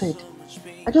posted.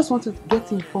 I just want to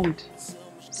get informed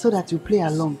so that you play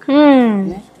along.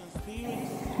 Yeah?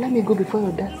 Let me go before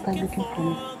your dad starts looking for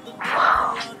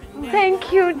me.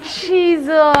 Thank you,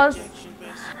 Jesus.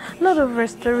 Lord of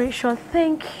restoration,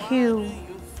 thank you.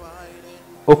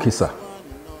 Okay, sir.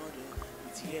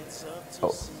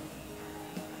 Oh.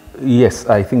 Yes,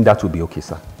 I think that will be okay,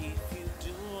 sir.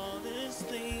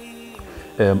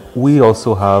 We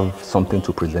also have something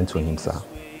to present to him, sir.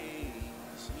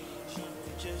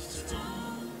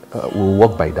 We'll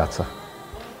work by that, sir.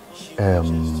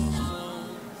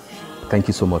 Thank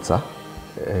you so much, sir.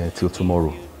 Till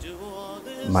tomorrow.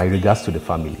 My regards to the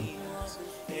family.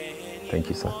 Thank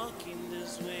you, sir.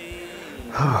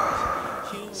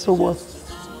 So what?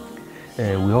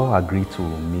 We all agreed to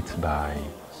meet by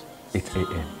 8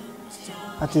 a.m.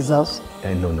 At his house?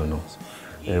 No.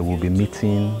 We'll be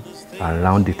meeting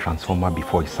around the transformer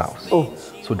before his house.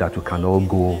 So that we can all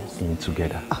go in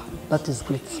together. That is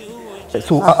great.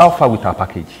 So how far with our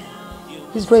package?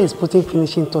 This boy is putting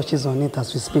finishing touches on it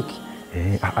as we speak.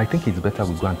 I think it's better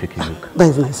we go and take a look. That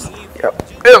is nice.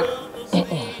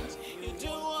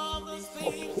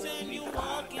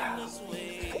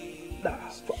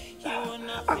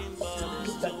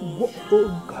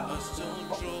 Oh God,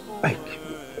 I give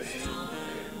you praise.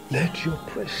 Let your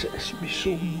presence be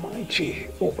so mighty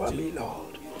over me,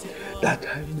 Lord, that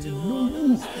I may know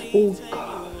you, oh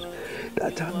God,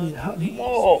 that I may have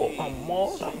more and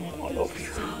more and more of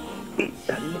you. In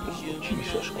the name of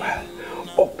Jesus Christ,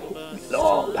 uphold me,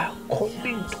 Lord,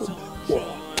 according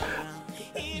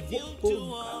If you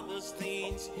do all those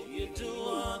things, you do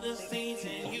all those things,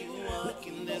 and you walk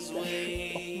in this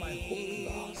way,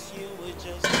 you were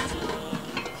just a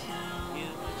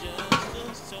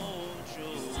stone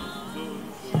throw.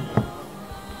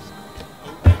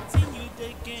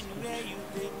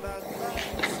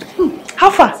 How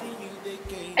far?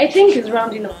 I think it's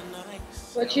rounding up.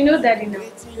 But you know Daddy now.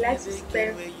 He likes to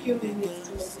spend a few minutes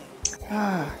to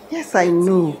Ah, yes, I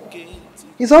know.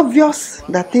 It's obvious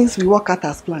that things will work out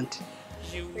as planned.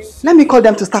 Let me call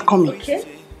them to start coming. Okay?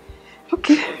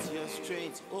 Okay.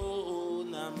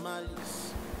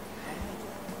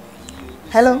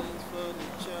 Hello?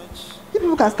 You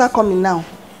people can start coming now.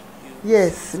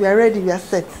 Yes, we are ready, we are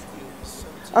set.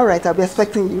 Alright, I'll be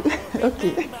expecting you.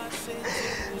 Okay.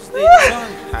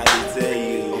 I tell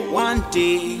you, one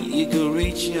day you could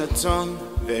reach your tongue.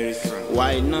 Very strong.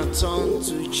 Why not turn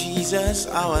to Jesus,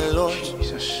 our Lord?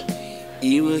 Jesus.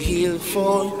 He will heal,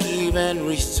 forgive, and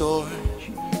restore.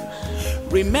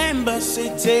 Remember,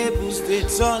 say tables they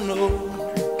turn.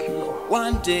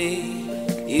 One day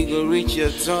you could reach your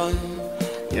tongue.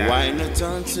 Yeah. Why not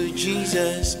turn to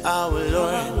Jesus, our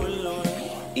Lord?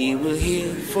 He will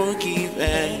heal, forgive,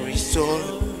 and restore.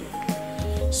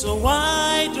 So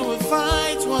why do we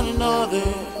fight one another?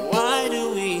 Why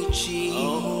do we cheat?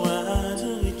 Oh, why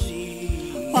do we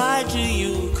cheat? Why do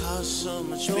you cause so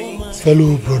much pain?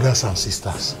 Fellow brothers and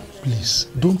sisters, please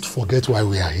don't forget why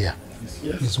we are here.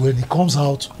 Please, when it comes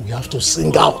out, we have to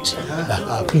sing out.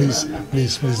 Please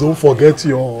don't forget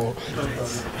your...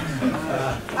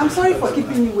 I'm sorry for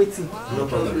keeping you waiting. No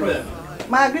problem.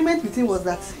 My agreement with him was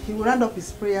that he will round up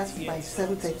his prayers by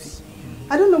 7:30.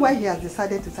 I don't know why he has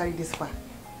decided to carry this far.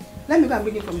 Let me go and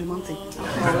bring it from the mountain.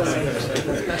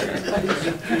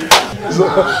 So,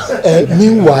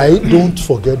 meanwhile, don't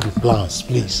forget the plans,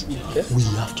 please. We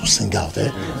have to sing out,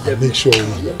 and make sure we...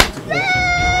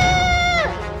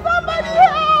 Somebody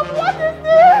help! What is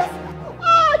this?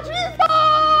 Oh, Jesus!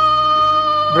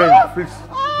 Brenda, please,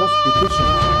 just be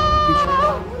patient.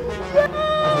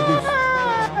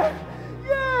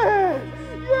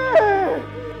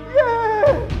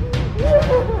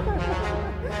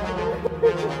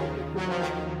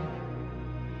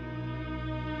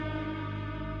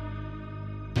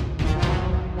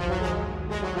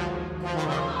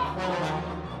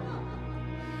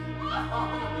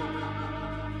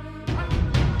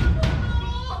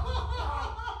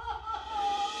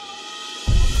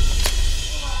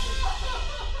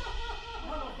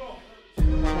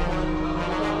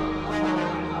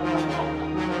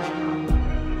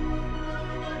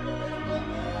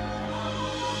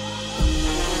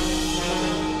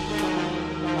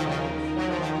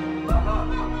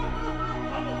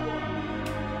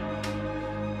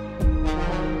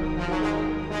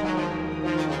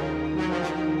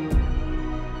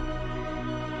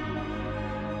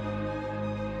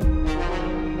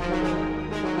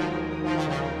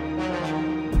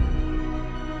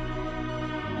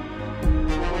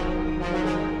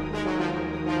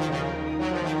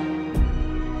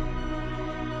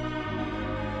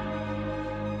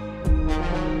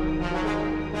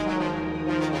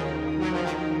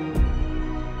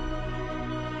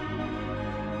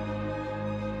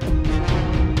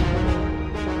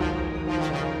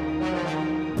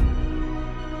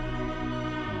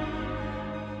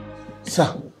 Sir,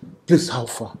 please, how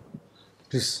far?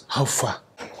 Please, how far?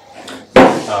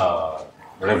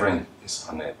 Reverend is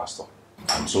an pastor.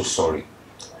 I'm so sorry.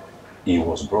 He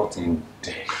was brought in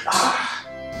dead.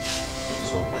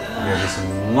 So there is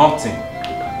nothing we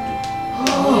can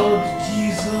do. Oh,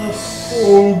 Jesus.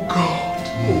 Oh, God.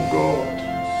 Oh, God.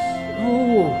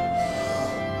 Oh,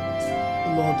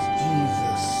 Lord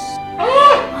Jesus.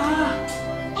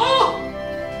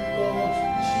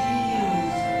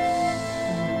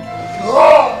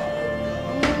 God!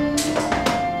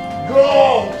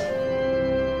 God!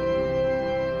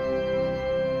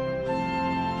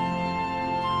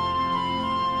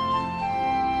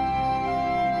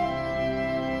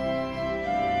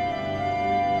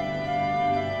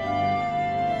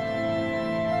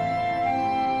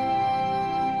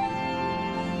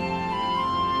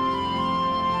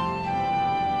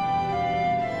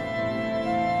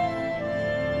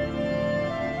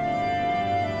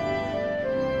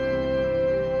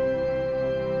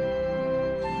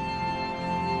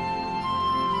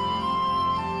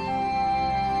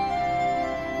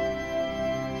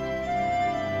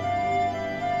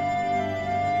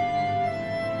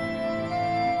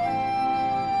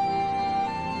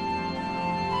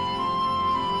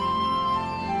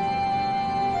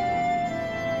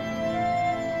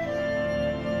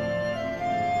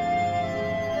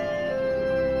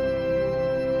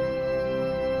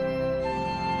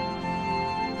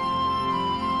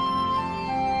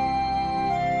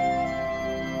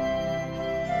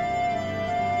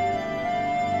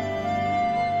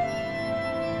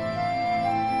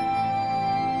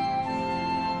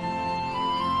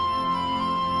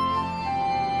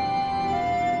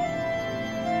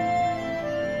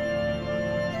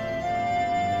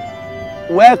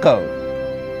 Welcome.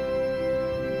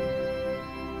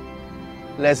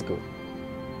 Let's go.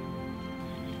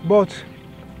 But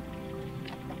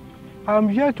I'm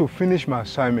here to finish my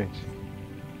assignment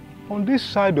on this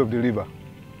side of the river.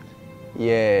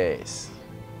 Yes,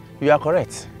 you are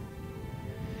correct.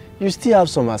 You still have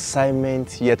some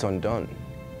assignment yet undone.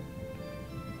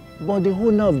 But the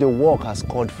owner of the work has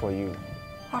called for you.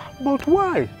 But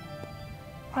why?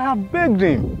 I have begged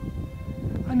him,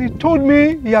 and he told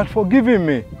me he had forgiven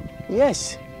me.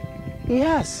 Yes, he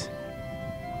has.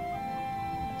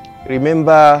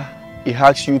 Remember, he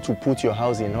asked you to put your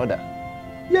house in order.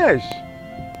 Yes,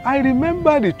 I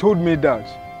remembered he told me that.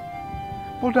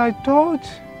 But I thought...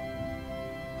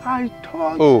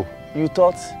 Oh, you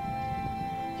thought?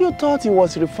 You thought he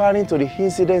was referring to the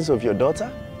incidents of your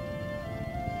daughter?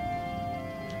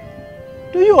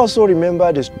 Do you also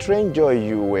remember the strange joy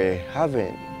you were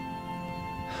having?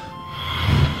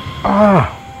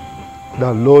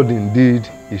 The Lord indeed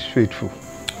is faithful.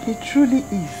 He truly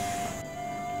is.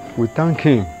 We thank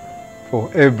him for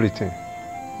everything.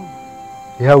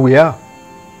 Here we are,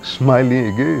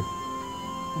 smiling again.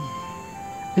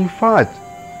 In fact,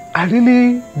 I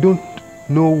really don't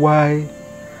know why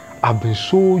I've been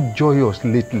so joyous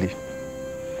lately.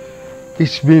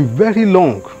 It's been very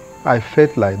long I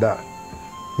felt like that.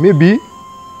 Maybe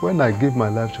when I gave my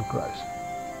life to Christ.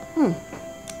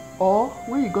 Or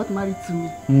when you got married to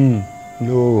me.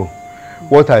 No,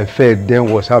 what I felt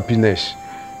then was happiness,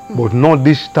 but not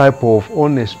this type of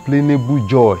unexplainable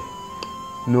joy.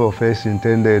 No offense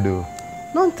intended though.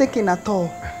 None taken at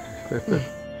all.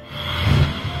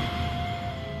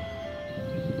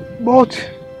 But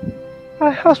I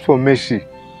asked for mercy.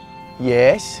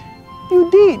 Yes, you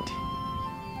did.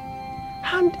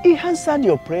 And he answered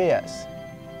your prayers.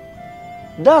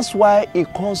 That's why he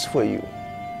calls for you,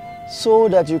 so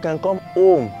that you can come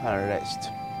home and rest.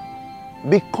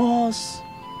 Because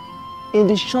in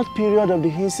the short period of the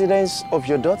incidents of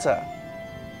your daughter,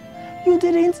 you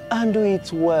didn't handle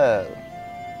it well.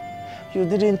 You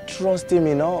didn't trust him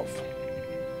enough.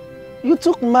 You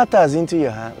took matters into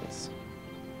your hands.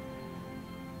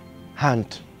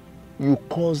 And you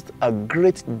caused a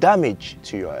great damage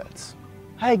to your health.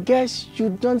 I guess you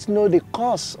don't know the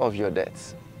cause of your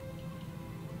death.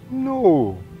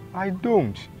 No, I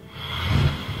don't.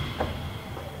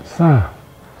 Sir,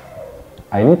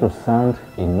 I need to sound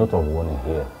a note of warning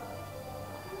here.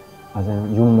 As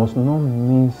in, you must not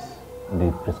miss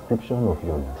the prescription of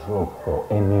your drug for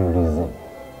any reason.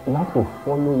 You have to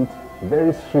follow it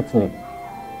very strictly.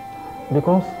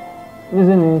 Because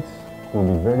using it could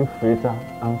be very fatal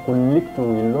and could lead to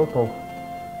a lot of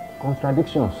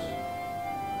contradictions.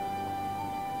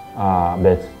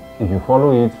 But if you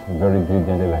follow it very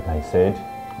diligently, like I said,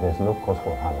 there's no cause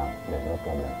for alarm, there's no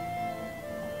problem.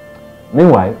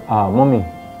 Meanwhile, mommy,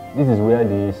 this is where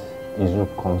this issue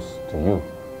comes to you.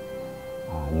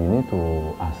 You need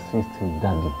to assist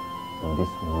daddy in this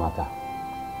matter.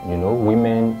 You know,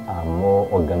 women are more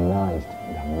organized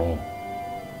than men.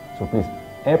 So please,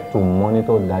 help to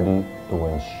monitor daddy to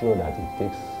ensure that he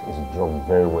takes his drug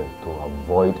very well to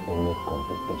avoid any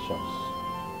complications.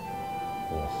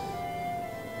 Yes.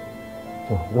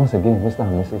 So once again, Mr.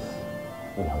 and Mrs.,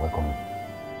 you are welcome.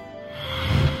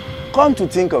 Come to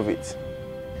think of it,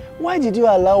 why did you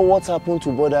allow what happened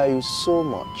to bother you so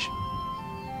much?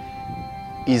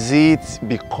 Is it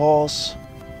because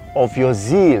of your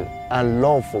zeal and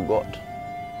love for God?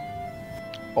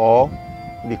 Or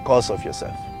because of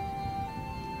yourself?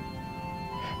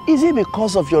 Is it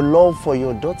because of your love for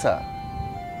your daughter?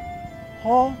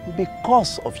 Or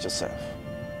because of yourself?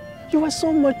 You are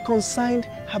so much concerned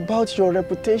about your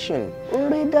reputation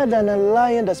rather than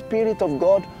allowing the Spirit of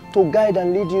God to guide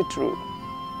and lead you through.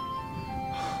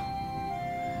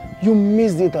 You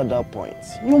missed it at that point.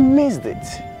 You missed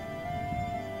it.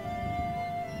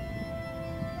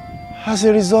 As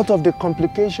a result of the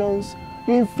complications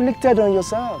you inflicted on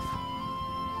yourself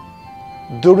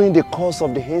during the course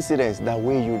of the incidents that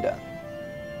weighed you down.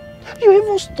 You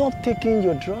even stopped taking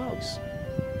your drugs.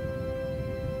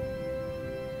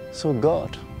 So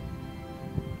God,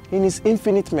 in His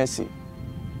infinite mercy,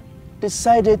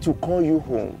 decided to call you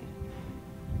home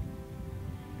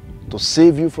to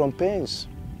save you from pains.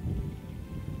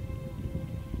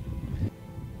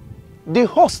 The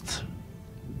hosts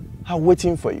are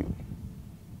waiting for you.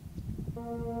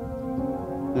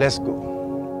 Let's go.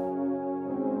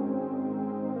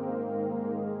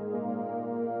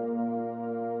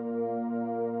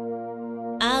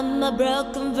 I'm a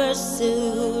broken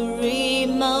vessel,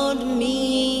 remold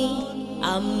me.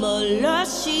 I'm a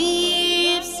lost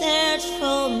sheep, search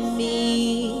for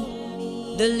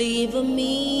me. Deliver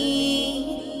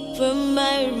me from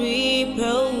my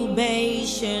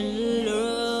reprobation,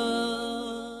 Lord.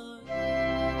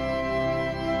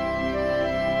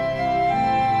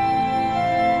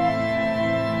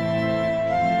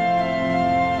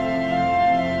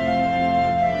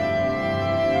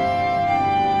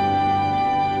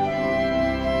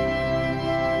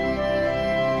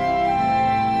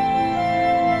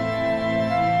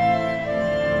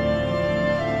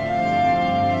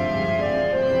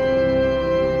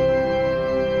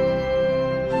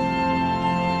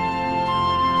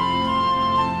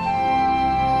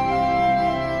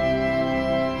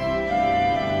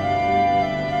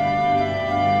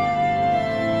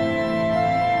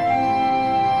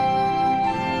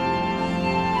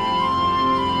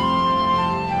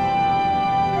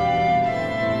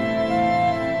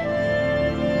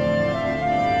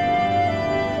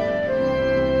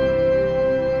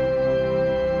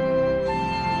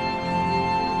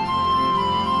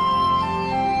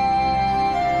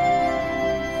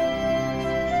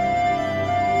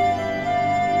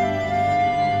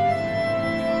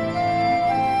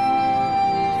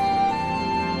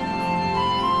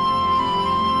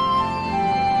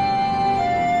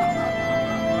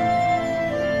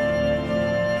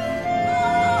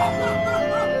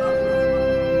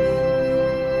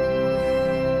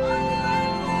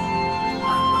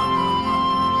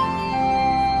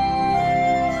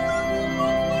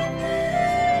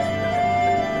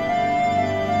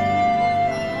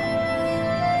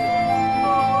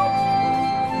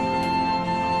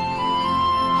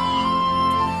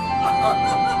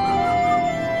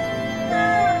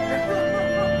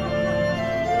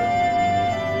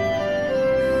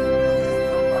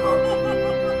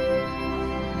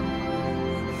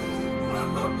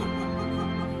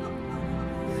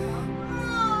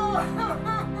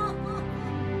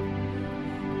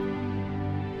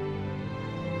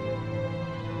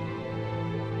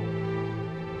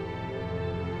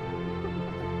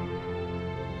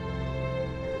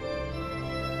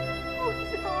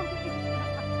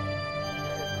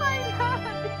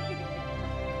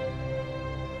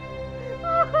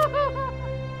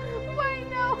 Why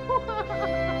now?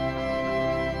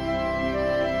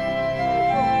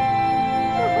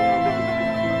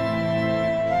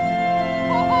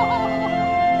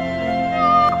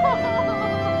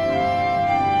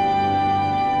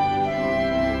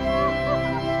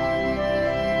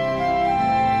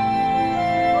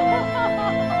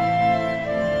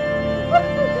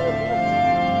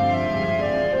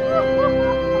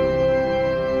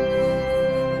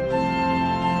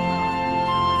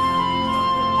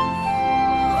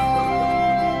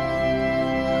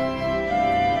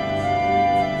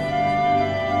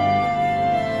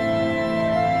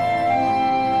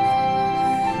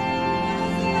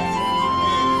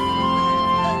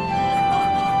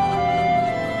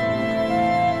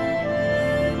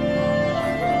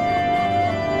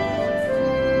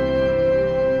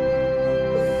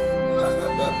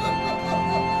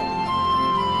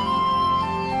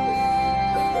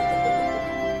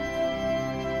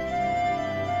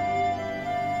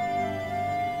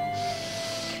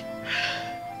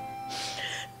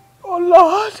 Oh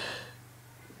Lord.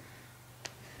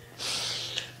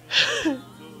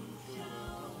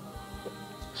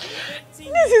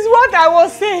 This is what I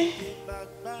was saying.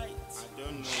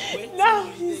 Now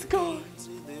he's gone.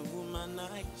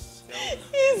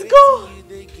 He's gone.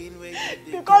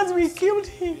 Because we killed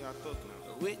him.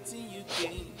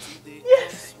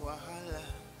 Yes.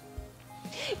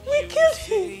 We killed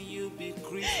him.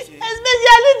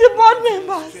 Especially the board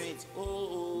members.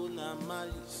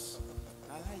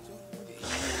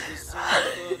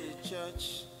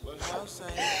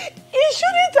 He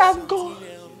shouldn't have gone.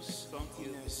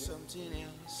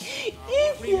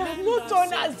 If he had not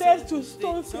turned ourselves to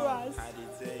stone throwers,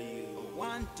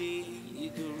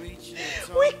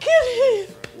 we killed him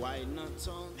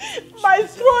by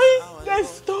throwing the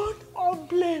stone of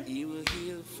blame.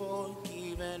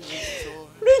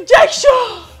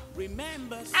 Rejection,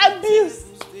 abuse,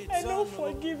 and no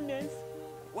forgiveness.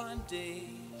 One day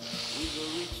we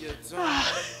will reach your time.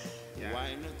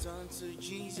 Why not turn to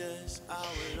Jesus, our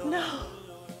Lord? No.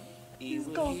 He's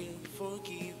gone.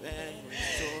 Forgive and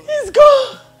restore. He's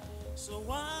gone. So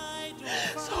why do we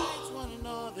fight one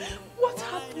another? What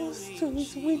happens to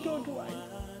his widowed wife?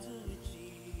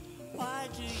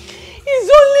 His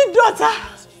only daughter.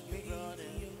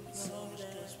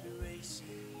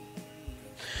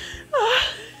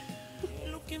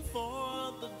 Looking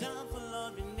for the downfall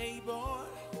of your neighbor.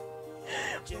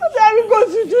 What are we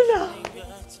going to do now?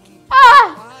 Ah!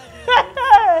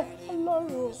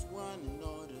 Lord.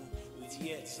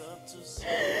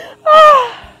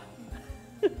 Ah!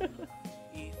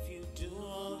 If you do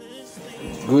all this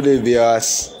Good day,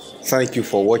 viewers. Thank you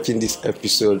for watching this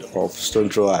episode of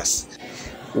Stone Throwers.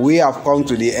 We have come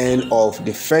to the end of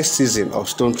the first season of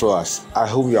Stone Throwers. I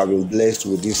hope you have been blessed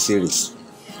with this series.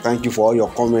 Thank you for all your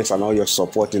comments and all your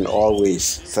support in all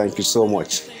ways. Thank you so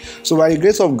much. So by the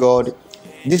grace of God,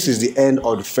 this is the end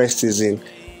of the first season,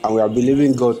 and we are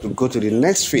believing God to go to the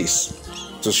next phase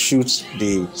to shoot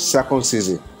the second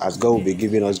season as God will be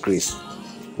giving us grace.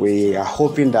 We are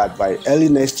hoping that by early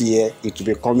next year, it will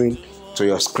be coming to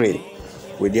your screen.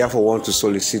 We therefore want to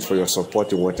solicit for your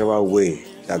support in whatever way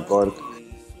that God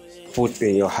put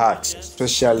in your heart,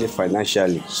 especially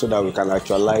financially, so that we can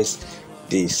actualize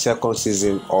the second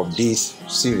season of this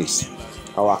series.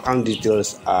 Our account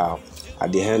details are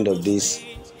at the end of this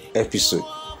episode.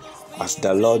 As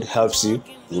the Lord helps you,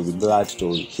 we'll be glad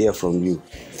to hear from you.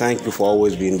 Thank you for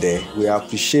always being there. We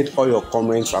appreciate all your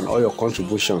comments and all your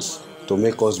contributions to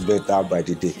make us better by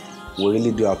the day. We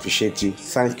really do appreciate you.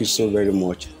 Thank you so very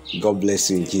much. God bless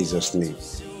you in Jesus' name.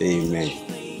 Amen.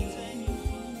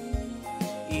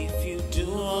 If you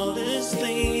do all these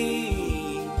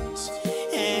things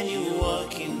and you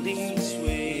walk in these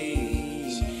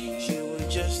ways, you will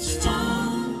just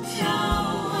stone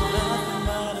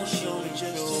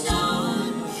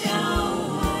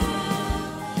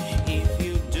If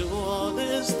you do all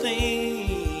these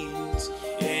things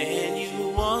and you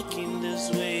walk in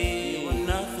this way, you are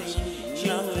nothing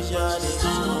but a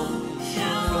stone.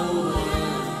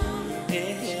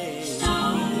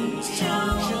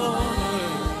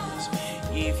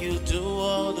 If you do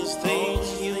all those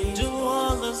things, you do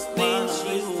all those things,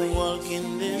 you walk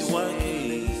in this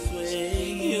way,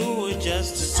 you were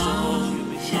just a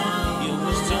stone. You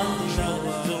were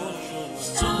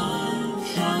stone.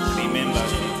 Remember,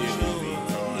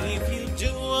 if you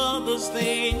do all those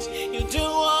things, you do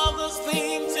all those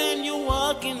things, and you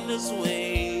walk in this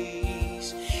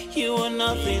ways, you are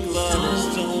nothing but a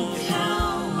stone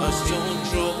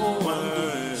thrower.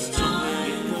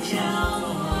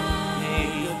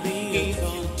 You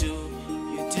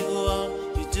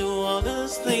do all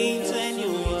those things, and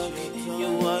you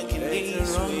walk in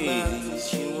these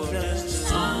ways. You are just a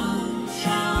stone.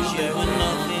 You are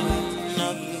nothing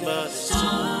but a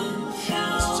stone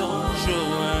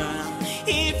thrower.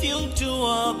 If you do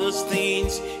all those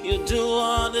things, you do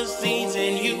all those things,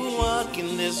 and you walk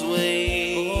in this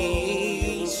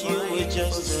way, you were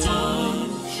just a stone.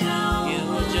 You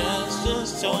were just a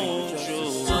stone.